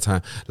 Like by the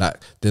time, like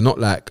they're not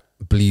like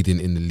bleeding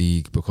in the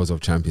league because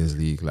of Champions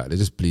League. Like they're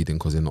just bleeding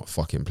because they're not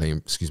fucking playing.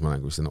 Excuse my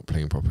language. They're not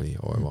playing properly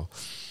or whatever.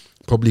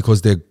 Probably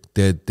because their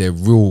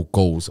real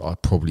goals are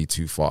probably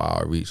too far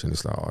out of reach, and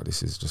it's like, oh,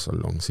 this is just a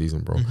long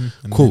season, bro.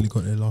 And Cool. they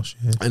got there last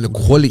year. And the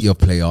quality of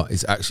player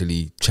is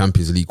actually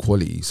Champions League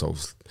quality. So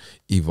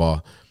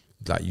either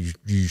like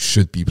you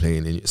should be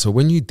playing in it. So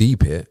when you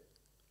deep it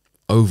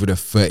over the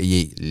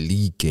 38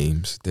 league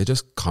games, they're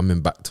just coming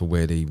back to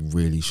where they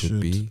really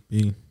should be.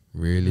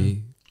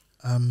 Really.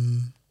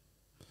 And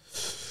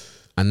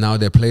now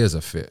their players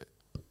are fit.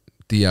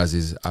 Diaz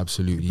is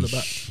absolutely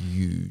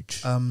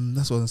huge. That's what I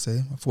was gonna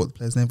say. I forgot the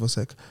player's name for a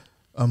sec.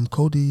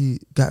 Cody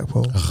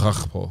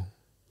Gakpo.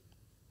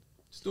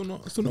 Still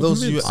not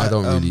Those of you convinced. I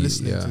don't really.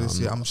 listening to this,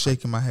 I'm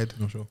shaking my head.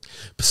 Not sure.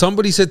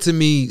 Somebody said to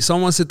me,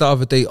 someone said the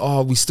other day,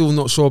 "Oh, we're still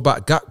not sure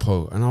about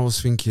Gakpo," and I was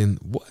thinking,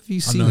 "What have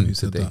you I know seen who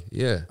said today?" that.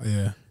 Yeah.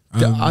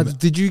 Yeah.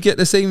 Did you get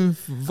the same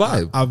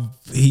vibe?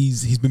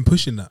 He's been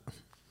pushing that.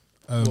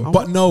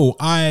 But no,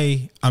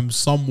 I am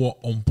somewhat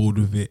on board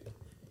with it.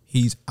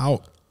 He's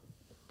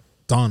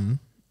outdone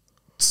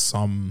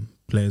some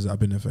players that have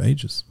been there for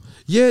ages.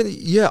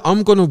 Yeah.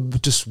 I'm gonna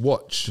just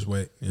watch. Just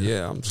wait.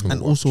 Yeah, I'm just gonna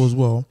And watch. also as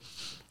well,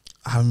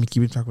 I haven't been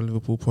keeping track of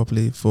Liverpool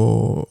properly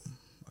for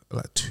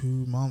like 2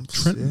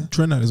 months.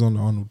 Trent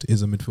Alexander-Arnold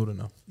is a midfielder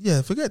now.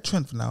 Yeah, forget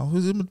Trent for now. He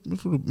was a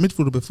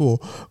midfielder before.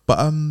 But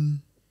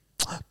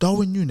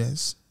Darwin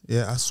Núñez,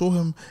 I saw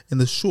him in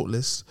the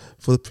shortlist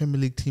for the Premier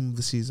League team of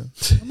the season.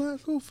 I'm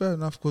like, cool, fair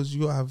enough, because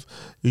you got to have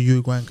your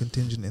Uruguayan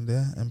contingent in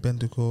there, and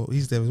Bentancur,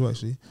 he's there as well,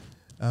 actually.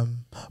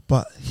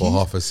 But for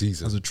half a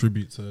season. As a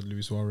tribute to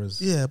Luis Suarez.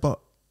 Yeah, but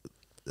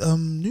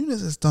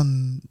Núñez has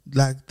done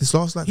like this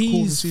last quarter of the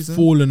He's season.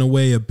 fallen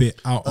away a bit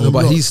out. No, of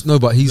but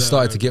the- he's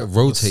started to get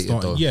rotated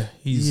start. though. Yeah,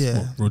 he's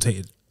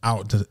rotated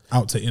out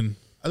to in.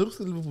 I looked at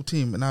the Liverpool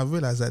team and I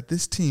realised that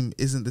this team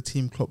isn't the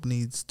team Klopp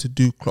needs to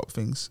do Klopp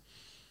things.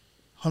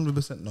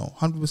 100% no.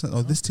 100%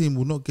 no. This team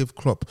will not give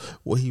Klopp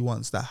what he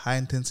wants. That high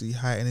intensity,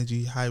 high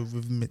energy, highly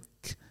rhythmic.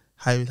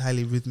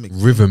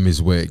 Rhythm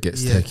is where it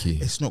gets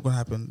techie. It's not going to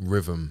happen.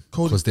 Rhythm.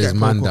 Cody Because there's Gakpo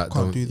man that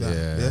can't don't do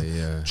that.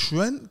 Yeah.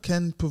 Trent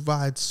can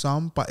provide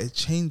some, but it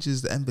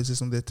changes the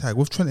emphasis on their attack.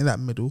 With Trent in that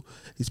middle,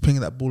 he's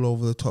pinging that ball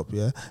over the top.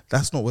 Yeah,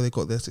 that's not where they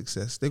got their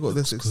success. They got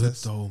their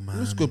success. Good though, man. It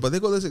was good, but they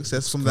got their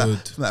success from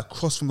that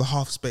cross from the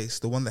half space,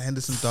 the one that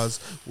Henderson does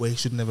where he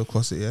should never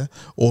cross it. Yeah,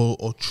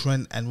 or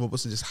Trent and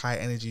Robertson just high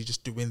energy,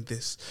 just doing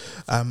this.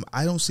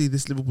 I don't see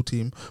this Liverpool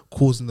team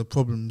causing the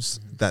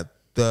problems that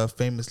the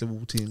famous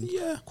Liverpool team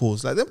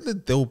cause. Like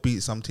they'll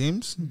beat some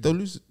teams, they'll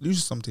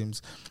lose some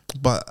teams,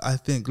 but I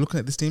think looking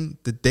at this team,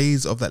 the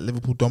days of that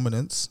Liverpool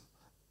dominance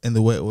in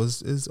the way it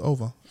was is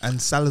over,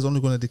 and Salah's only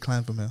going to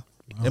decline from here.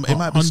 It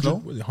might be slow.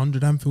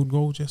 100 Anfield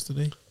goals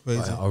yesterday.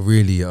 Crazy. I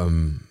really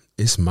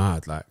it's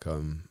mad. Like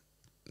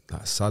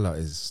Salah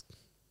is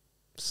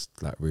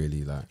like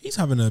really like He's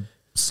having a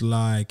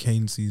sly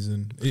Kane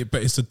season,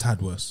 but it's a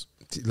tad worse.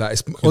 like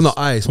it's on the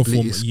eye,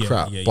 it's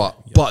crap.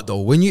 But though,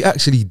 when you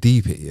actually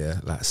deep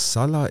it, like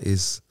Salah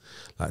is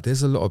like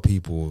there's a lot of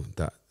people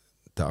that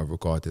are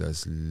regarded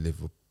as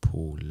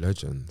Liverpool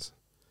legends.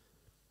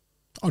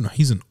 Oh no,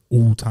 he's an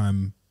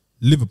all-time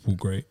Liverpool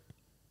great,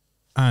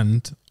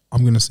 and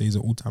I'm gonna say he's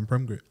an all-time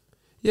Prem great.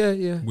 Yeah.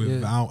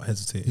 Without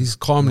hesitating, He's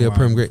calmly a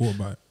Prem great.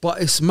 About it.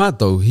 But it's mad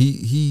though.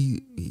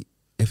 He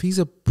if he's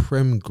a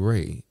Prem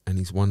great and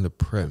he's won the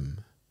Prem.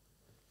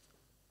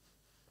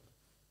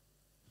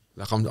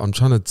 Like I'm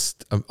trying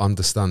to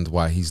understand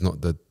why he's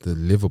not the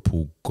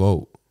Liverpool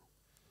GOAT.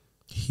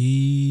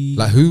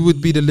 Who would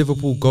be the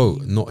Liverpool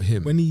GOAT, not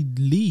him? When he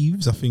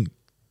leaves, I think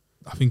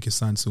it's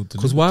signed sealed to.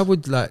 Because why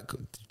would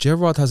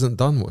Gerrard hasn't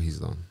done what he's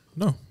done?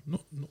 No,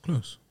 not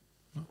close.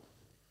 No.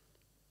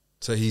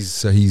 So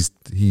he's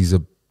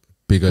a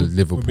bigger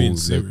Liverpool. We're being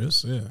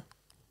serious, yeah.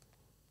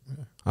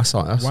 That's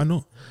why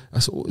not?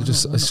 That's all. Why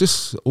Just not? it's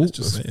just all.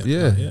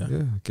 Yeah.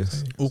 I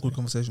guess. Awkward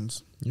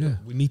conversations. Yeah.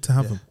 We need to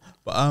have them.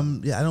 But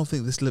I don't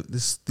think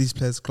these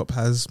players Klopp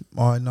has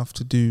are enough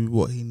to do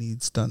what he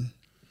needs done.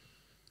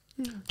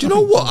 Do you know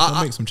what?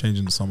 I'll make some change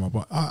in the summer,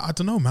 but I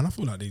don't know, man. I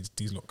feel like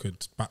these lot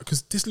could,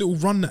 because this little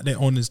run that they're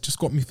on has just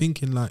got me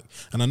thinking. Like,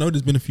 and I know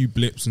there's been a few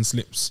blips and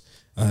slips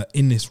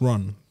in this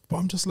run, but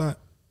I'm just like,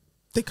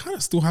 they kind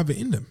of still have it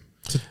in them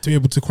to be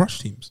able to crush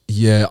teams.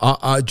 Yeah,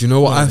 do you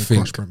know what I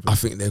think? I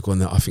think they're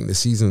gonna. I think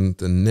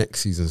the next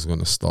season is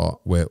gonna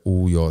start where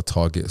all your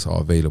targets are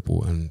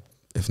available, and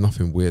if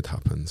nothing weird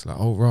happens, like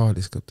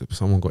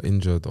someone got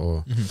injured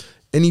or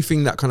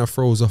anything that kind of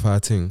throws off our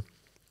thing,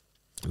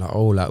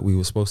 like we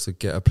were supposed to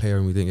get a player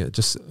and we didn't get.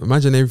 Just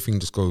imagine everything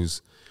just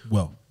goes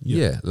well.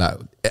 Yeah, like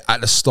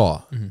at the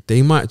start,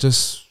 they might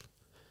just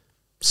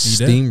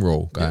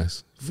steamroll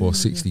guys for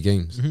 60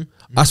 games.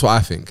 That's what I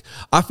think.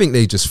 I think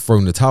they just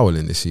thrown the towel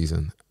in this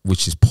season,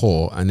 which is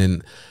poor, and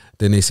then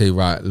they say,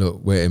 right, look,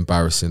 we're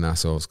embarrassing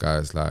ourselves,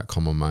 guys. Like,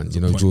 come on, man.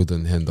 You know,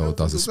 Jordan Hendo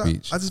does a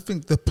speech. I just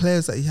think the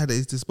players that he had at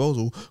his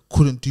disposal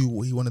couldn't do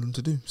what he wanted them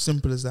to do.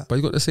 Simple as that. But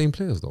you got the same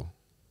players, though.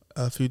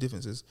 A few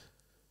differences.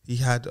 He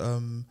had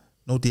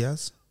no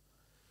Diaz.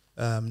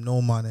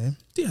 no Mane.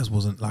 Diaz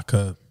wasn't like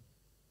a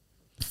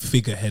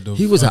figurehead of.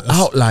 He was an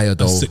outlier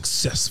though. A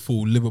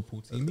successful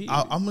Liverpool team.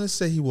 I'm gonna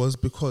say he was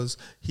because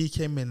he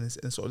came in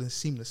and sort of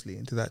seamlessly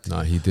into that team.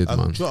 Nah, he did,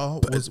 man.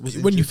 Jota was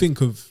when you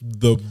think of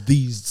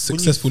these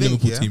successful think,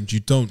 Liverpool teams, you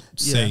don't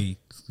say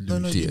no,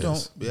 Luis you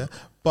Diaz. don't. Yeah,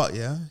 but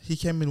he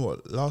came in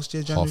last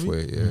year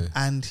January, Halfway, yeah.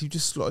 and he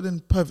just slotted in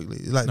perfectly.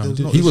 Like No, there was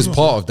he no, did. He was no-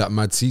 part of that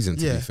mad season,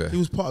 to Yeah, be fair. he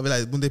was part of it.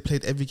 Like when they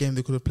played every game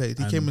they could have played,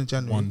 he came in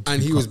January.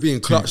 And he was being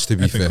clutch, to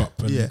be FA fair. Cup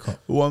and Yeah, League Cup.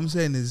 but what I'm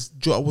saying is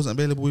Jota wasn't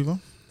available either.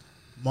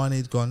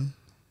 Mane'd gone,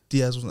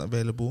 Diaz wasn't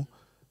available,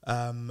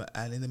 and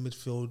in the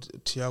midfield,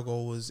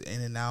 Thiago was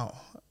in and out.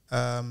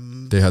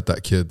 They had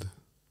that kid.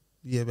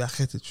 Yeah,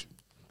 Rakitic.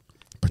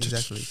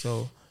 Exactly.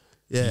 So,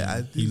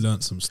 yeah, he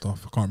learnt some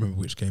stuff. I can't remember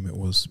which game it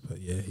was,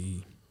 but yeah,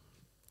 he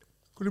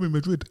could have been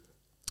Madrid.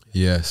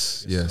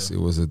 Yes, Yes, it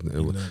was.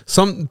 learned.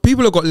 Some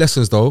people have got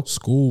lessons though.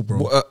 school, bro.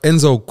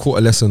 Enzo caught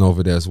a lesson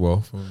over there as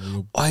well.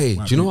 Hey,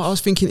 White do you know what I boots.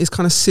 was thinking? It's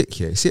kind of sick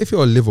here. See, if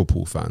you're a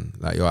Liverpool fan,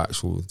 like you're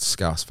actual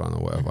Scouse fan or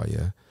whatever,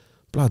 yeah.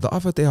 Blood, the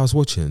other day I was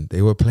watching,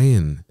 they were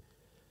playing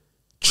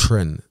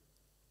Trent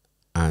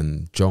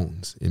and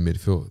Jones in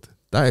midfield.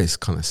 That is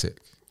kind of sick.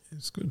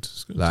 It's good.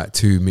 It's good. Like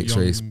two mixed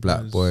Young race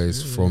black boys,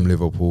 boys yeah, from yeah.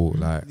 Liverpool,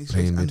 like And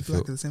playing and Black at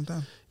midfield. the same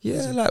time.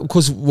 Yeah, like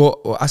because what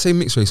I say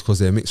mixed race because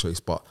they're mixed race,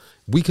 but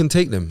we can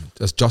take them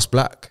as just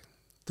black.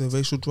 The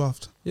racial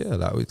draft. Yeah,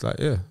 like it's like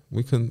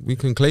we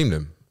can claim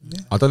them. Yeah.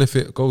 I don't know if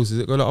it goes. Does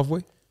it go the other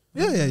way?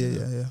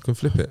 Yeah. Can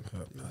flip it.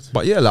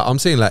 But yeah, like I'm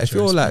saying, like if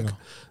Jerry you're like Springer.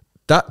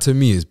 that, to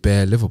me is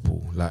bare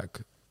Liverpool, like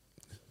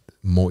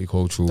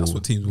multicultural. That's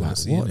what teams want like,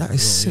 to see. What? innit, That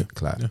as is well,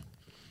 sick. Like, yeah.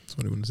 That's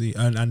what they want to see.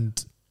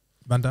 And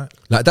Van Dijk.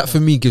 like that for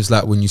me gives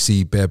like when you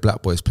see bare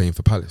black boys playing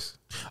for Palace.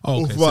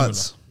 Oh, Or okay.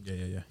 France.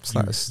 Similar. Yeah. It's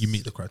like- You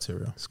meet the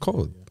criteria. It's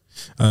cold.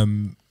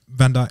 Van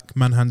Dijk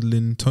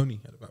manhandling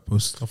Tony at the back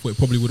post. I thought it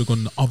probably would have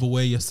gone the other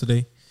way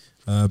yesterday,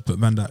 but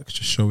Van Dijk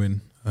just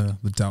showing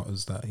the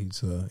doubters that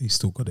he's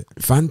still got it.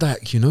 Van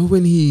Dijk, you know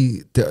when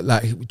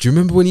like, do you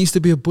remember when he used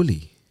to be a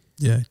bully?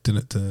 Yeah, did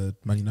it to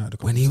Man United. a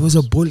couple When he of was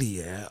a times. bully,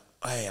 yeah.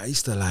 I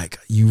used to like.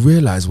 You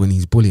realize when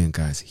he's bullying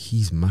guys,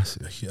 he's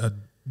massive. a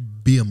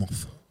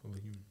behemoth.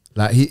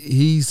 Like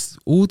he's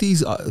all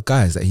these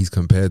guys that he's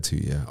compared to,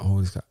 yeah.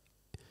 Always got.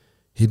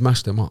 He'd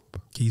mash them up.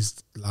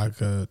 He's like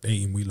a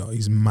 18-wheeler.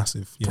 He's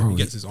massive. Yeah, Bro, he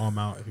gets his arm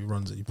out if he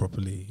runs at you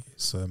properly.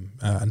 It's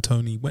and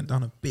Tony went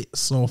down a bit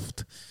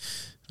softly,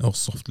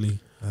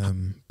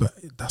 but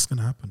that's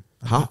gonna happen.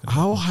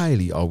 How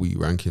highly are we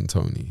ranking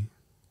Tony?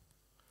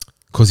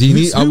 Because he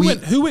need.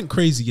 Who went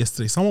crazy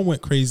yesterday? Someone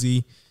went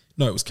crazy.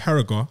 No, it was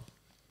Carragher.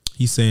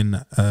 He's saying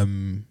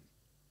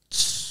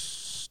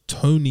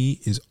Tony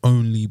is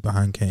only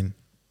behind Kane,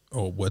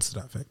 or words to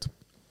that effect.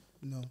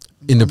 No.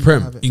 In the I'm not Prem?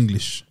 gonna have it.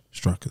 English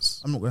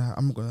strikers.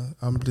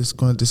 I'm just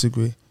gonna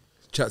disagree.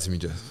 Chat to me,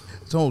 Jeff.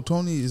 So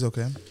Tony is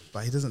okay,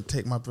 but he doesn't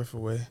take my breath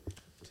away.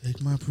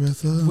 Take my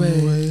breath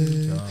away.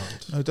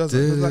 No, it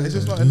doesn't. It's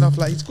just not enough.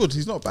 Like he's good.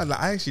 He's not bad. Like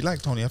I actually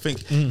like Tony. I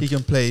think he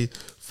can play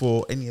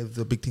for any of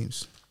the big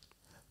teams.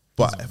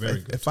 But He's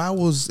very good. if I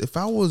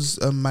was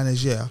a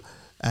manager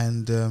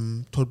and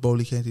Todd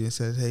Bowley came to me and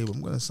said, "Hey,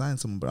 I'm going to sign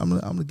someone, but I'm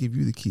gonna give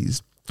you the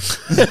keys."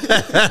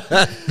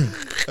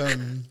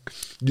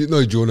 Do you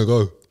want to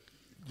go?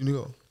 You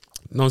know,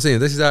 No, I'm saying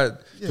this is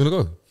that. Yeah. Do you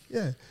want to go?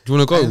 yeah, Do you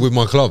want to go And- with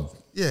my club?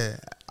 yeah.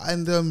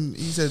 And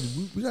he said,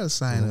 "We got to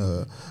sign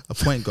a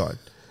point guard."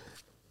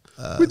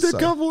 With the so-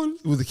 cap on.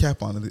 with the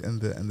cap on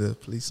and the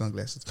police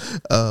sunglasses.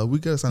 We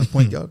got to sign a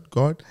point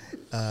guard.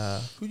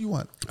 Who do you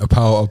want? A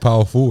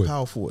power forward.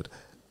 Power forward.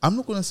 I'm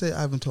not going to say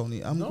Ivan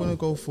Toney. I'm going to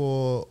go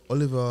for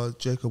Oliver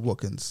Jacob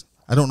Watkins.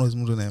 I don't know his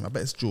middle name. I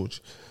bet it's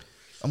George.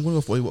 I'm going to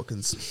go for Ollie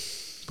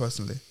Watkins,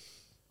 personally.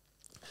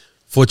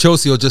 For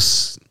Chelsea or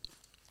just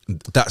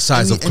that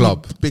size of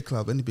club? Any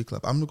big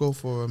club. I'm going to go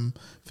for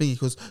Thingy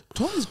because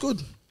Tony's good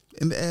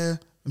in the air,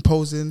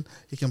 imposing.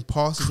 He can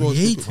pass as well.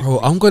 Creative. Bro,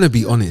 I'm going to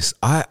be honest.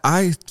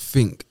 I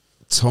think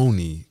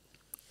Tony,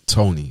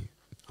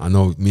 I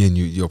know me and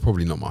you're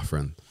probably not my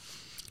friend.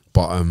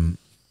 But,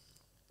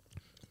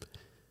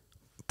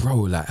 bro,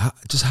 like,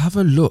 just have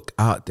a look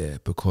out there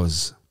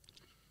because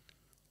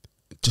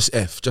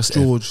just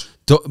George.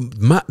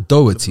 Matt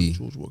Doherty.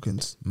 George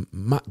Watkins.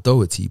 Matt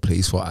Doherty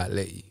plays for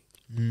Atleti.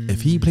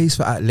 If he plays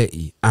for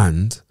Atleti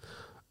and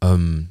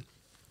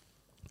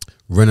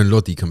Renan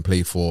Lodi can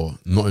play for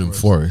Nottingham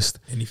Forest,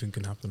 Anything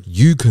can happen.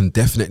 you can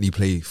definitely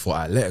play for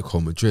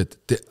Atletico Madrid.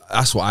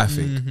 That's what I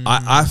think.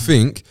 I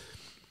think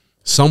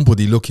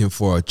somebody looking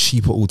for a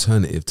cheaper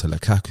alternative to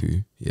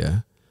Lukaku, yeah,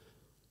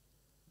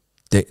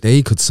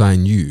 they could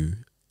sign you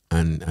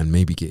and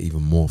maybe get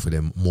even more for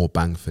them, more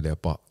bang for their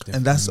buck.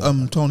 And that's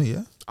Tony,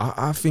 yeah?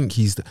 I think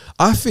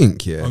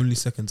yeah. Only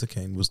second to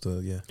Kane was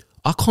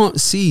I can't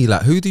see,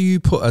 like, who do you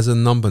put as a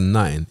number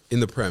 9 in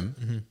the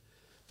Prem?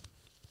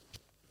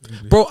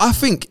 Bro, I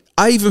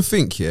even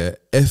think, yeah,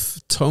 if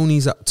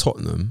Tony's at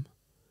Tottenham,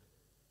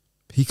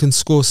 he can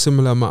score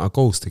similar amount of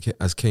goals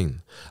as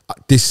Kane.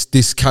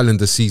 This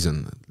calendar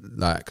season,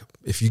 like,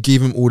 if you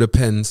give him all the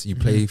pens, you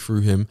play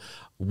through him.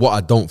 What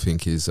I don't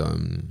think is,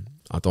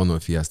 I don't know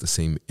if he has the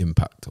same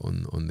impact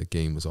on the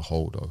game as a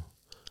whole, though.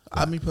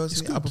 I mean,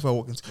 personally, I prefer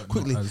Watkins.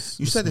 Quickly,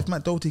 you said if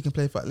Matt Doherty can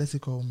play for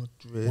Atletico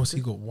Madrid, What's he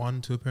got?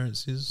 1-2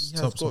 appearances?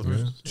 He has got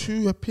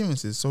 2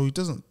 appearances, so he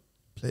doesn't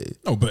play.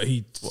 No, but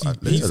he Like,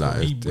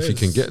 if he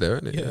can get there,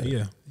 innit?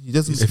 Yeah. He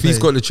doesn't. If he's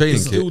got the training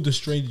It's kit, still the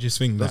strangest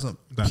thing that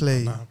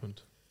play. that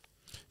happened.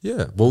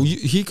 yeah. Well,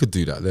 he could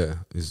do that. There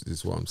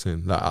is what I'm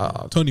saying.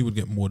 Like, Tony would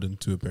get more than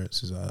 2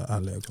 appearances at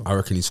Atletico. I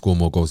reckon he scored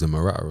more goals than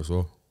Morata as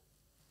well.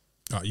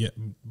 Yeah,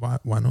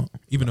 why not?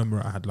 Even though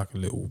Morata had like a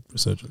little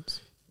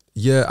resurgence.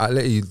 Yeah,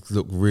 Atleti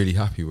look really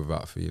happy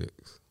without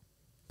Felix.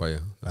 But yeah,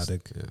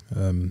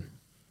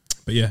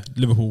 But yeah,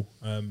 Liverpool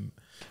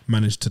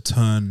managed to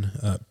turn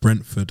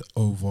Brentford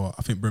over.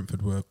 I think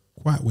Brentford were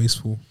quite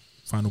wasteful.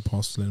 Final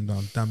pass to let him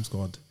down.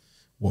 Damsgaard,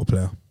 what a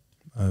player.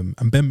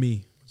 And Ben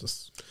Mee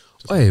just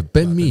Hey,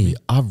 Ben Mee,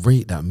 I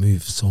rate that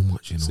move so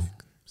much, you know.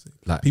 Sick.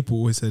 Like, People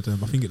always said, I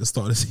think at the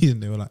start of the season,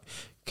 they were like,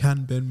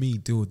 can Ben Mee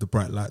deal with the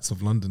bright lights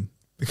of London?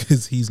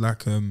 Because he's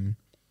like,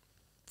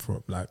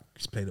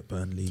 he's played at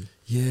Burnley.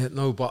 yeah,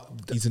 no, but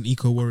He's an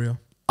eco warrior.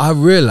 I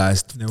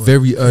realized They were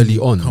very early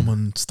on, Come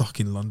on, stuck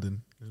in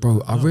London.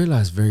 bro. I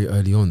realized very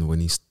early on when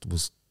he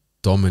was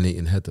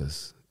dominating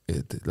headers.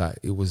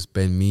 It was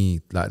Ben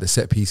Mee. Like the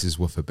set pieces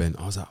were for Ben.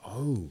 I was like,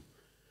 oh,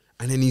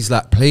 and then he's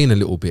like playing a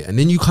little bit, and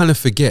then you kind of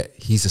forget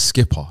he's a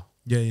skipper.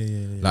 Yeah.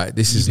 Like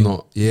this is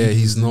not. Yeah,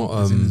 he's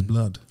not. It's in his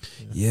blood.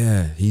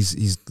 Yeah,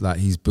 he's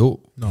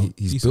built. No,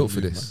 he's built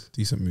for move, this. Man.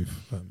 Decent move.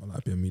 I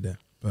like being me there.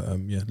 But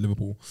yeah,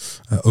 Liverpool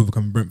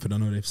overcoming Brentford. I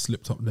know they've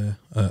slipped up there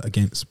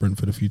against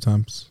Brentford a few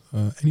times.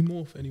 Any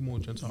more,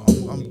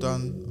 gentlemen? I'm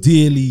done.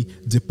 Dearly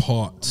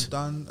depart.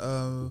 I'm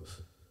done.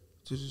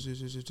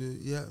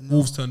 Yeah. No.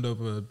 Wolves turned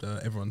over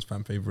everyone's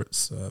fan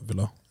favourites,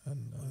 Villa,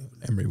 and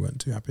Emery weren't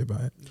too happy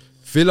about it.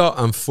 Villa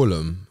and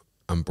Fulham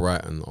and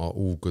Brighton are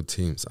all good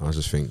teams. I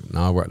just think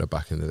now we're at the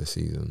back end of the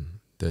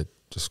season, they're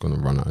just going to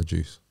run out of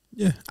juice.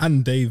 Yeah,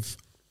 and they've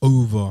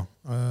over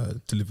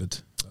delivered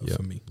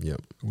for me.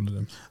 Yep. All of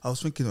them. I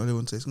was thinking earlier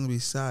one day, it's going to be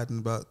sad in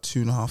about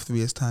 2.5, 3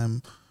 years'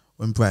 time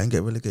when Brighton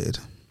get relegated.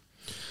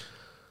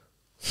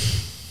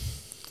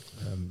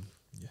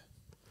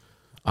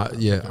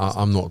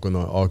 I'm not going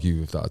to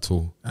argue with that at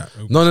all.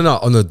 No,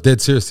 on a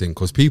dead serious thing,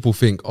 because people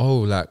think,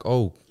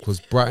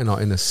 because Brighton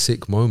are in a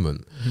sick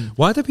moment. Mm-hmm.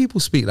 Why do people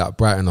speak like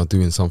Brighton are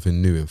doing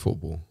something new in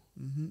football?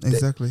 Mm-hmm.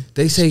 Exactly.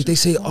 They say,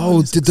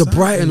 the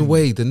Brighton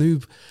way, the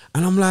new,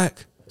 and I'm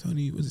like,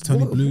 Tony Bloom?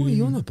 What are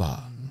you on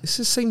about? It's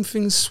the same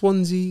thing as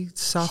Swansea,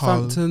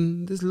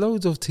 Southampton. There's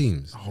loads of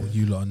teams. Oh,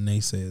 you lot are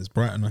naysayers.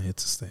 Brighton are here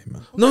to stay,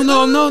 man.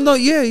 No.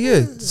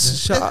 Yeah.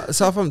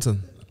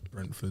 Southampton.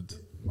 Brentford,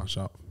 mash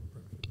up.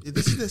 Yeah,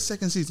 this is their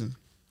second season.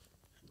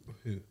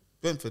 Who?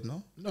 Brentford,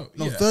 no? No,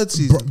 third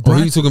season. Or are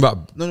you talking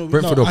about No,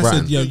 Brentford no, or I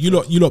Brighton? said, yeah, you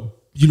lot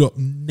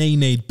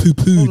nay-nayed,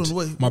 poo-pooed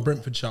wait. my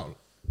Brentford shout.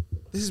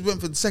 This is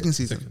Brentford's second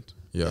season.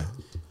 Yeah.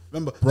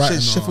 Remember, Brighton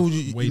Sheffield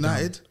are way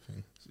United. down, I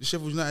think.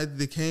 Sheffield United,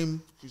 they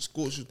came,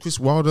 scored Chris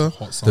Wilder.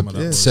 Hot summer, that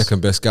The was.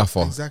 second best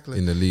gaffer Exactly.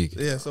 in the league.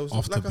 Yeah, so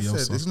After like I said,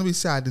 Bielsa. it's going to be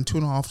sad in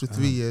 2.5 to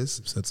 3 years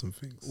I've said some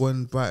things.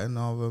 when Brighton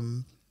are,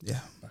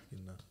 Back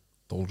in the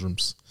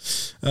doldrums.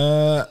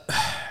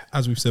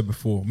 As we've said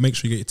before, make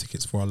sure you get your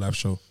tickets for our live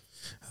show.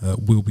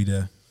 We'll be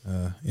there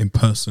in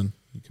person.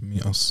 You can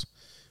meet us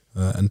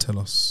and tell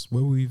us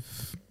where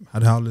we've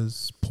had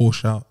howlers, poor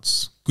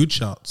shouts, good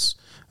shouts,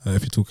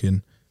 if you're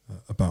talking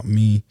about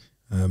me.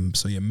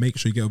 So yeah, make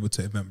sure you get over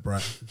to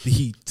Eventbrite.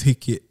 The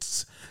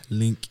tickets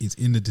link is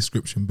in the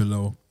description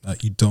below.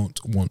 You don't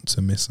want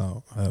to miss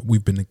out.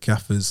 We've been the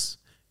Gaffers.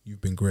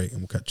 You've been great,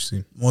 and we'll catch you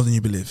soon. more than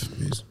you believe.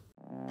 Peace.